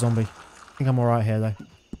killed by a zombie. I think I'm alright here, though.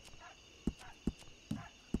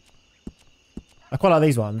 I quite like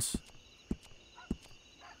these ones.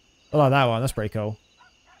 I like that one. That's pretty cool.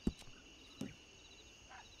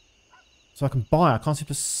 So I can buy. I can't seem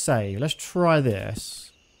to save. Let's try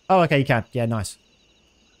this. Oh, okay, you can. Yeah, nice.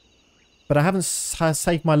 But I haven't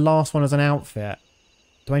saved my last one as an outfit.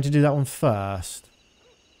 Do I need to do that one first?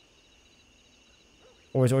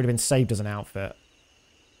 Or has it already been saved as an outfit?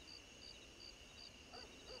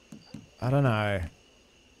 I don't know.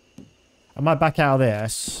 I might back out of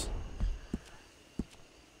this.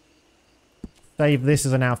 Save this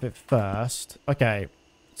as an outfit first. Okay.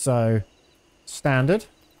 So, standard.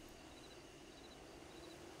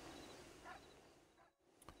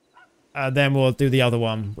 Then we'll do the other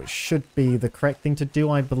one, which should be the correct thing to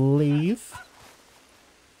do, I believe.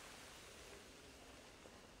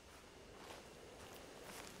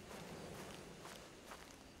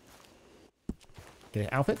 Okay,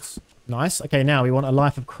 outfits. Nice. Okay, now we want a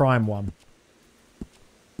Life of Crime one.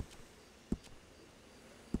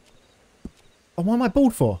 Oh, what am I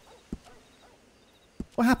bald for?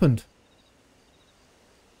 What happened?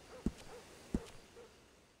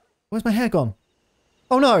 Where's my hair gone?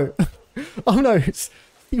 Oh no! Oh no!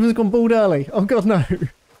 Steven's gone bald early. Oh god, no!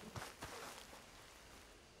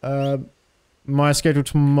 My schedule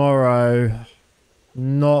tomorrow.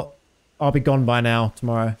 Not. I'll be gone by now.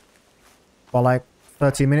 Tomorrow. By like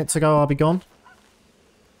 30 minutes ago, I'll be gone.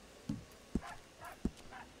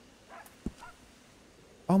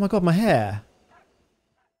 Oh my god, my hair.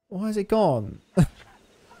 Why is it gone?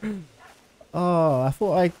 Oh, I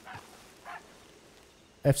thought I...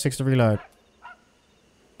 F6 to reload.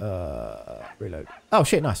 Reload. Oh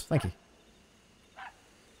shit, nice. Thank you.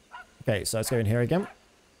 Okay, so let's go in here again.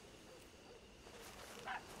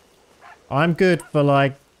 I'm good for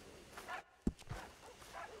like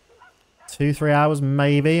 2-3 hours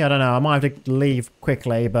maybe. I don't know. I might have to leave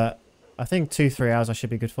quickly, but I think 2-3 hours I should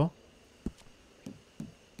be good for.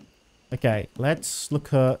 Okay, let's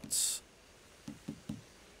look at...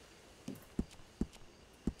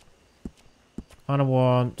 kind of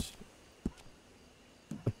want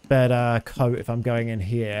a better coat if I'm going in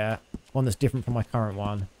here. One that's different from my current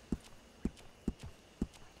one.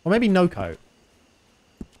 Or maybe no coat.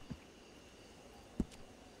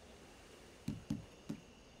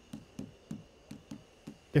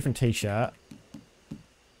 Different t-shirt.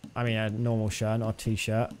 I mean a normal shirt, not a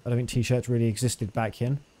t-shirt. I don't think t-shirts really existed back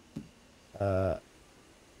in.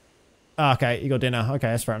 Okay, you got dinner. Okay,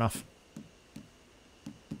 that's fair enough.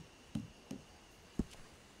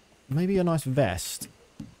 Maybe a nice vest.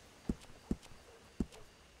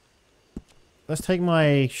 Let's take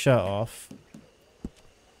my shirt off.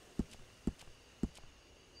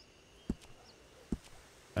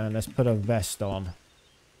 And let's put a vest on.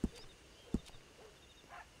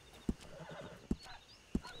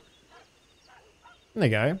 There you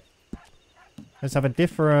go. Let's have a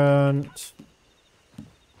different...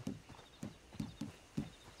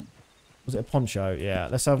 Was it a poncho? Yeah,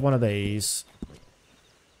 let's have one of these.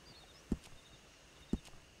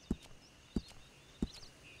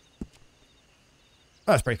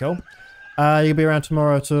 Oh, that's pretty cool. You'll be around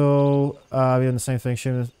tomorrow till... I'll be doing the same thing.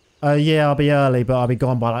 Yeah, I'll be early, but I'll be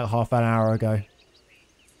gone by like half an hour ago.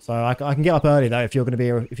 So I can get up early though if you're going to be...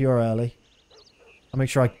 If you're early. I'll make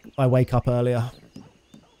sure I wake up earlier.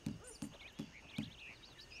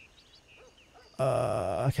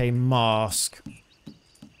 Okay, mask.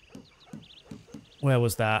 Where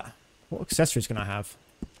was that? What accessories can I have?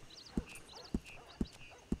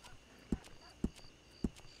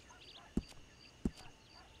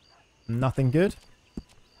 Nothing good.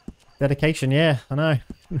 Dedication, yeah, I know.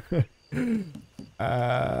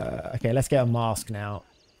 Okay, let's get a mask now.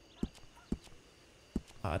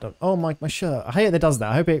 I don't... Oh, my shirt. I hate that it does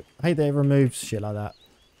that. I hate that it removes shit like that.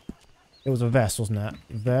 It was a vest, wasn't it?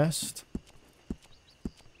 Vest.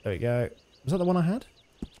 There we go. Was that the one I had?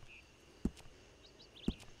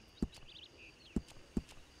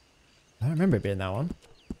 I don't remember it being that one.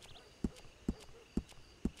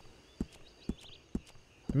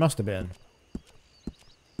 It must have been.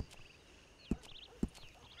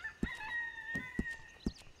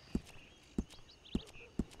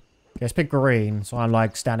 Okay, let's pick green, so I'm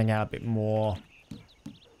like standing out a bit more.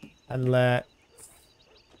 And let...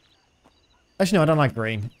 Actually, no, I don't like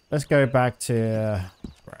green. Let's go back to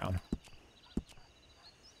brown.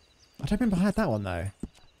 I don't remember I had that one, though.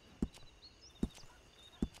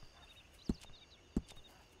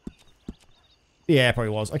 Yeah, it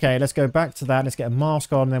probably was. Okay, let's go back to that. Let's get a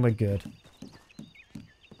mask on, and then we're good.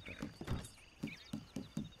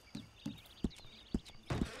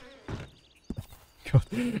 God,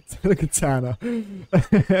 look at Tanner.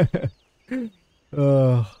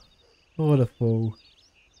 Oh, what a fool.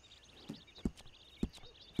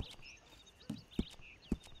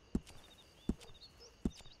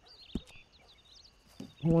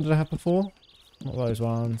 What one did I have before? Not those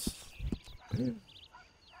ones.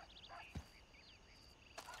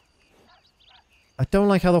 I don't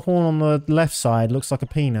like how the horn on the left side looks like a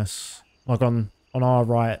penis. Like on our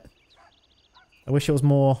right. I wish it was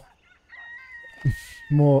more...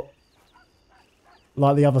 more...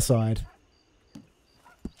 like the other side.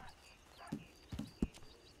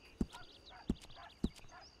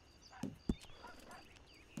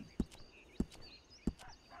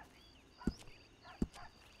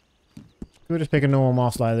 We'll just pick a normal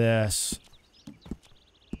mask like this.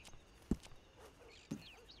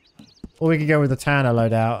 Or we could go with the Tanner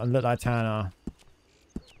loadout and look like Tanner.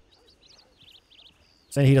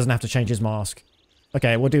 So he doesn't have to change his mask.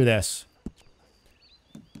 Okay, we'll do this.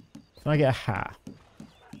 Can I get a hat?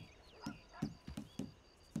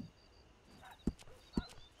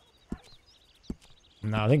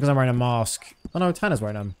 No, I think because I'm wearing a mask. Oh no, Tanner's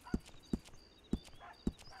wearing them.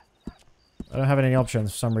 I don't have any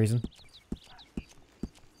options for some reason.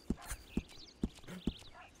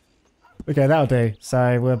 Okay, that'll do.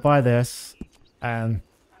 So we'll buy this and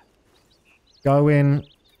go in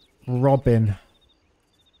Robin.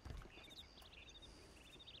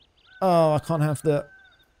 Oh, I can't have the...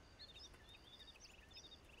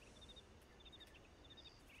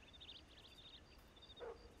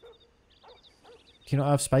 Can you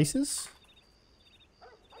not have spaces?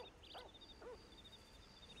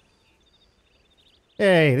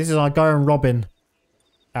 Hey, this is our Going Robin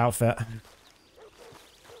outfit.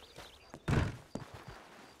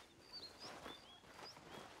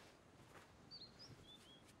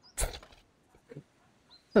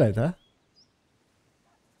 Hello there.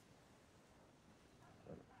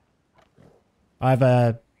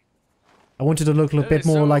 I wanted to look a bit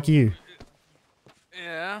more like you.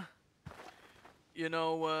 Yeah. You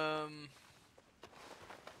know,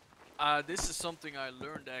 this is something I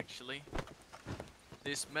learned actually.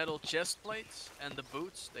 These metal chest plates and the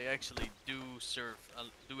boots, they actually do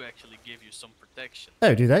actually give you some protection.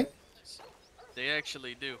 Oh, do they? They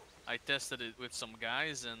actually do. I tested it with some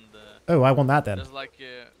guys and... oh, I want that then. There's like,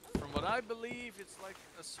 from what I believe, it's like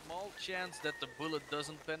a small chance that the bullet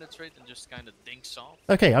doesn't penetrate and just kind of dinks off.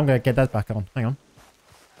 Okay, I'm going to get that back on. Hang on.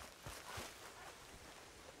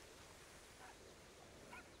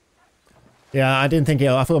 Yeah, I didn't think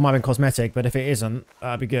I thought it might have been cosmetic, but if it isn't,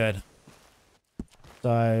 that'd be good.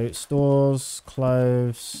 So, stores,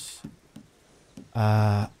 clothes,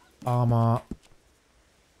 armor.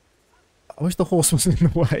 I wish the horse wasn't in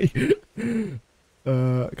the way.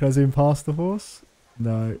 Can I zoom past the horse?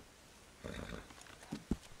 No.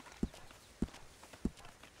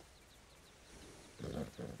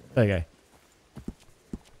 There you go.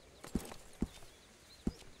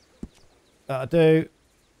 That'll do.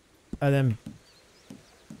 And then,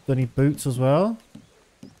 do I need boots as well?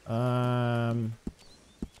 I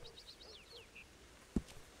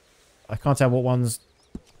can't tell what one's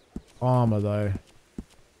armor though.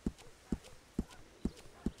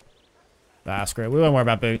 Ah, screw it. We won't worry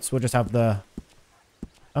about boots. We'll just have the...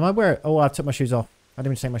 Am I wearing... Oh, I took my shoes off. I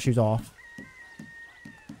didn't even take my shoes off.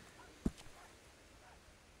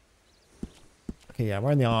 Okay, yeah,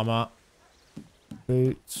 wearing the armor.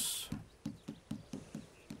 Boots.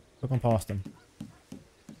 Look on past them.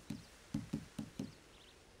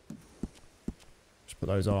 Just put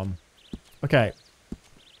those on. Okay.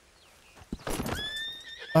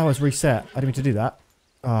 Oh, it's reset. I didn't mean to do that.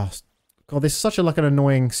 Oh, God, this is such a, like, an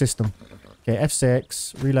annoying system. Okay,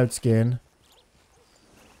 F6, reload skin.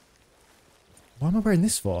 Why am I wearing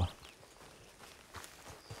this for?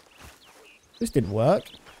 This didn't work.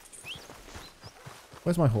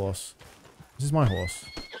 Where's my horse? This is my horse.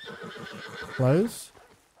 Close.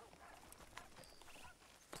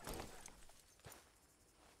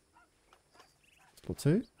 Spot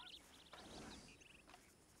 2.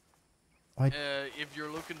 If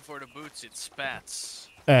you're looking for the boots, it's spats.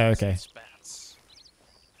 Oh, okay. Spats.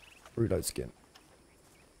 Reload skin.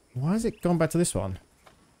 Why has it gone back to this one?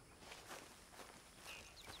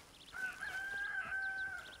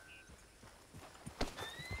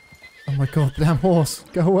 Oh my god, damn horse.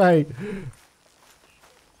 Go away.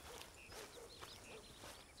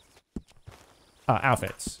 Ah,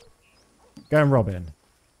 outfits. Go and Robin.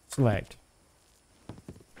 Select.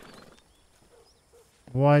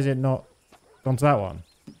 Why is it not gone to that one?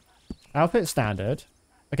 Outfit standard.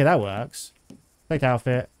 Okay, that works. Select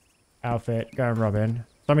outfit. Outfit. Go and Robin.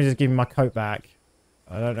 Somebody just give me my coat back.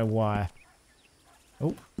 I don't know why.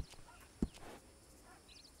 Oh.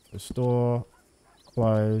 Restore.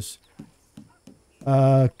 Close.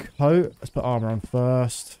 Coat. Let's put armor on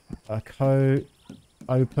first. Coat.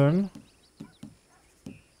 Open.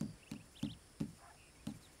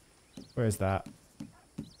 Where is that?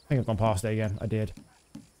 I think I've gone past it again. I did.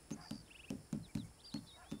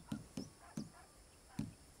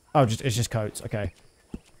 Oh, it's just coats. Okay.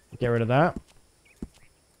 Get rid of that.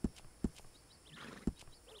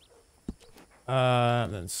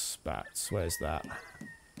 Then spats. Where's that?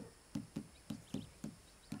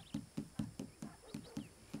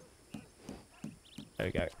 There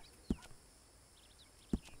we go.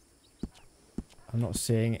 I'm not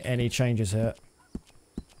seeing any changes here.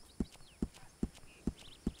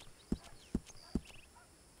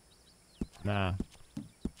 Nah.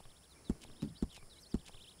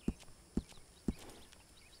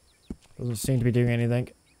 Doesn't seem to be doing anything.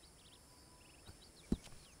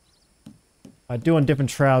 I do on different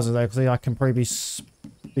trousers though, because I can probably be...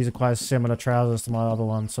 These are quite similar trousers to my other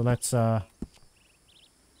ones, so let's I've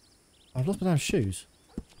lost my damn shoes.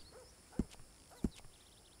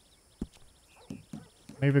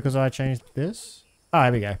 Maybe because I changed this? Ah,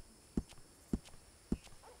 here we go.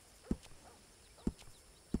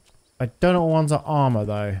 I don't know what ones are armor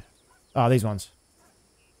though. Ah, these ones.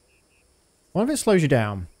 What if it slows you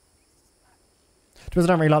down? Because I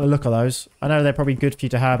don't really like the look of those. I know they're probably good for you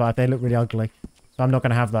to have, but they look really ugly. So I'm not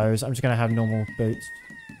going to have those. I'm just going to have normal boots.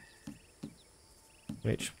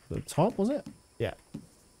 Which, the top, was it? Yeah.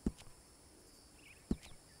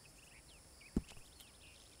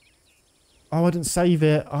 Oh, I didn't save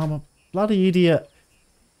it. Oh, I'm a bloody idiot.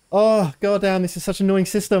 Oh, goddamn, this is such an annoying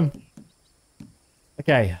system.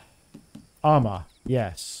 Okay. Armor.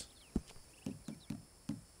 Yes.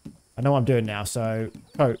 I know what I'm doing now, so...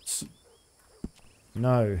 Coats.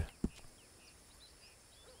 No.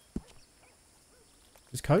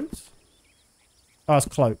 Is coats? Oh, it's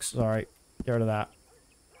cloaks. Sorry. Get rid of that.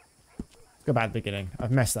 Let's go back to the beginning.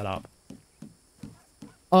 I've messed that up.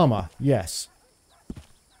 Armor. Yes.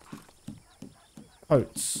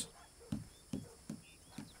 Coats.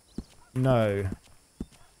 No.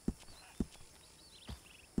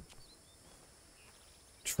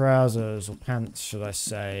 Trousers or pants, should I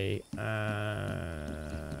say.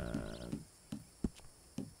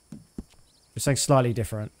 Just something slightly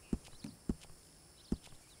different.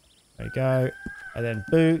 There you go. And then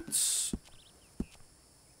boots.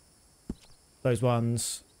 Those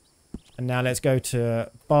ones. And now let's go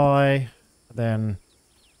to buy. Then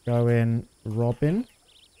go in Robin.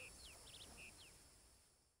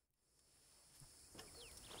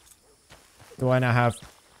 Do I now have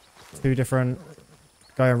two different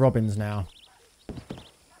going Robins now?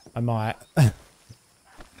 I might.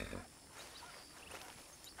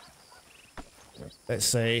 Let's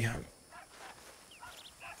see.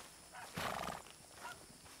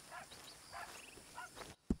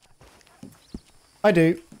 I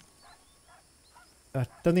do. I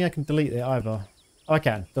don't think I can delete it either. Oh, I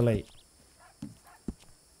can. Delete.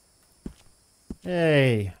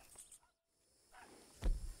 Hey.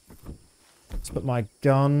 Let's put my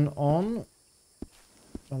gun on.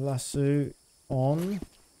 My lasso on.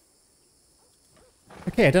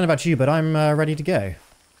 Okay, I don't know about you, but I'm ready to go.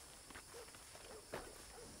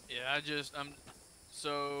 Yeah,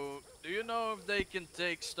 so, do you know if they can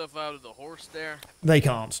take stuff out of the horse there? They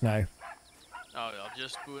can't, no. Oh, I'll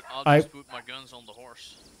just put my guns on the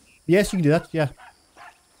horse. Yes, you can do that, yeah.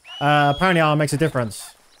 Apparently armor makes a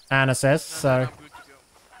difference, Anna says, so... I'm good to go.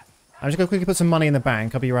 I'm just gonna quickly put some money in the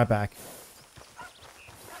bank. I'll be right back.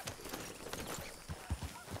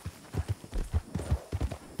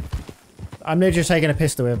 I'm literally just taking a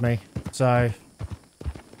pistol with me, so...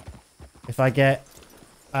 If I get...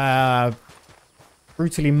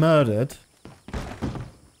 brutally murdered,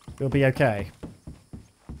 it'll be okay.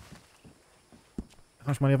 How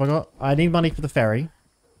much money have I got? I need money for the ferry.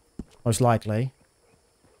 Most likely.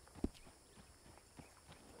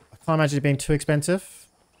 I can't imagine it being too expensive.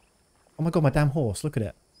 Oh my god, my damn horse. Look at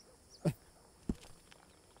it.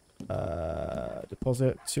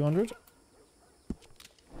 Deposit 200.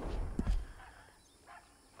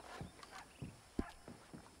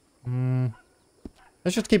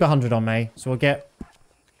 Let's just keep 100 on me. So we'll get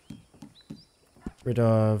rid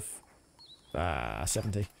of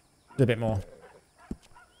 70. Do a bit more.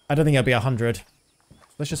 I don't think it'll be 100.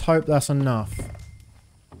 Let's just hope that's enough.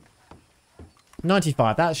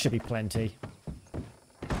 95, that should be plenty.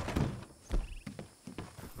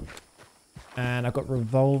 And I've got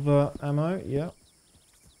revolver ammo, yep.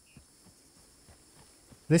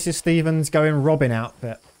 This is Steven's going Robin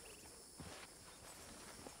outfit.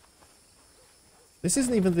 This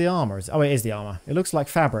isn't even the armor, is it? Oh, it is the armor. It looks like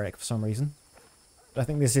fabric for some reason. But I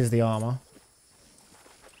think this is the armor.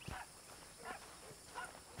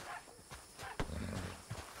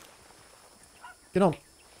 Get on.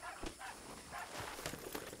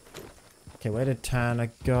 Okay, where did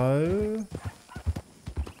Tanner go?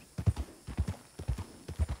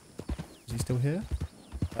 Is he still here?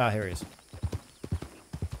 Ah, here he is.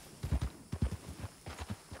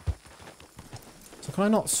 So can I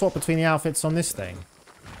not swap between the outfits on this thing?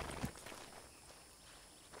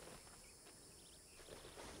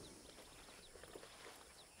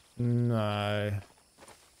 No.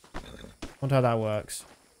 Wonder how that works.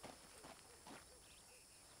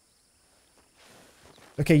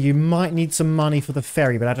 Okay, you might need some money for the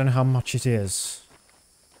ferry, but I don't know how much it is.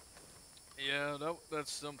 Yeah,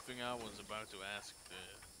 that's something I was about to ask.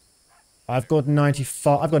 I've got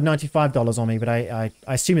 $95 on me, but I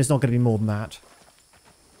assume it's not going to be more than that.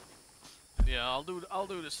 Yeah, I'll do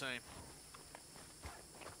the same.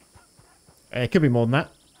 It could be more than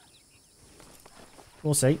that.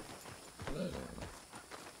 We'll see.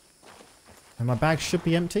 And my bag should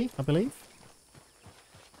be empty, I believe.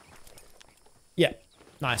 Yeah,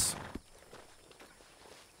 nice.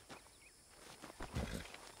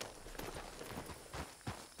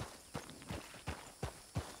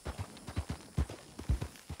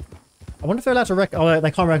 I wonder if they're allowed to oh,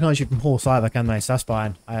 they can't recognize you from horse either, can they? So that's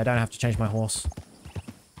fine. I don't have to change my horse.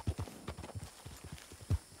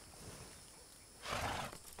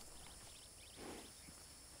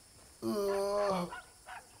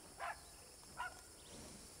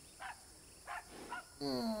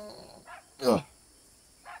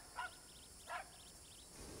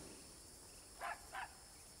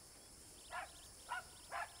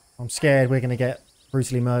 I'm scared we're going to get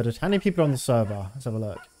brutally murdered. How many people are on the server? Let's have a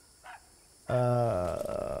look.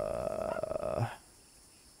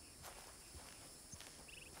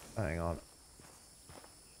 Hang on.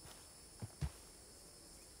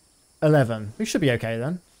 11. We should be okay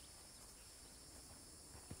then.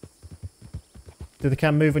 Did the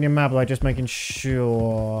cam move on your map? Like just making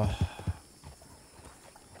sure.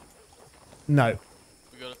 No.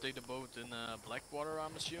 We gotta take the boat in Blackwater,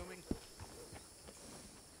 I'm assuming.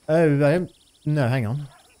 Oh, I don't. No, hang on.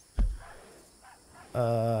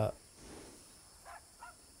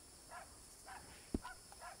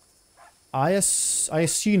 I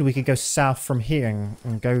assumed we could go south from here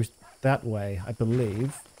and go that way, I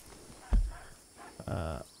believe.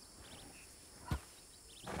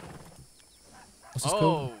 What's this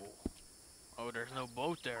called? Oh, there's no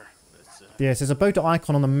boat there. That's, yes, there's a boat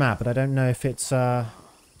icon on the map, but I don't know if it's I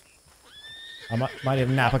might need a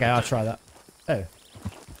nap. Okay, I'll try that. Oh.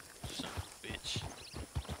 Son of a bitch.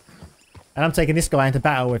 And I'm taking this guy into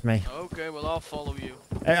battle with me. Okay, well I'll follow you.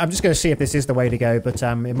 I'm just going to see if this is the way to go, but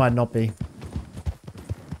it might not be.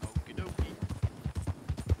 Okie dokie.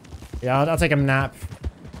 Yeah, I'll take a nap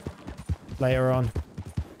later on.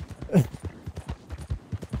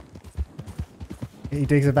 He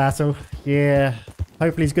digs a battle. Yeah.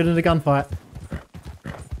 Hopefully he's good in a gunfight.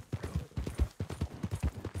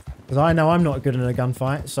 Because I know I'm not good in a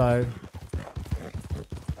gunfight, so...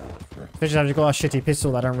 Especially if you've got a shitty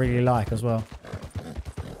pistol that I don't really like as well.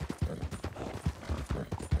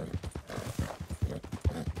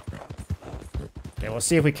 Okay, we'll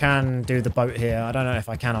see if we can do the boat here. I don't know if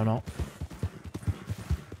I can or not.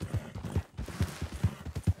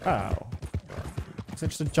 Oh. Is it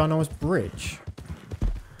just a ginormous bridge?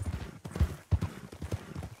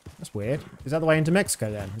 That's weird. Is that the way into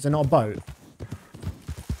Mexico then? Is it not a boat?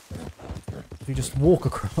 You just walk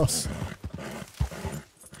across.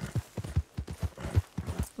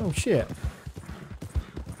 Oh shit.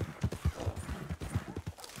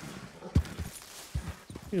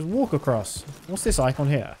 You just walk across. What's this icon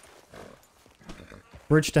here?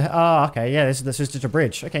 Bridge to... Ah, okay. Yeah, this is just a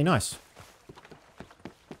bridge. Okay, nice.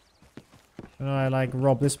 Can I, like,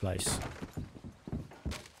 rob this place?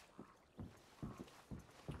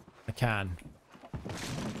 I can.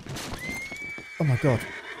 Oh my god.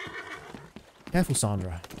 Careful,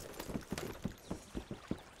 Sandra.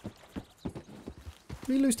 Did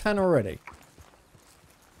we lose Tanner already?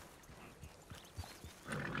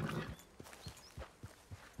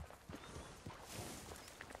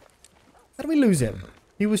 How did we lose him?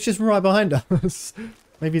 He was just right behind us.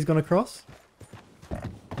 Maybe he's gone across?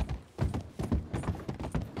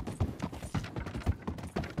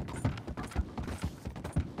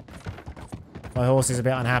 My horse is a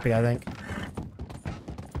bit unhappy, I think.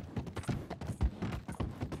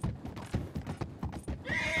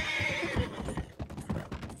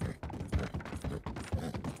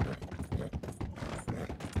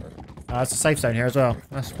 It's a safe zone here as well.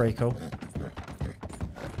 That's pretty cool.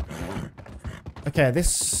 Okay,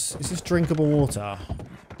 is this drinkable water?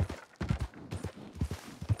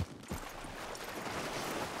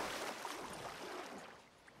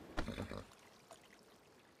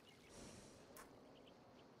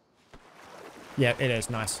 Yeah, it is.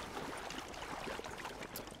 Nice.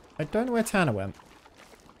 I don't know where Tanner went.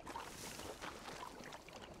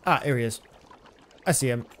 Ah, here he is. I see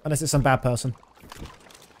him. Unless it's some bad person.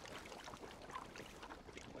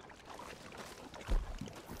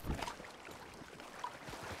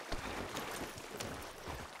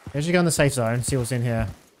 Let's just go in the safe zone, see what's in here.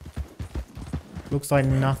 Looks like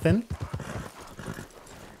nothing.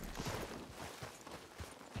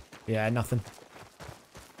 Yeah, nothing.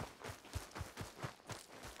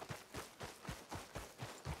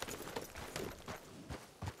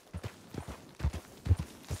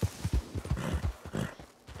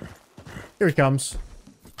 Here he comes.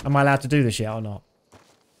 Am I allowed to do this yet or not?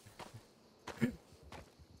 What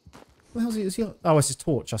the hell is he? Oh, it's his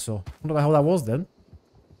torch I saw. I wonder what the hell that was then.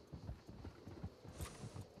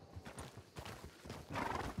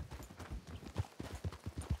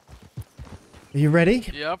 Are you ready?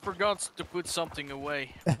 Yeah, I forgot to put something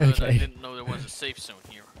away, but Okay. I didn't know there was a safe zone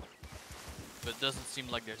here. But it doesn't seem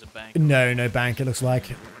like there's a bank. No, no bank it looks like.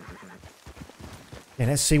 Yeah,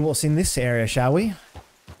 let's see what's in this area, shall we? Yeah,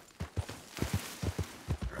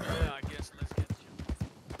 I guess let's get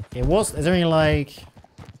you. Is there any, like,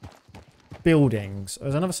 buildings?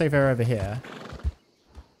 There's another safe area over here.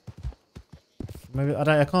 Maybe,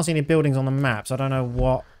 I can't see any buildings on the map, so I don't know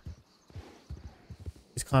what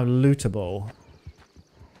is kind of lootable.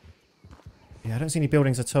 Yeah, I don't see any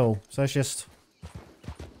buildings at all. So it's just...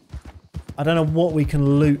 I don't know what we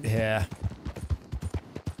can loot here.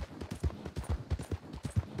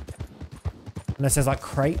 Unless there's like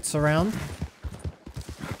crates around.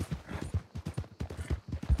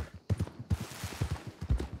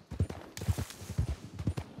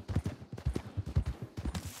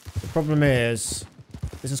 The problem is,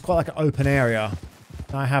 this is quite like an open area.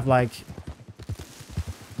 And I have like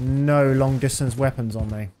no long distance weapons on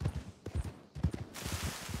me.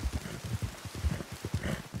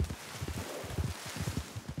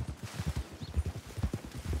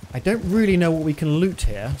 I don't really know what we can loot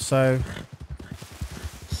here, so...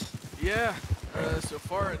 Yeah, so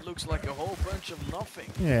far it looks like a whole bunch of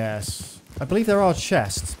nothing. Yes. I believe there are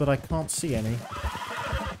chests, but I can't see any.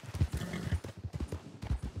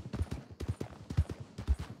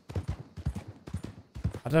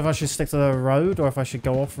 I don't know if I should stick to the road or if I should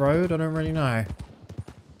go off-road. I don't really know.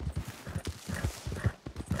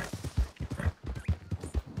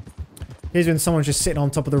 Here's when someone's just sitting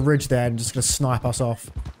on top of the ridge there and just going to snipe us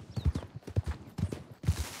off.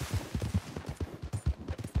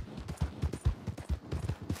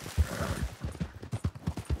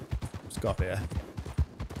 Let's go up here.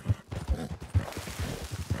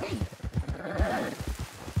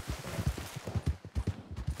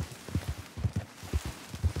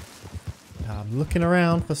 I'm looking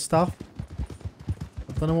around for stuff.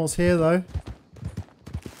 I don't know what's here though.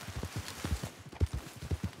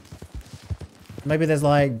 Maybe there's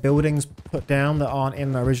like buildings put down that aren't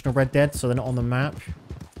in the original Red Dead, so they're not on the map.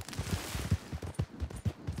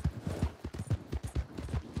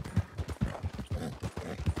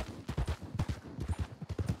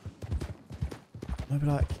 Maybe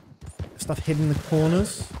like stuff hidden in the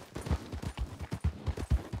corners.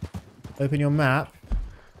 Open your map.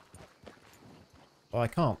 Oh, I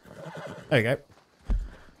can't. There you go.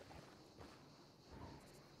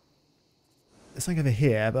 There's something over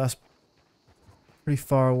here, but that's pretty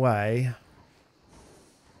far away.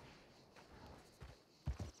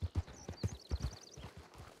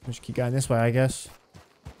 We'll just keep going this way, I guess.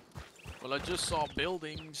 Well, I just saw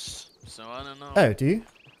buildings, so I don't know. Oh, do you?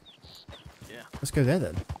 Yeah. Let's go there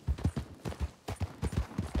then.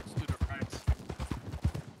 Let's do the right.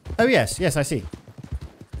 Oh, yes. Yes, I see.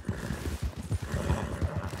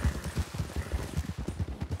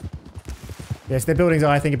 Yes, the buildings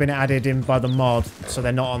I think have been added in by the mod, so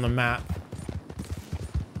they're not on the map.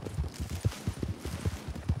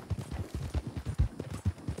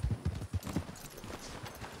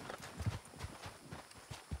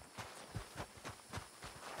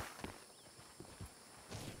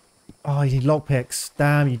 Oh, you need lockpicks.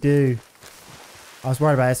 Damn, you do. I was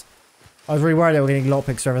worried about it. I was really worried that we're getting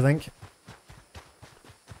lockpicks for everything.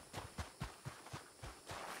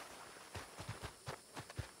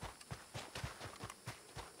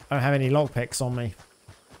 I don't have any lockpicks on me.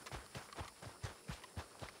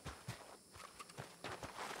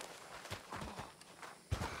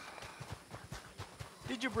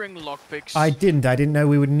 Did you bring lockpicks? I didn't. I didn't know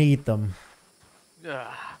we would need them.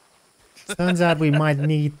 Ah. Turns out we might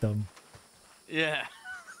need them. Yeah.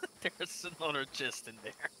 There's another chest in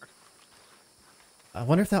there. I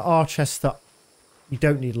wonder if there are chests that you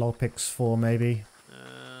don't need lockpicks for, maybe.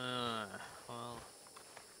 Well.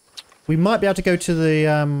 We might be able to go to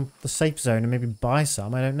the safe zone and maybe buy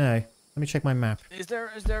some. I don't know. Let me check my map. Is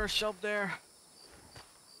there a shop there?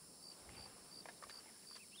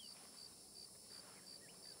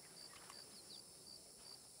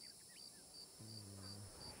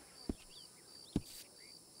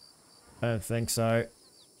 I don't think so.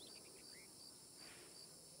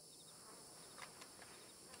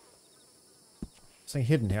 Something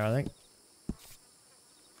hidden here, I think.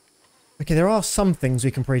 Okay, there are some things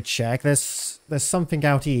we can probably check. There's something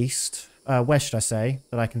out east, west, should I say,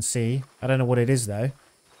 that I can see. I don't know what it is though.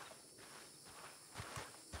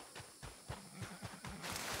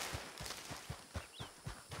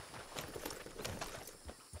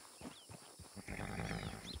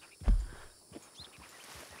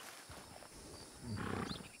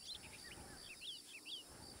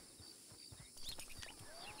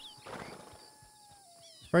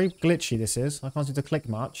 Very glitchy this is. I can't seem to click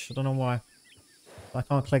much. I don't know why. I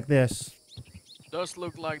can't click this. Does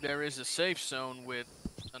look like there is a safe zone with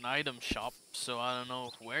an item shop, so I don't know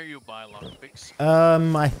where you buy lockpicks.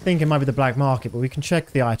 I think it might be the black market, but we can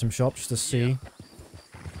check the item shop just to see.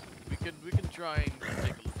 Yeah. We can try and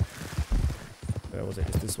take a look. Where was it?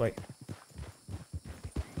 It's this way.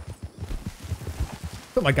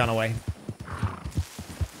 Put my gun away.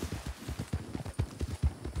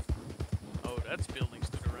 Oh, that's buildings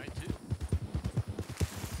to the right too.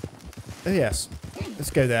 Oh, yes. Let's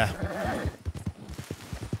go there.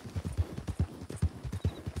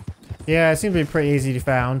 Yeah, it seems to be pretty easy to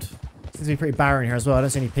found. Seems to be pretty barren here as well. I don't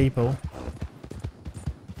see any people.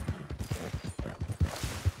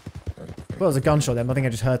 Well, there's a gunshot there, but I think I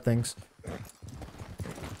just heard things.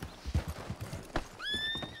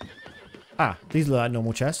 Ah, these look like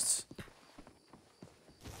normal chests.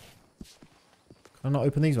 Can I not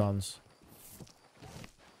open these ones?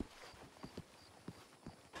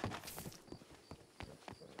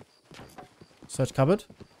 Search cupboard.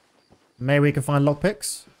 Maybe we can find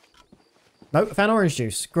lockpicks. Nope, I found orange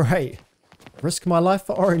juice. Great. Risk my life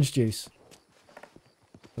for orange juice.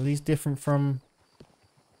 Are these different from...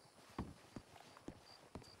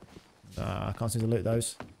 I can't seem to loot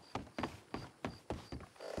those.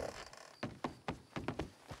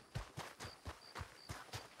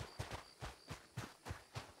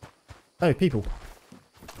 Oh, people.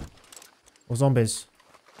 Or zombies.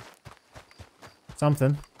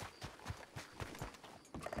 Something.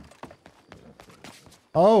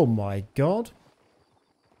 Oh my god.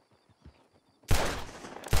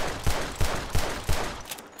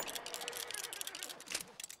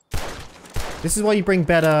 This is why you bring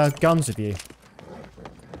better guns with you.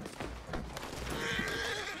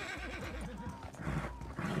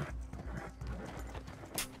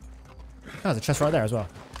 Oh, there's a chest right there as well.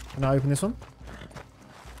 Can I open this one?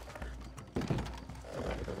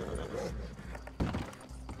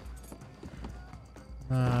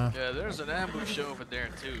 Yeah, there's an ambush over there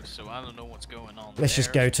too, so I don't know what's going on. Let's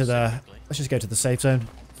just go to the safe zone.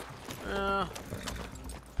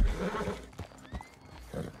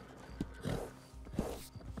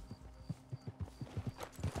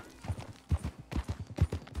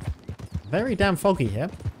 Very damn foggy here.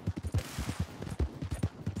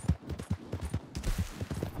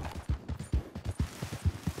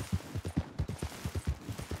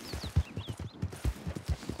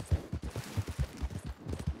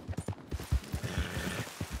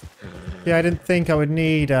 Yeah, I didn't think I would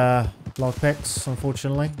need lockpicks,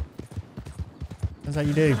 unfortunately. Turns out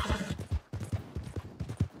you do.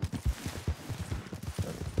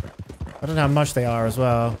 I don't know how much they are as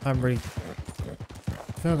well. I haven't really... I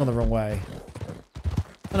think I've gone the wrong way.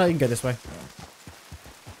 Oh no, you can go this way.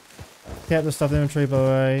 Kept the stuff in the inventory,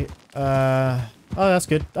 boy. Oh, that's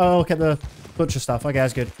good. Oh, kept the butcher stuff. Okay,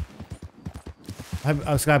 that's good. I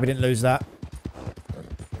was glad we didn't lose that.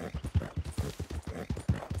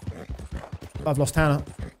 I've lost Hannah.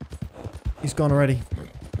 He's gone already.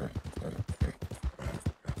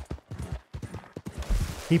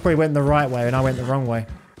 He probably went the right way and I went the wrong way.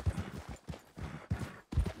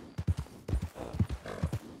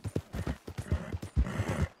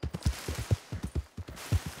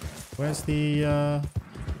 Where's the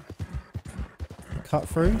cut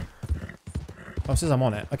through? Oh, it says I'm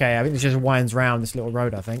on it. Okay, I think it just winds round this little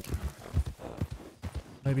road, I think.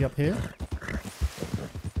 Maybe up here?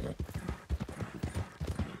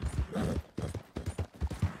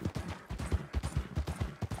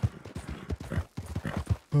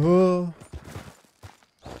 Oh.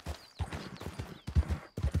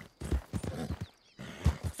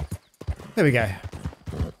 There we go.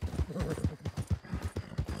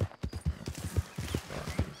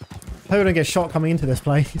 Hope we don't get shot coming into this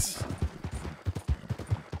place.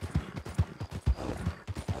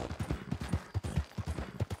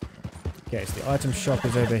 Okay, so the item shop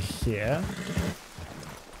is over here.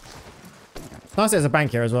 It's nice there's a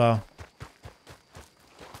bank here as well.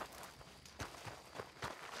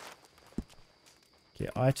 Okay,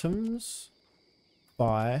 items.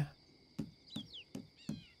 Buy.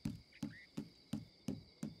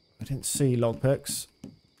 I didn't see lockpicks.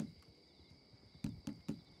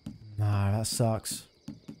 Nah, that sucks.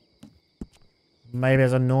 Maybe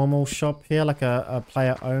there's a normal shop here, like a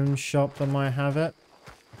player-owned shop that might have it.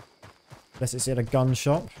 Unless it's at a gun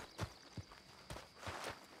shop.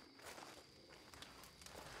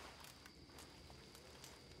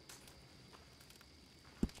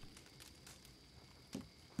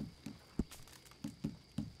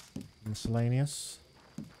 Miscellaneous.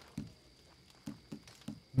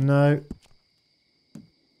 No.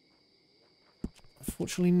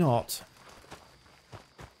 Unfortunately not.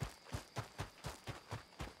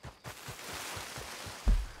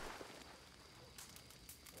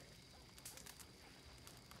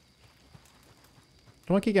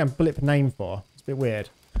 What do I keep getting blip name for? It's a bit weird.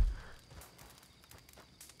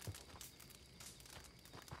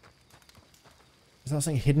 Is that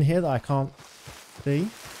something hidden here that I can't see?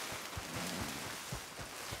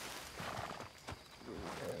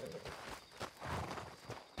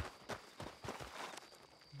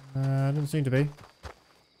 Doesn't seem to be.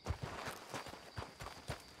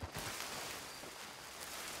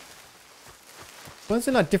 Well, there's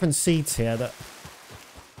like different seeds here that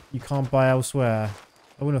you can't buy elsewhere.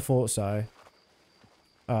 I wouldn't have thought so.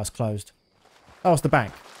 Oh, it's closed. Oh, it's the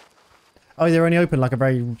bank. Oh, they're only open like a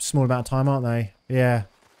very small amount of time, aren't they? Yeah.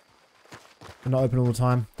 They're not open all the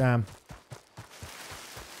time. Damn.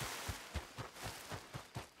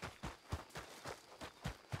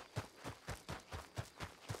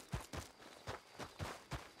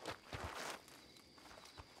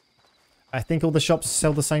 I think all the shops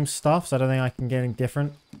sell the same stuff, so I don't think I can get anything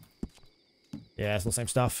different. Yeah, it's all the same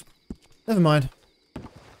stuff. Never mind.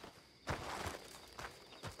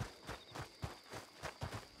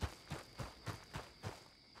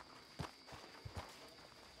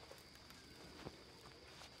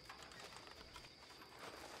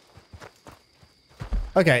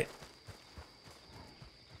 Okay.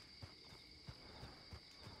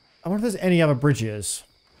 I wonder if there's any other bridges.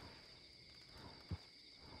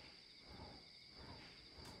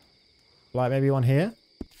 Like maybe one here?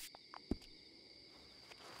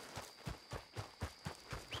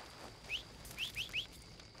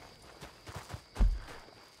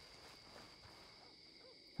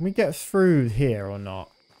 Can we get through here or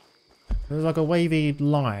not? There's like a wavy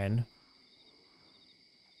line.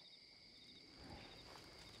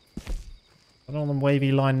 I don't know what the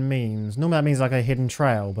wavy line means. Normally that means like a hidden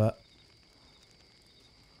trail, but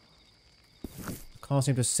I can't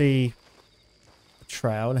seem to see the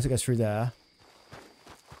trail unless it goes through there.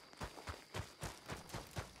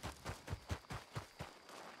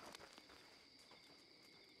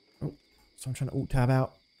 Oh, so I'm trying to alt tab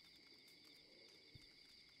out.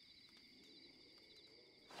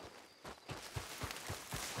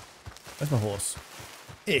 Where's my horse?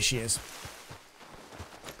 Here she is.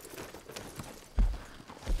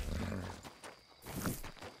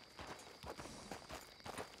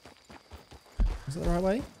 Is that the right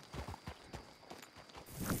way?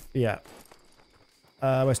 Yeah.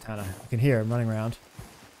 Where's Tanner? I can hear him running around.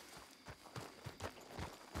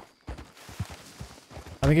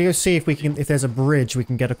 I'm gonna go see if we can, if there's a bridge we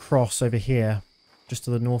can get across over here, just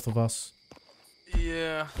to the north of us.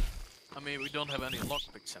 Yeah. I mean, we don't have any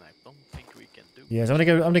lockpicks, and I don't think we can do. Yeah, so I'm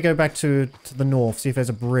gonna go back to the north, see if there's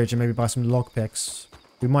a bridge, and maybe buy some lockpicks.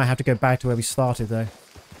 We might have to go back to where we started, though.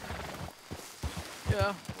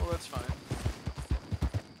 Yeah, well, that's fine.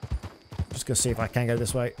 Just go see if I can go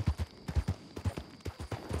this way.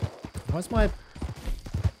 Why's my...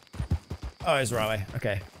 Oh, it's the right way.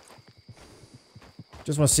 Okay.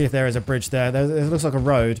 Just want to see if there is a bridge there. It looks like a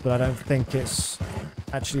road, but I don't think it's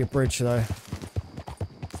actually a bridge, though.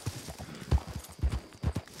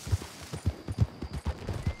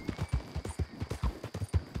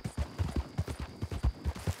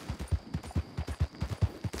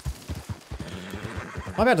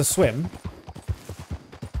 I'm about to swim.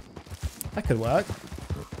 That could work.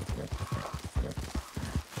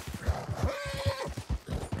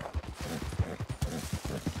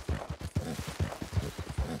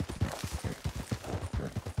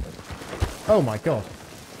 Oh my god.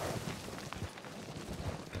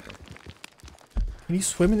 Can you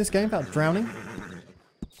swim in this game without drowning?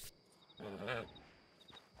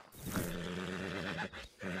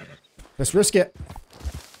 Let's risk it.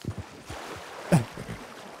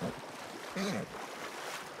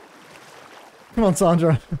 Come on,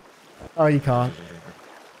 Sandra. Oh, you can't.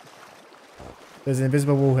 There's an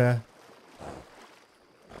invisible wall here.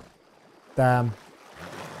 Damn.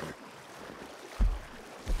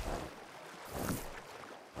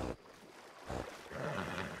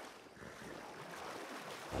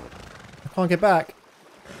 I can't get back.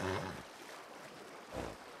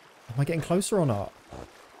 Am I getting closer or not?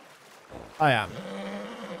 I am.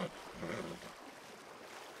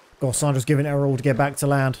 God, Sandra's giving it her all to get back to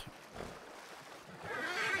land.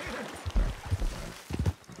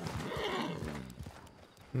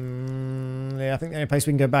 Yeah, I think the only place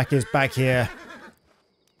we can go back is back here.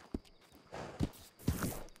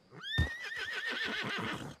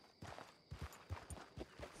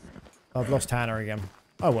 I've lost Hannah again.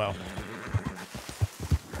 Oh well.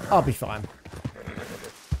 I'll be fine.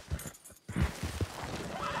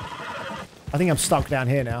 I think I'm stuck down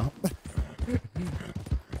here now.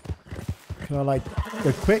 Can I, like,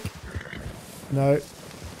 go quick? No.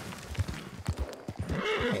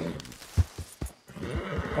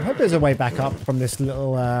 I hope there's a way back up from this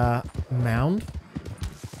little mound.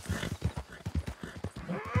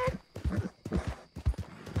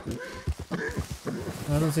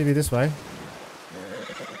 I don't see it this way.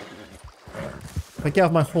 If I get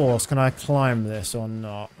off my horse, can I climb this or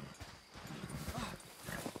not?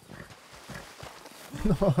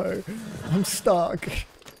 No, I'm stuck.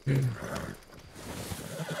 I'm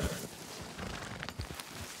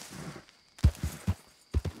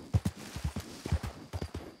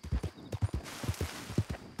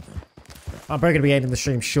probably going to be ending the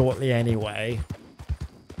stream shortly anyway.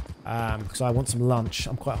 Because I want some lunch.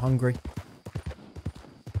 I'm quite hungry.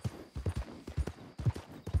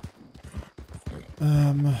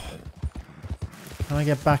 Can I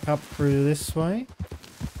get back up through this way?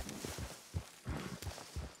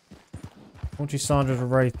 Unfortunately, Sandra's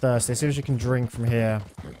already thirsty. See if she can drink from here.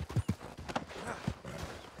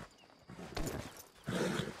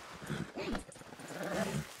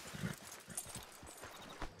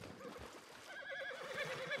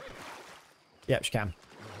 Yep, she can.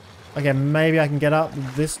 Okay, maybe I can get up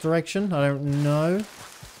this direction. I don't know.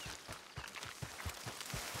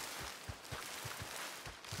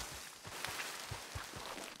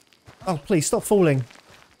 Oh, please, stop falling.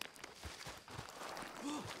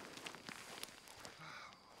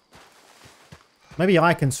 Maybe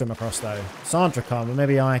I can swim across, though. Sandra can't, but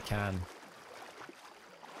maybe I can.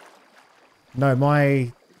 No,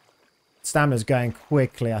 my stamina's going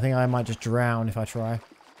quickly. I think I might just drown if I try.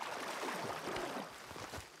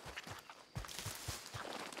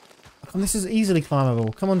 And this is easily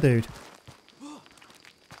climbable. Come on, dude.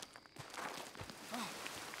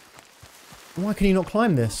 Why can you not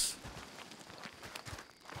climb this?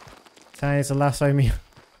 Trying to lasso me.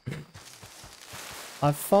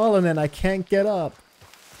 I've fallen and I can't get up.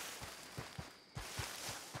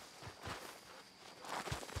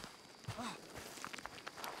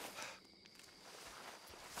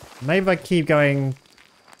 Maybe if I keep going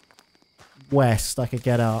west, I could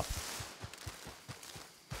get up.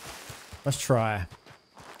 Let's try.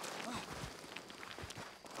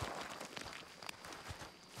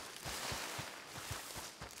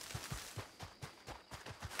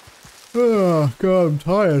 Oh, God, I'm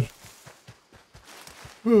tired.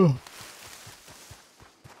 Oh.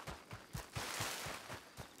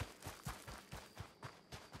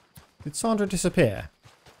 Did Sandra disappear?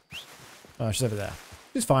 Oh, she's over there.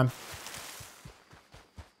 She's fine.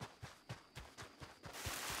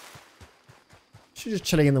 She's just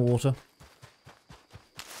chilling in the water.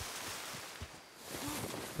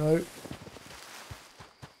 No.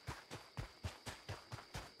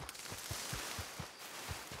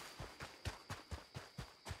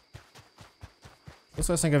 What's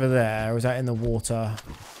that thing over there? Or is that in the water?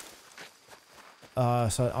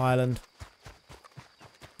 So an island.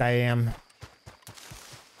 Damn.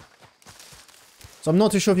 So I'm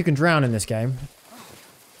not too sure if you can drown in this game.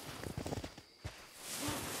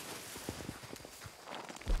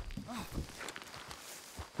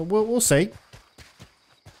 But we'll see.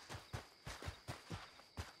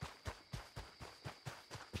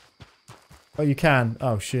 Oh, you can.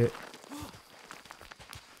 Oh, shit.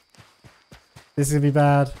 This is gonna be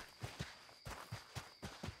bad.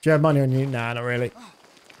 Do you have money on you? Nah, not really.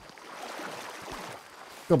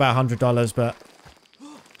 Got about $100, but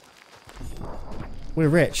we're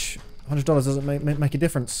rich. $100 doesn't make a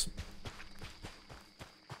difference.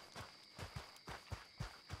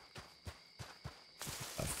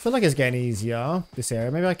 feel like it's getting easier, this area.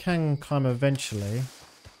 Maybe I can climb eventually.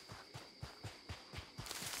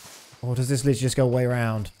 Or does this literally just go way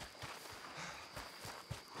around?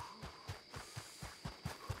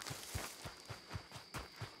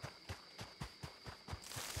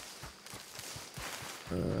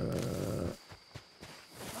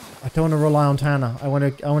 I don't want to rely on Tanner. I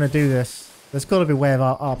want to do this. There's got to be a way of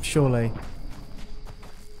up, surely.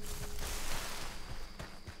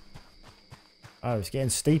 Oh, it's getting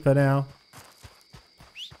steeper now.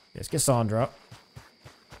 Let's get Sandra up.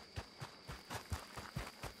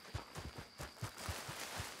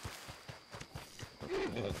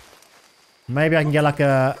 Maybe I can get like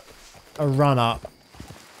a run up.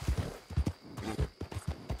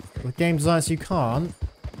 With game design, so you can't.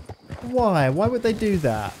 Why? Why would they do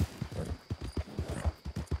that?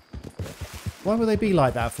 Why would they be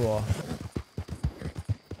like that for?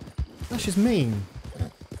 That's just mean.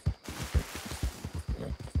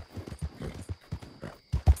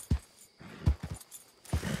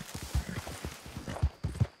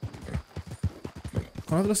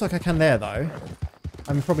 Well, it looks like I can there, though.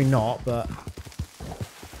 I mean, probably not, but...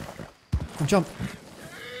 Jump!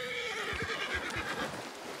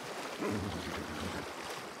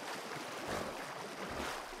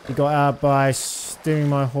 You got out by steering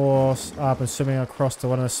my horse up and swimming across to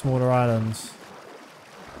one of the smaller islands.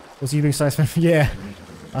 Was you being so expensive? Yeah,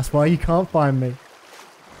 that's why you can't find me.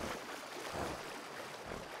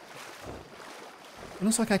 It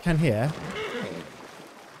looks like I can here.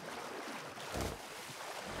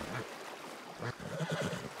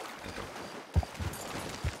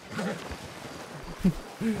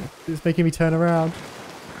 It's making me turn around.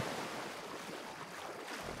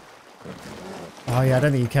 Oh yeah, I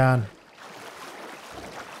don't think you can.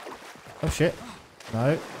 Oh shit.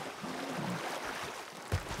 No.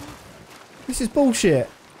 This is bullshit.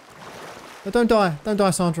 No, don't die. Don't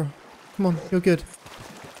die, Sandra. Come on, you're good.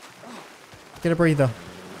 Get a breather.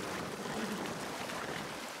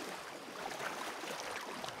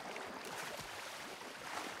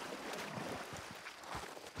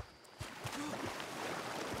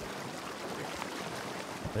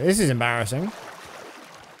 This is embarrassing.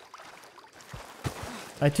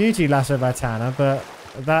 I do do lasso by Tanner, but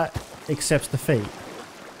that accepts defeat.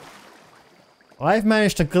 I've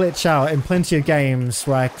managed to glitch out in plenty of games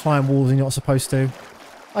where I climb walls and you're not supposed to.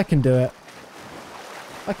 I can do it.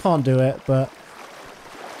 I can't do it, but...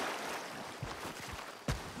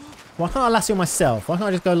 Why can't I lasso myself? Why can't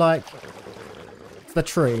I just go like... to the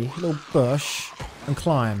tree, little bush, and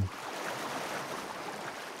climb?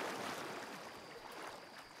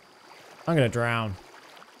 I'm gonna drown.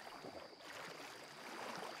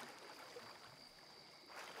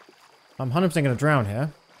 I'm 100% gonna drown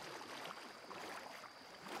here.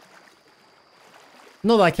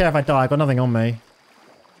 Not that I care if I die, I've got nothing on me.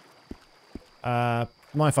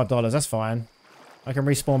 $95, that's fine. I can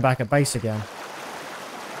respawn back at base again.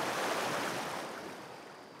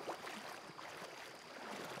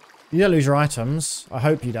 You don't lose your items. I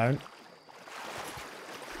hope you don't.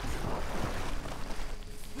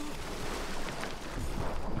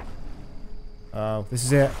 Oh, this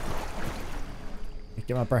is it.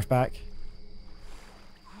 Get my breath back.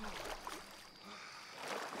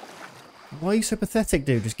 Why are you so pathetic,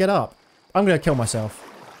 dude? Just get up. I'm gonna kill myself.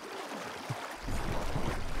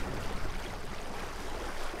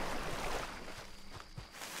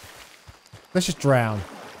 Let's just drown.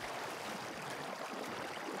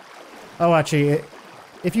 Oh, actually,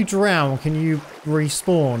 if you drown, can you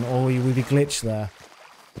respawn or will you be glitched there?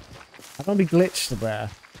 I don't be glitched there.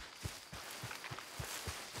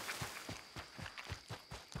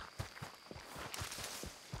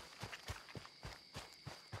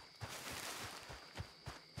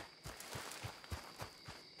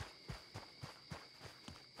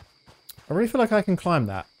 I really feel like I can climb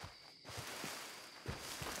that.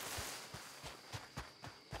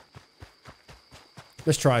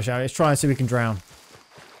 Let's try, shall we? Let's try and see if we can drown.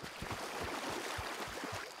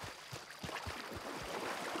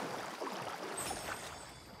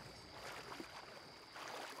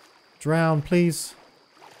 Drown, please.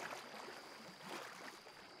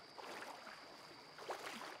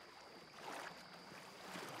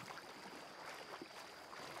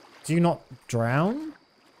 Do you not drown?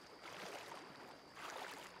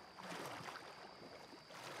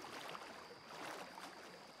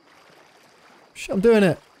 Shit, I'm doing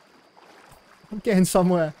it. I'm getting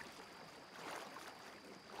somewhere.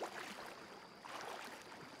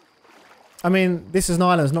 I mean, this is an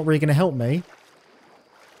island. It's not really going to help me.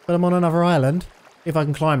 But I'm on another island. If I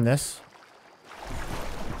can climb this.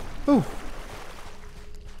 Ooh.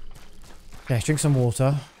 Okay, drink some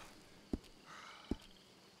water.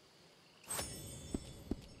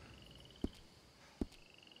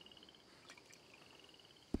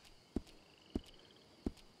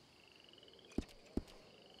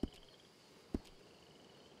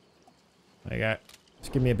 go.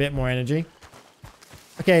 Just give me a bit more energy.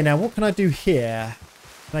 Okay, now what can I do here?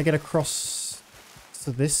 Can I get across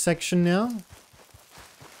to this section now?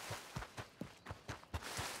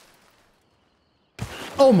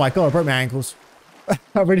 Oh my god, I broke my ankles.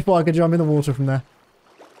 I really thought I could jump in the water from there.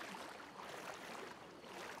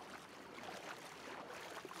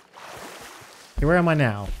 Okay, where am I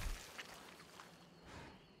now?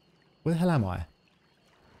 Where the hell am I?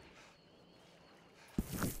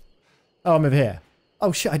 Oh, I'm over here.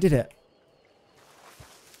 Oh shit, I did it.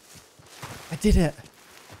 I did it.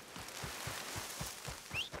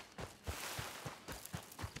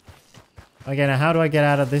 Okay, now how do I get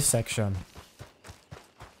out of this section?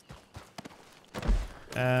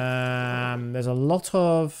 There's a lot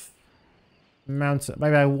of mountain.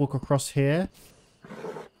 Maybe I walk across here.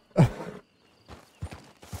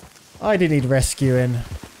 I didn't need rescuing.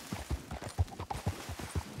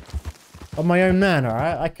 I'm my own man,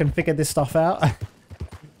 alright? I can figure this stuff out.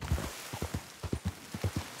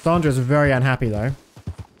 Sandra's very unhappy though.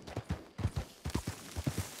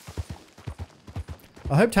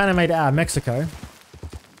 I hope Tana made it out of Mexico.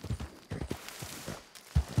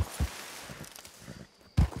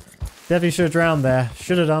 Definitely should have drowned there.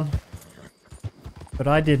 Should have done. But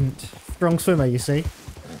I didn't. Strong swimmer, you see.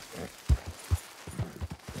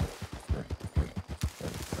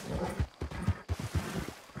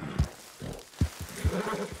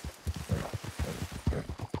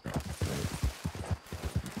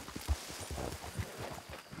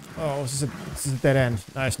 Oh, this is a dead end.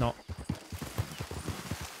 No, it's not.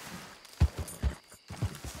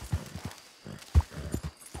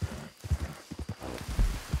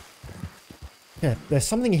 Yeah, there's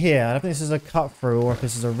something here. I don't think this is a cut through or if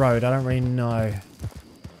this is a road. I don't really know.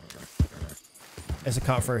 It's a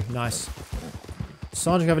cut through. Nice.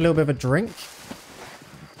 Sandra, have a little bit of a drink.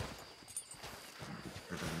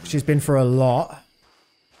 She's been through a lot.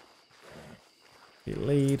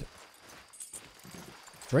 Lead.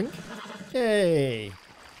 Drink. Yay.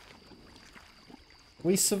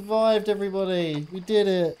 We survived, everybody. We did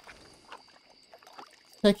it.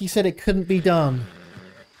 Techie said it couldn't be done.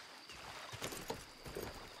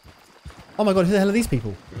 Oh my god, who the hell are these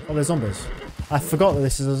people? Oh, they're zombies. I forgot that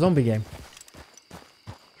this is a zombie game.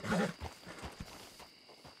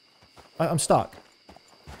 I'm stuck.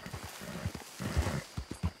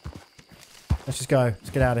 Let's just go. Let's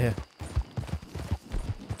get out of here.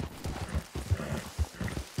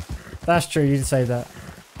 That's true, you did say that.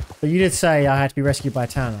 But you did say I had to be rescued by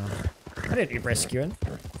Tana. I didn't need rescuing.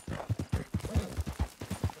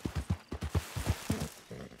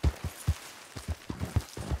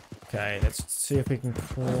 Okay, let's see if we can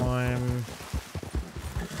climb.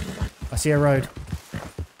 I see a road.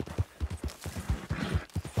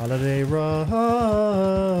 Holiday road.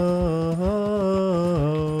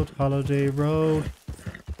 Holiday road.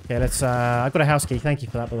 Okay, let's, I've got a house key. Thank you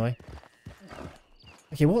for that, by the way.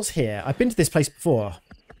 Okay, what's here? I've been to this place before.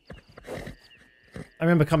 I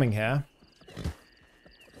remember coming here.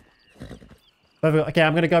 Okay,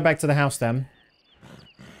 I'm going to go back to the house then.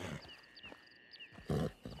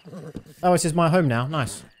 Oh, this is my home now.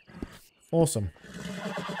 Nice. Awesome.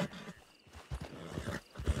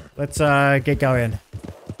 Let's get going.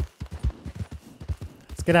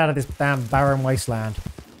 Let's get out of this damn barren wasteland.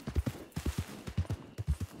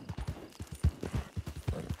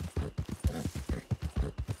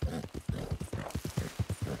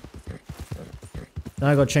 Now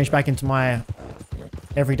I've got to change back into my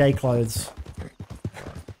everyday clothes.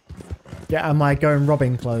 Get out of my going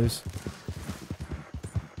robbing clothes.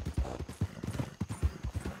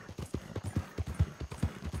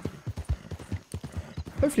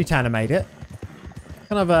 Hopefully Tana made it.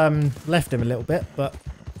 Kind of left him a little bit, but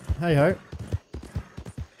hey ho.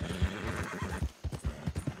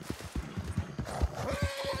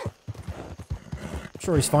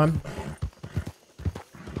 Sure he's fine.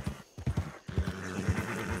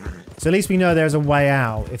 So at least we know there's a way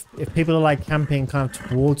out. If people are like camping kind of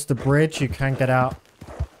towards the bridge, you can get out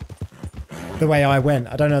the way I went.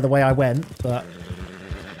 I don't know the way I went, but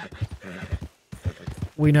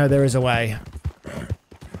we know there is a way.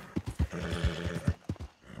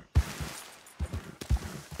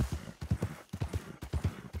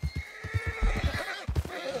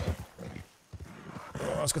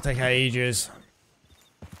 Oh, it's gonna take ages.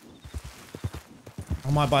 I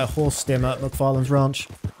might buy a horse stim at McFarlane's ranch.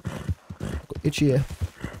 Itchy ear.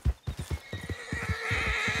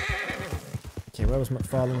 Okay, where was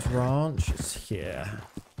McFarlane's ranch? It's here.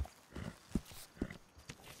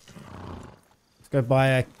 Let's go buy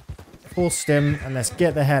a horse stim and let's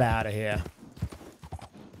get the hell out of here.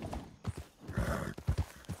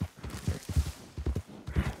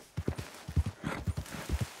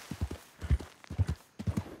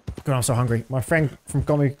 God, I'm so hungry. My friend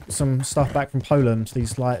got me some stuff back from Poland.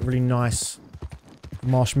 These like really nice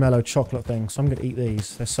marshmallow chocolate things. So I'm gonna eat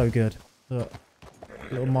these. They're so good. Look,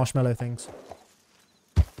 little marshmallow things.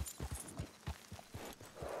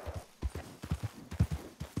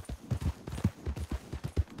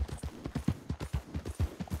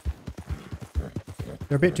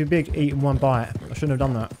 They're a bit too big to eat in one bite. I shouldn't have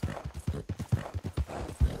done that.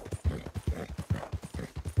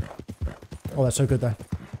 Oh, that's so good though.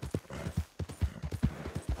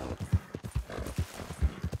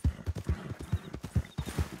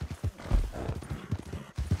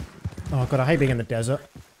 Oh god, I hate being in the desert.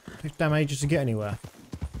 It takes damn ages to get anywhere.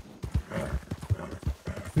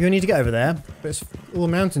 We only need to get over there, but it's, all the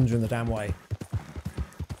mountains are in the damn way.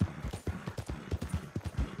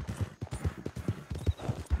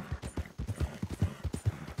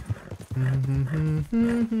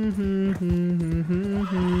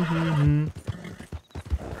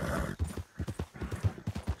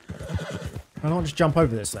 I don't just jump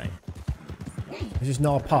over this thing. This is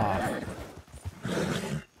not a path.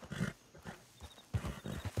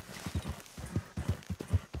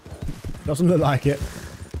 Doesn't look like it.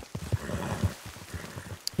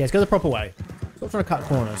 Yeah, let's go the proper way. Stop trying to cut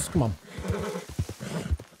corners. Come on.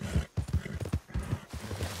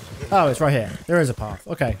 Oh, it's right here. There is a path.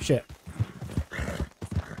 Okay, shit.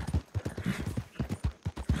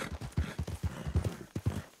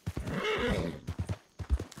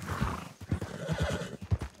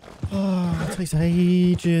 Oh, it takes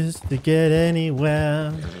ages to get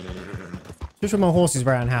anywhere. Just when my horse is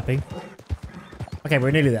very unhappy. Okay,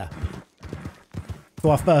 we're nearly there. To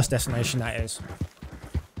our first destination, that is.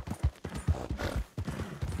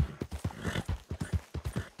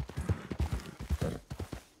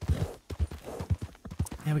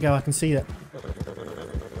 There we go, I can see it.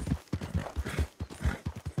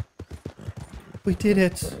 We did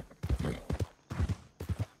it.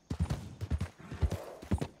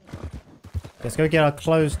 Let's go get our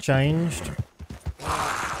clothes changed.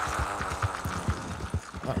 Oh,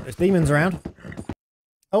 there's demons around.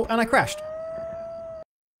 Oh, and I crashed.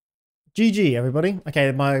 GG, everybody.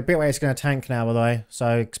 Okay, my bitrate is going to tank now, by the way,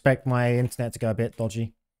 so expect my internet to go a bit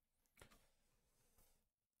dodgy.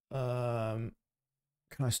 Can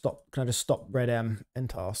I stop? Can I just stop RedM in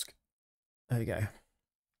task? There we go.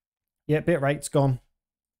 Yeah, bitrate's gone,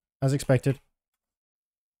 as expected.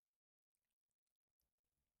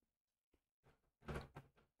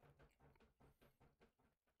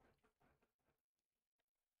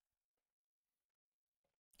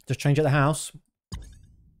 Just change at the house.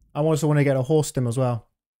 I also want to get a horse stim as well.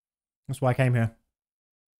 That's why I came here.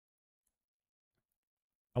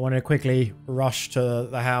 I want to quickly rush to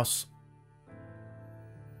the house.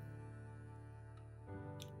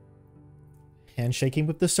 Handshaking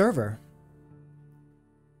with the server.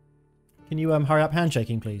 Can you hurry up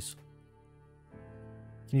handshaking, please?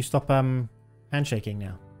 Can you stop handshaking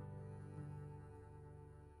now?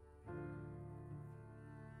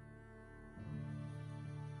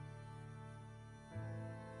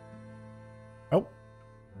 Oh.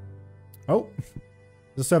 Oh.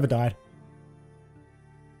 The server died.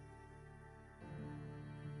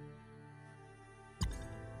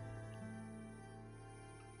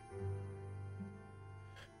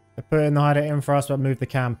 They put in the hideout in for us, but move the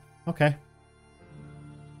camp. Okay.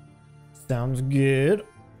 Sounds good.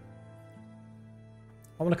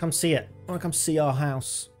 I want to come see it. I want to come see our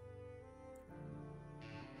house.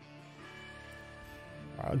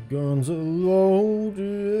 Our guns are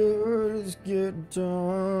loaded. Let's get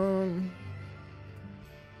done.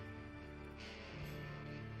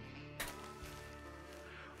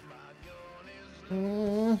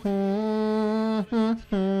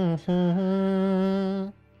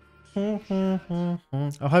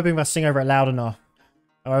 I'm hoping if I sing over it loud enough,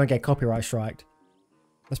 I won't get copyright striked.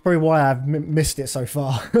 That's probably why I've missed it so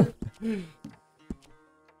far.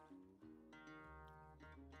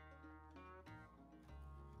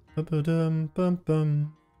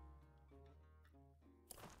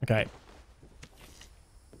 Okay.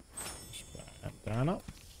 Down up.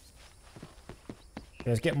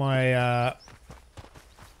 Let's get my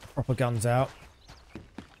proper guns out.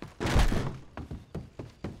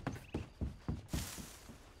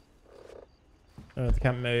 Oh, they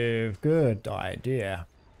can't move. Good idea.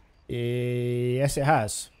 Yes, it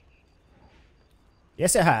has.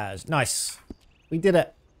 Yes, it has. Nice. We did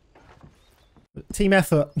it. Team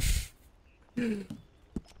effort.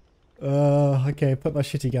 Okay, put my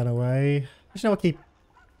shitty gun away. Actually, no, I'll keep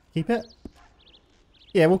it.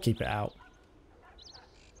 Yeah, we'll keep it out.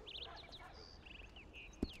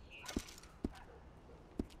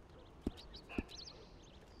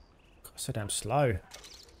 God, so damn slow.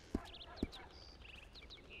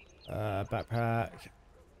 Backpack.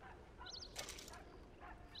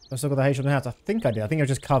 I still got the H on the house. I think I did. I think I was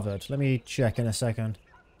just covered. Let me check in a second.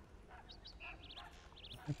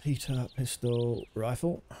 Repeater, pistol,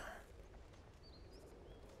 rifle.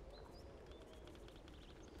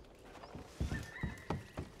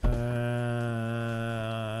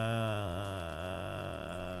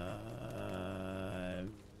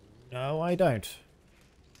 No, I don't.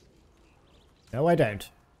 No, I don't.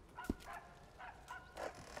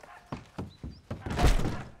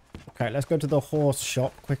 Okay, let's go to the horse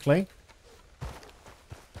shop quickly.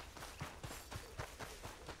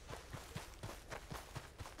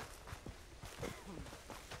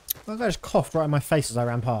 That guy just coughed right in my face as I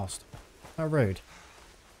ran past. How rude.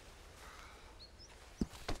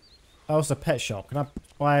 Oh, it's a pet shop. Can I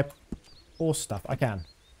buy horse stuff? I can.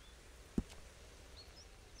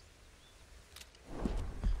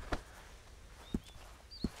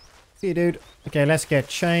 See you, dude. Okay, let's get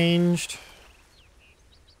changed.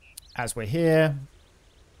 As we're here.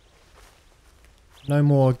 No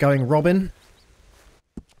more going Robin.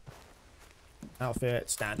 Outfit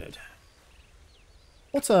standard.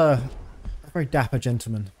 What a very dapper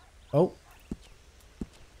gentleman. Oh.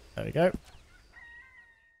 There we go.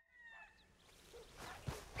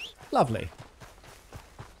 Lovely.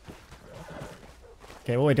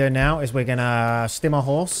 Okay, what we're doing now is we're gonna stim our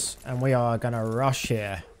horse and we are gonna rush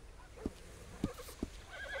here.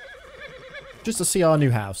 Just to see our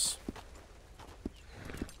new house.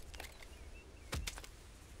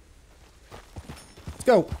 Let's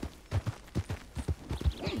go.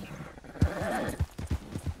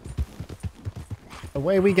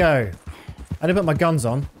 Away we go. I didn't put my guns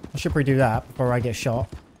on. I should probably do that before I get shot.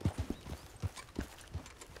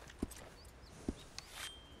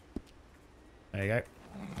 There you go.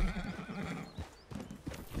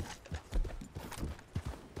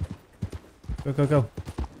 Go, go, go.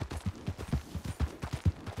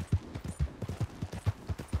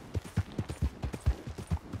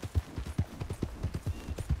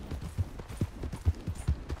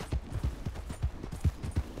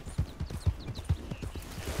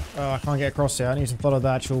 Oh, I can't get across here. I need to follow the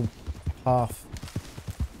actual path.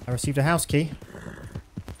 I received a house key.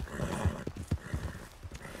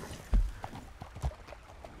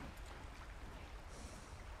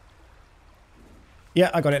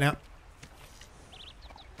 Yeah, I got it now.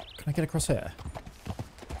 Can I get across here?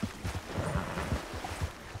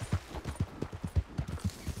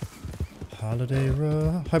 Holiday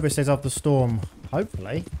Row. Hope it stays off the storm.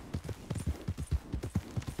 Hopefully.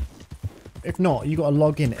 If not, you got to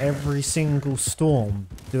log in every single storm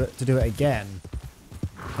to do it again.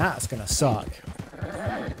 That's gonna suck.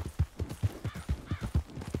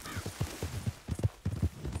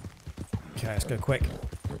 Okay, let's go quick.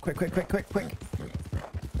 Quick, quick, quick, quick, quick.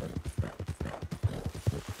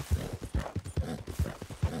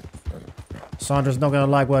 Sandra's not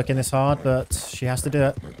gonna like working this hard, but she has to do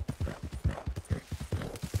it.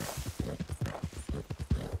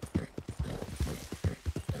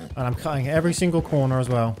 And I'm cutting every single corner as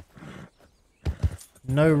well.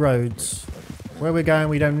 No roads. Where we're going,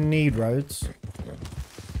 we don't need roads.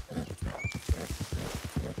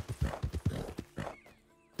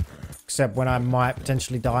 Except when I might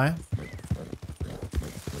potentially die.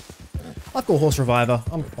 I've got Horse Reviver.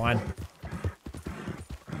 I'm fine.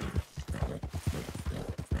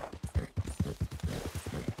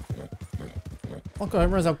 Oh god, I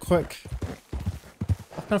realize how quick.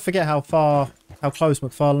 I kind of forget how close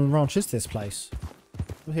McFarlane Ranch is to this place.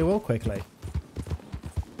 We're here well quickly.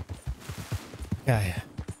 Okay.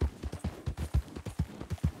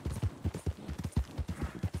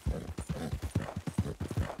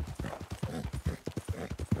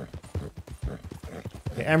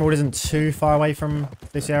 Okay, Emerald isn't too far away from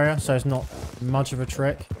this area, so it's not much of a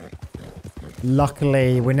trick.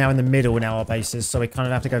 Luckily, we're now in the middle in our bases, so we kind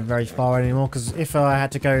of have to go very far anymore, because if I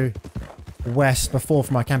had to go west before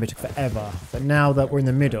for my camp, it took forever. But now that we're in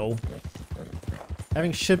the middle,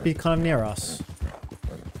 everything should be kind of near us.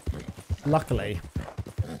 Luckily.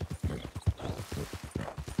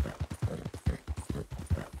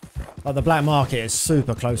 Oh, the black market is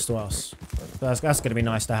super close to us. So that's going to be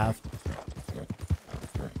nice to have.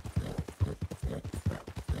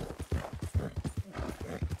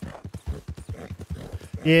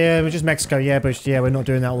 Yeah, we're just Mexico, yeah, but yeah, we're not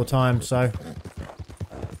doing that all the time, so.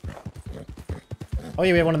 Oh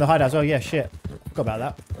yeah, we have one of the hideouts. Oh yeah, shit. Forgot about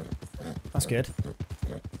that. That's good.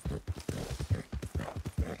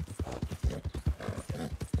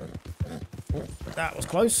 That was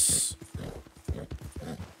close.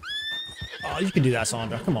 Oh, you can do that,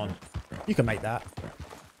 Sandra. Come on. You can make that.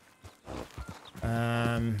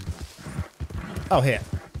 Oh, here.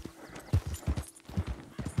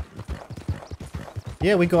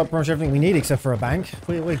 Yeah, we got pretty much everything we need except for a bank.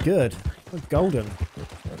 We're good. We're golden.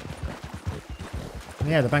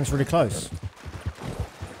 Yeah, the bank's really close.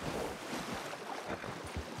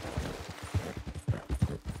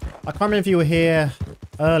 I can't remember if you were here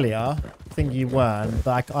earlier. I think you weren't,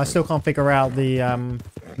 but I still can't figure out the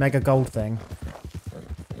mega gold thing.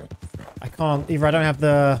 I can't, either I don't have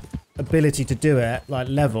the ability to do it, like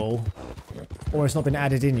level, or it's not been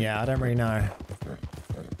added in yet. I don't really know.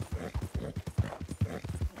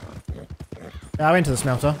 Yeah, I went to the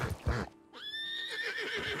smelter.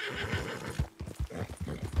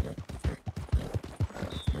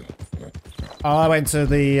 Oh, I went to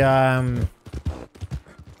the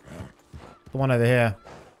one over here.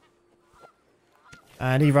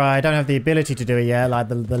 And either I don't have the ability to do it yet, like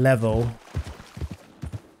the level.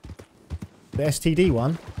 The STD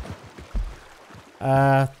one.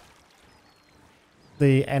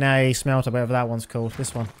 The NA smelter, whatever that one's called.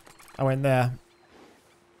 This one. I went there.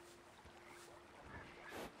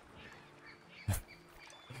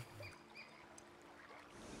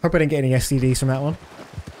 Hope I didn't get any STDs from that one.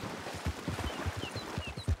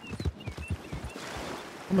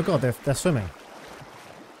 Oh my god, they're swimming.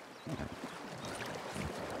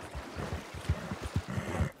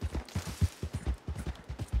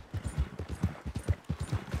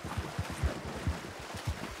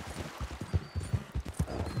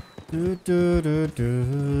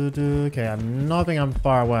 Okay, I'm not think I'm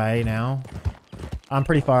far away now. I'm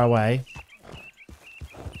pretty far away.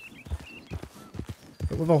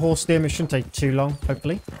 But with a horse stim, it shouldn't take too long,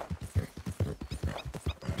 hopefully.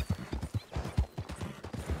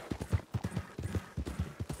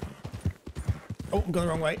 Oh, I'm going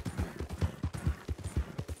the wrong way.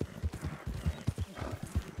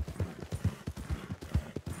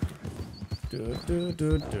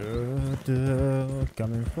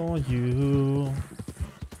 Coming for you.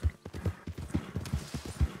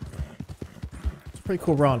 It's a pretty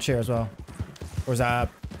cool ranch here as well. Or is that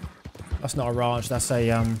that's not a ranch, that's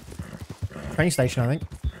a train station, I think.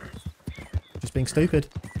 Just being stupid.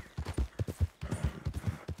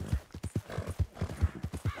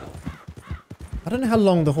 I don't know how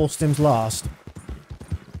long the horse stims last.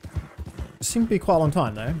 It seemed to be quite a long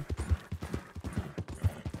time though.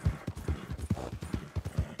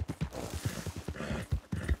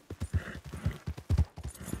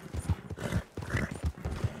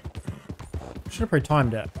 Should have probably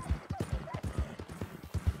timed it.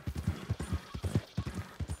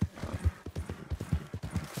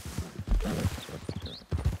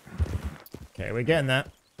 Okay, we're getting that.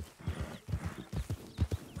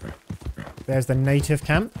 There's the native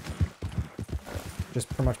camp. Just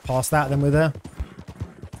pretty much past that, then we're there.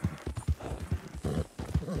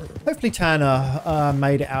 Hopefully Tanner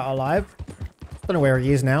made it out alive. Don't know where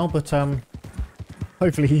he is now, but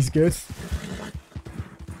hopefully he's good.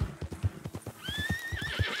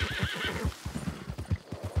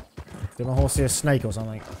 Did my horse see a snake or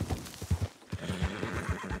something?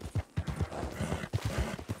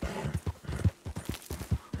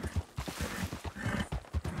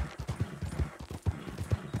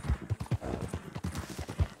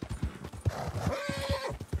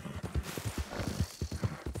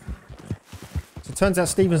 So it turns out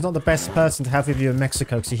Steven's not the best person to have with you in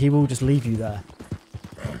Mexico, because he will just leave you there.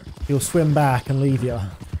 He'll swim back and leave you.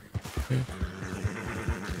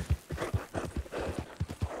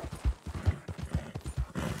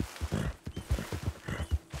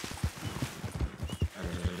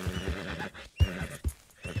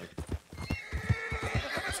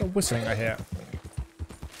 Whistling I hear.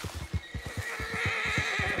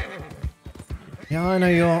 Yeah, I know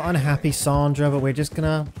you're unhappy, Sandra, but we're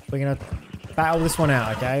gonna battle this one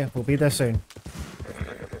out, okay? We'll be there soon.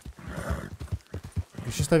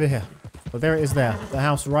 It's just over here. But there it is there. The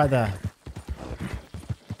house right there.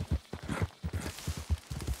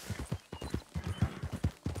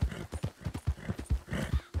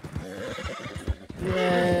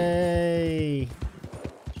 Yay!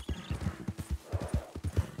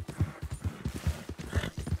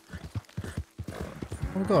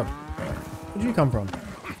 Oh god. Where did you come from?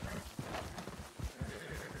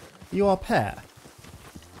 You are a pet.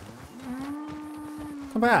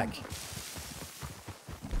 Come back.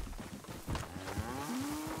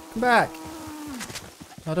 Come back.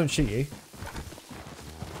 Oh, don't shoot you.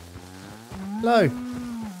 Hello.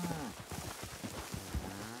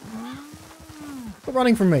 Stop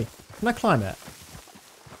running from me. Can I climb it?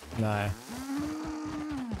 No.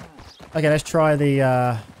 Okay, let's try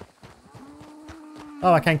the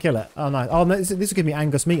Oh, I can kill it. Oh, nice. Oh, no, this will give me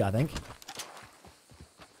Angus meat, I think.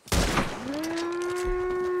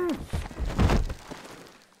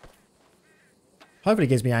 Hopefully it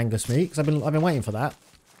gives me Angus meat, because I've been waiting for that.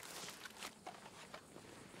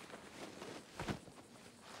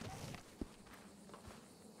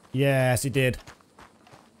 Yes, it did.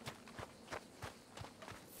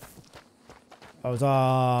 Has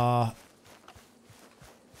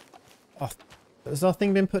our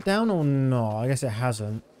thing been put down or no? I guess it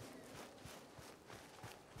hasn't.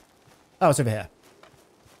 Oh, it's over here.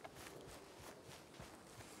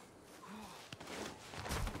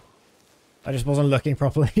 I just wasn't looking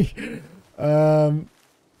properly. Okay,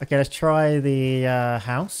 let's try the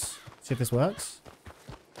house. See if this works.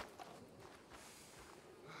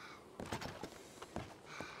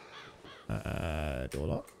 Door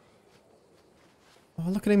lock. Oh,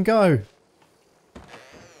 look at him go.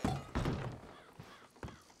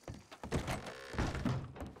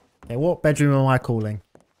 Okay, what bedroom am I calling?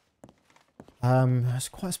 It's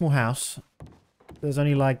quite a small house. There's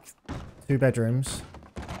only like 2 bedrooms.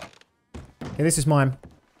 Okay, this is mine.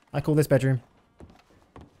 I call this bedroom.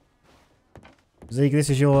 Zeke, this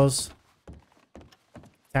is yours.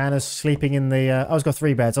 Tanner's sleeping in the... oh, it's got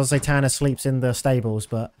 3 beds. I was going to say Tanner sleeps in the stables,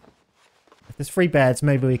 but... if there's 3 beds,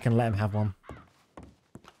 maybe we can let him have one.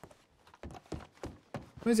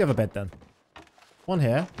 Where's the other bed then? One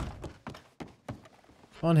here.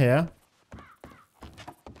 One here.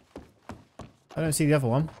 I don't see the other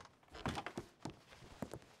one.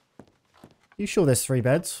 You sure there's 3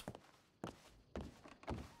 beds?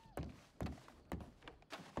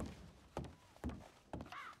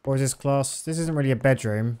 Or is this class... this isn't really a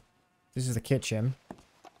bedroom. This is the kitchen.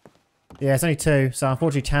 Yeah, it's only 2, so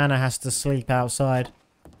unfortunately Tanner has to sleep outside.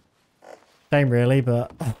 Shame really,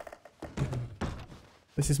 but...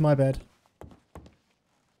 this is my bed.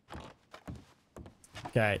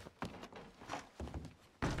 Okay.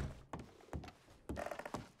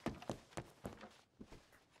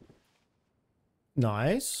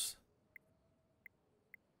 Nice.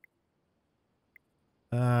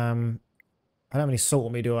 I don't have any salt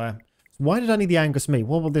on me, do I? Why did I need the Angus meat?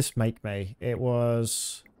 What will this make me? It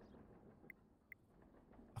was...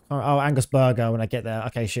 oh, Angus burger when I get there.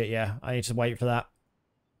 Okay, shit, yeah. I need to wait for that.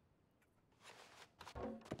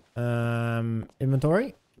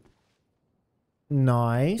 Inventory.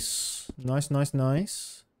 Nice.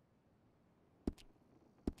 Nice.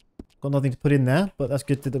 Got nothing to put in there, but that's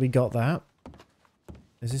good that we got that.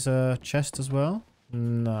 Is this a chest as well?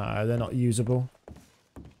 No, they're not usable.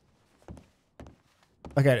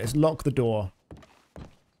 Okay, let's lock the door.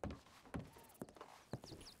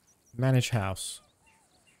 Manage house.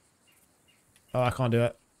 Oh, I can't do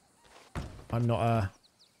it. I'm not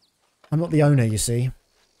the owner, you see.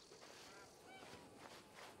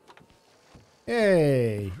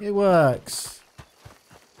 Hey, it works.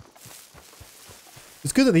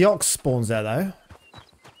 It's good that the ox spawns there, though.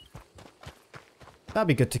 That'd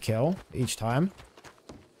be good to kill each time.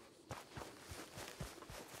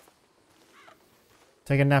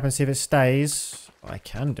 Take a nap and see if it stays. I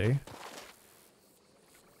can do.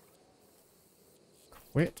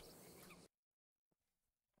 Quit.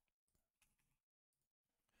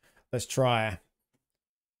 Let's try.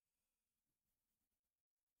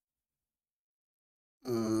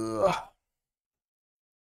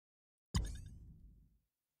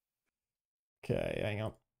 Okay, hang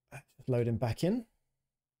on. Just load him back in.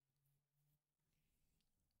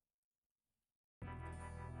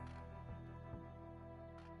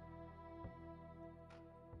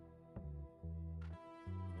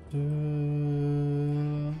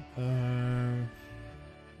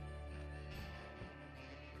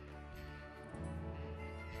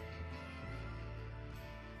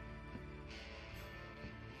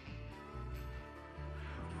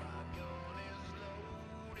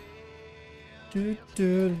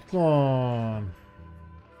 Come on.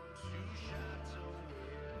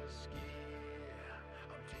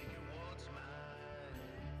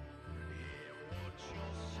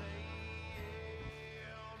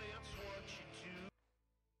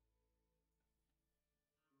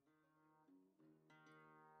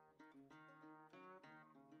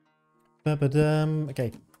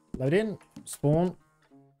 Okay, load in, spawn.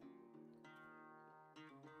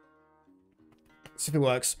 See if it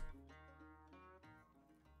works.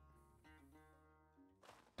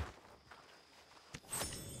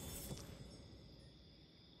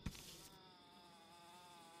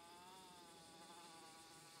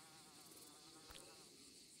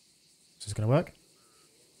 Is this gonna work?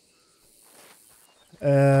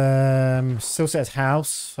 Still says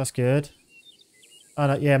house. That's good. Oh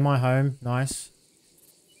no, yeah, my home. Nice.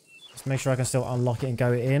 Let's make sure I can still unlock it and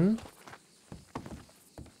go in.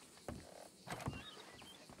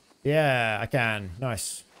 Yeah, I can.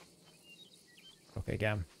 Nice. Okay,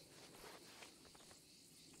 again.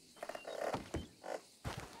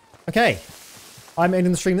 Okay. I'm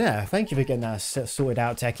ending the stream there. Thank you for getting that sorted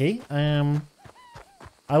out, Techie.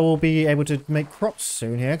 I will be able to make crops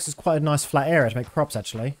soon here, because it's quite a nice flat area to make crops,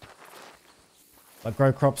 actually. I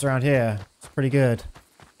grow crops around here. It's pretty good.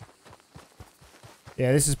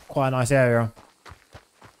 Yeah, this is quite a nice area.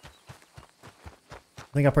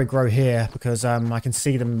 I think I'll probably grow here, because I can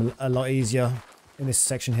see them a lot easier in this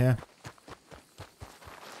section here.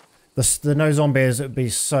 The no zombies would be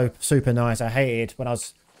so super nice. I hated when I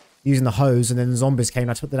was using the hose and then the zombies came.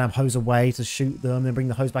 I took the damn hose away to shoot them, then bring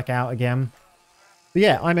the hose back out again. But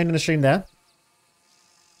yeah, I'm ending the stream there.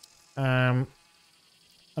 I'm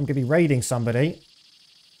going to be raiding somebody.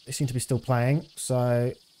 They seem to be still playing,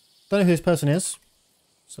 so don't know who this person is.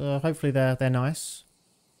 So hopefully they're nice.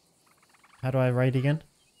 How do I raid again?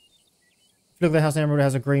 If you look at the house, everybody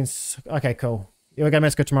has a green. Okay, cool. Yeah, we're going to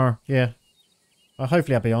Mexico tomorrow. Yeah. Well,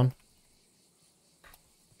 hopefully I'll be on.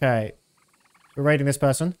 Okay. We're raiding this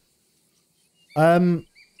person.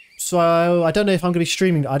 So I don't know if I'm going to be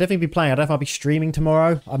streaming. I definitely be playing. I don't know if I'll be streaming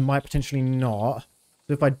tomorrow. I might potentially not.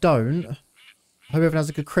 So if I don't, I hope everyone has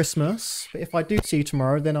a good Christmas. But if I do see you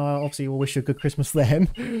tomorrow, then I obviously will wish you a good Christmas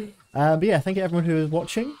then. But yeah, thank you everyone who is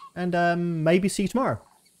watching, and maybe see you tomorrow.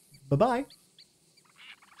 Bye-bye.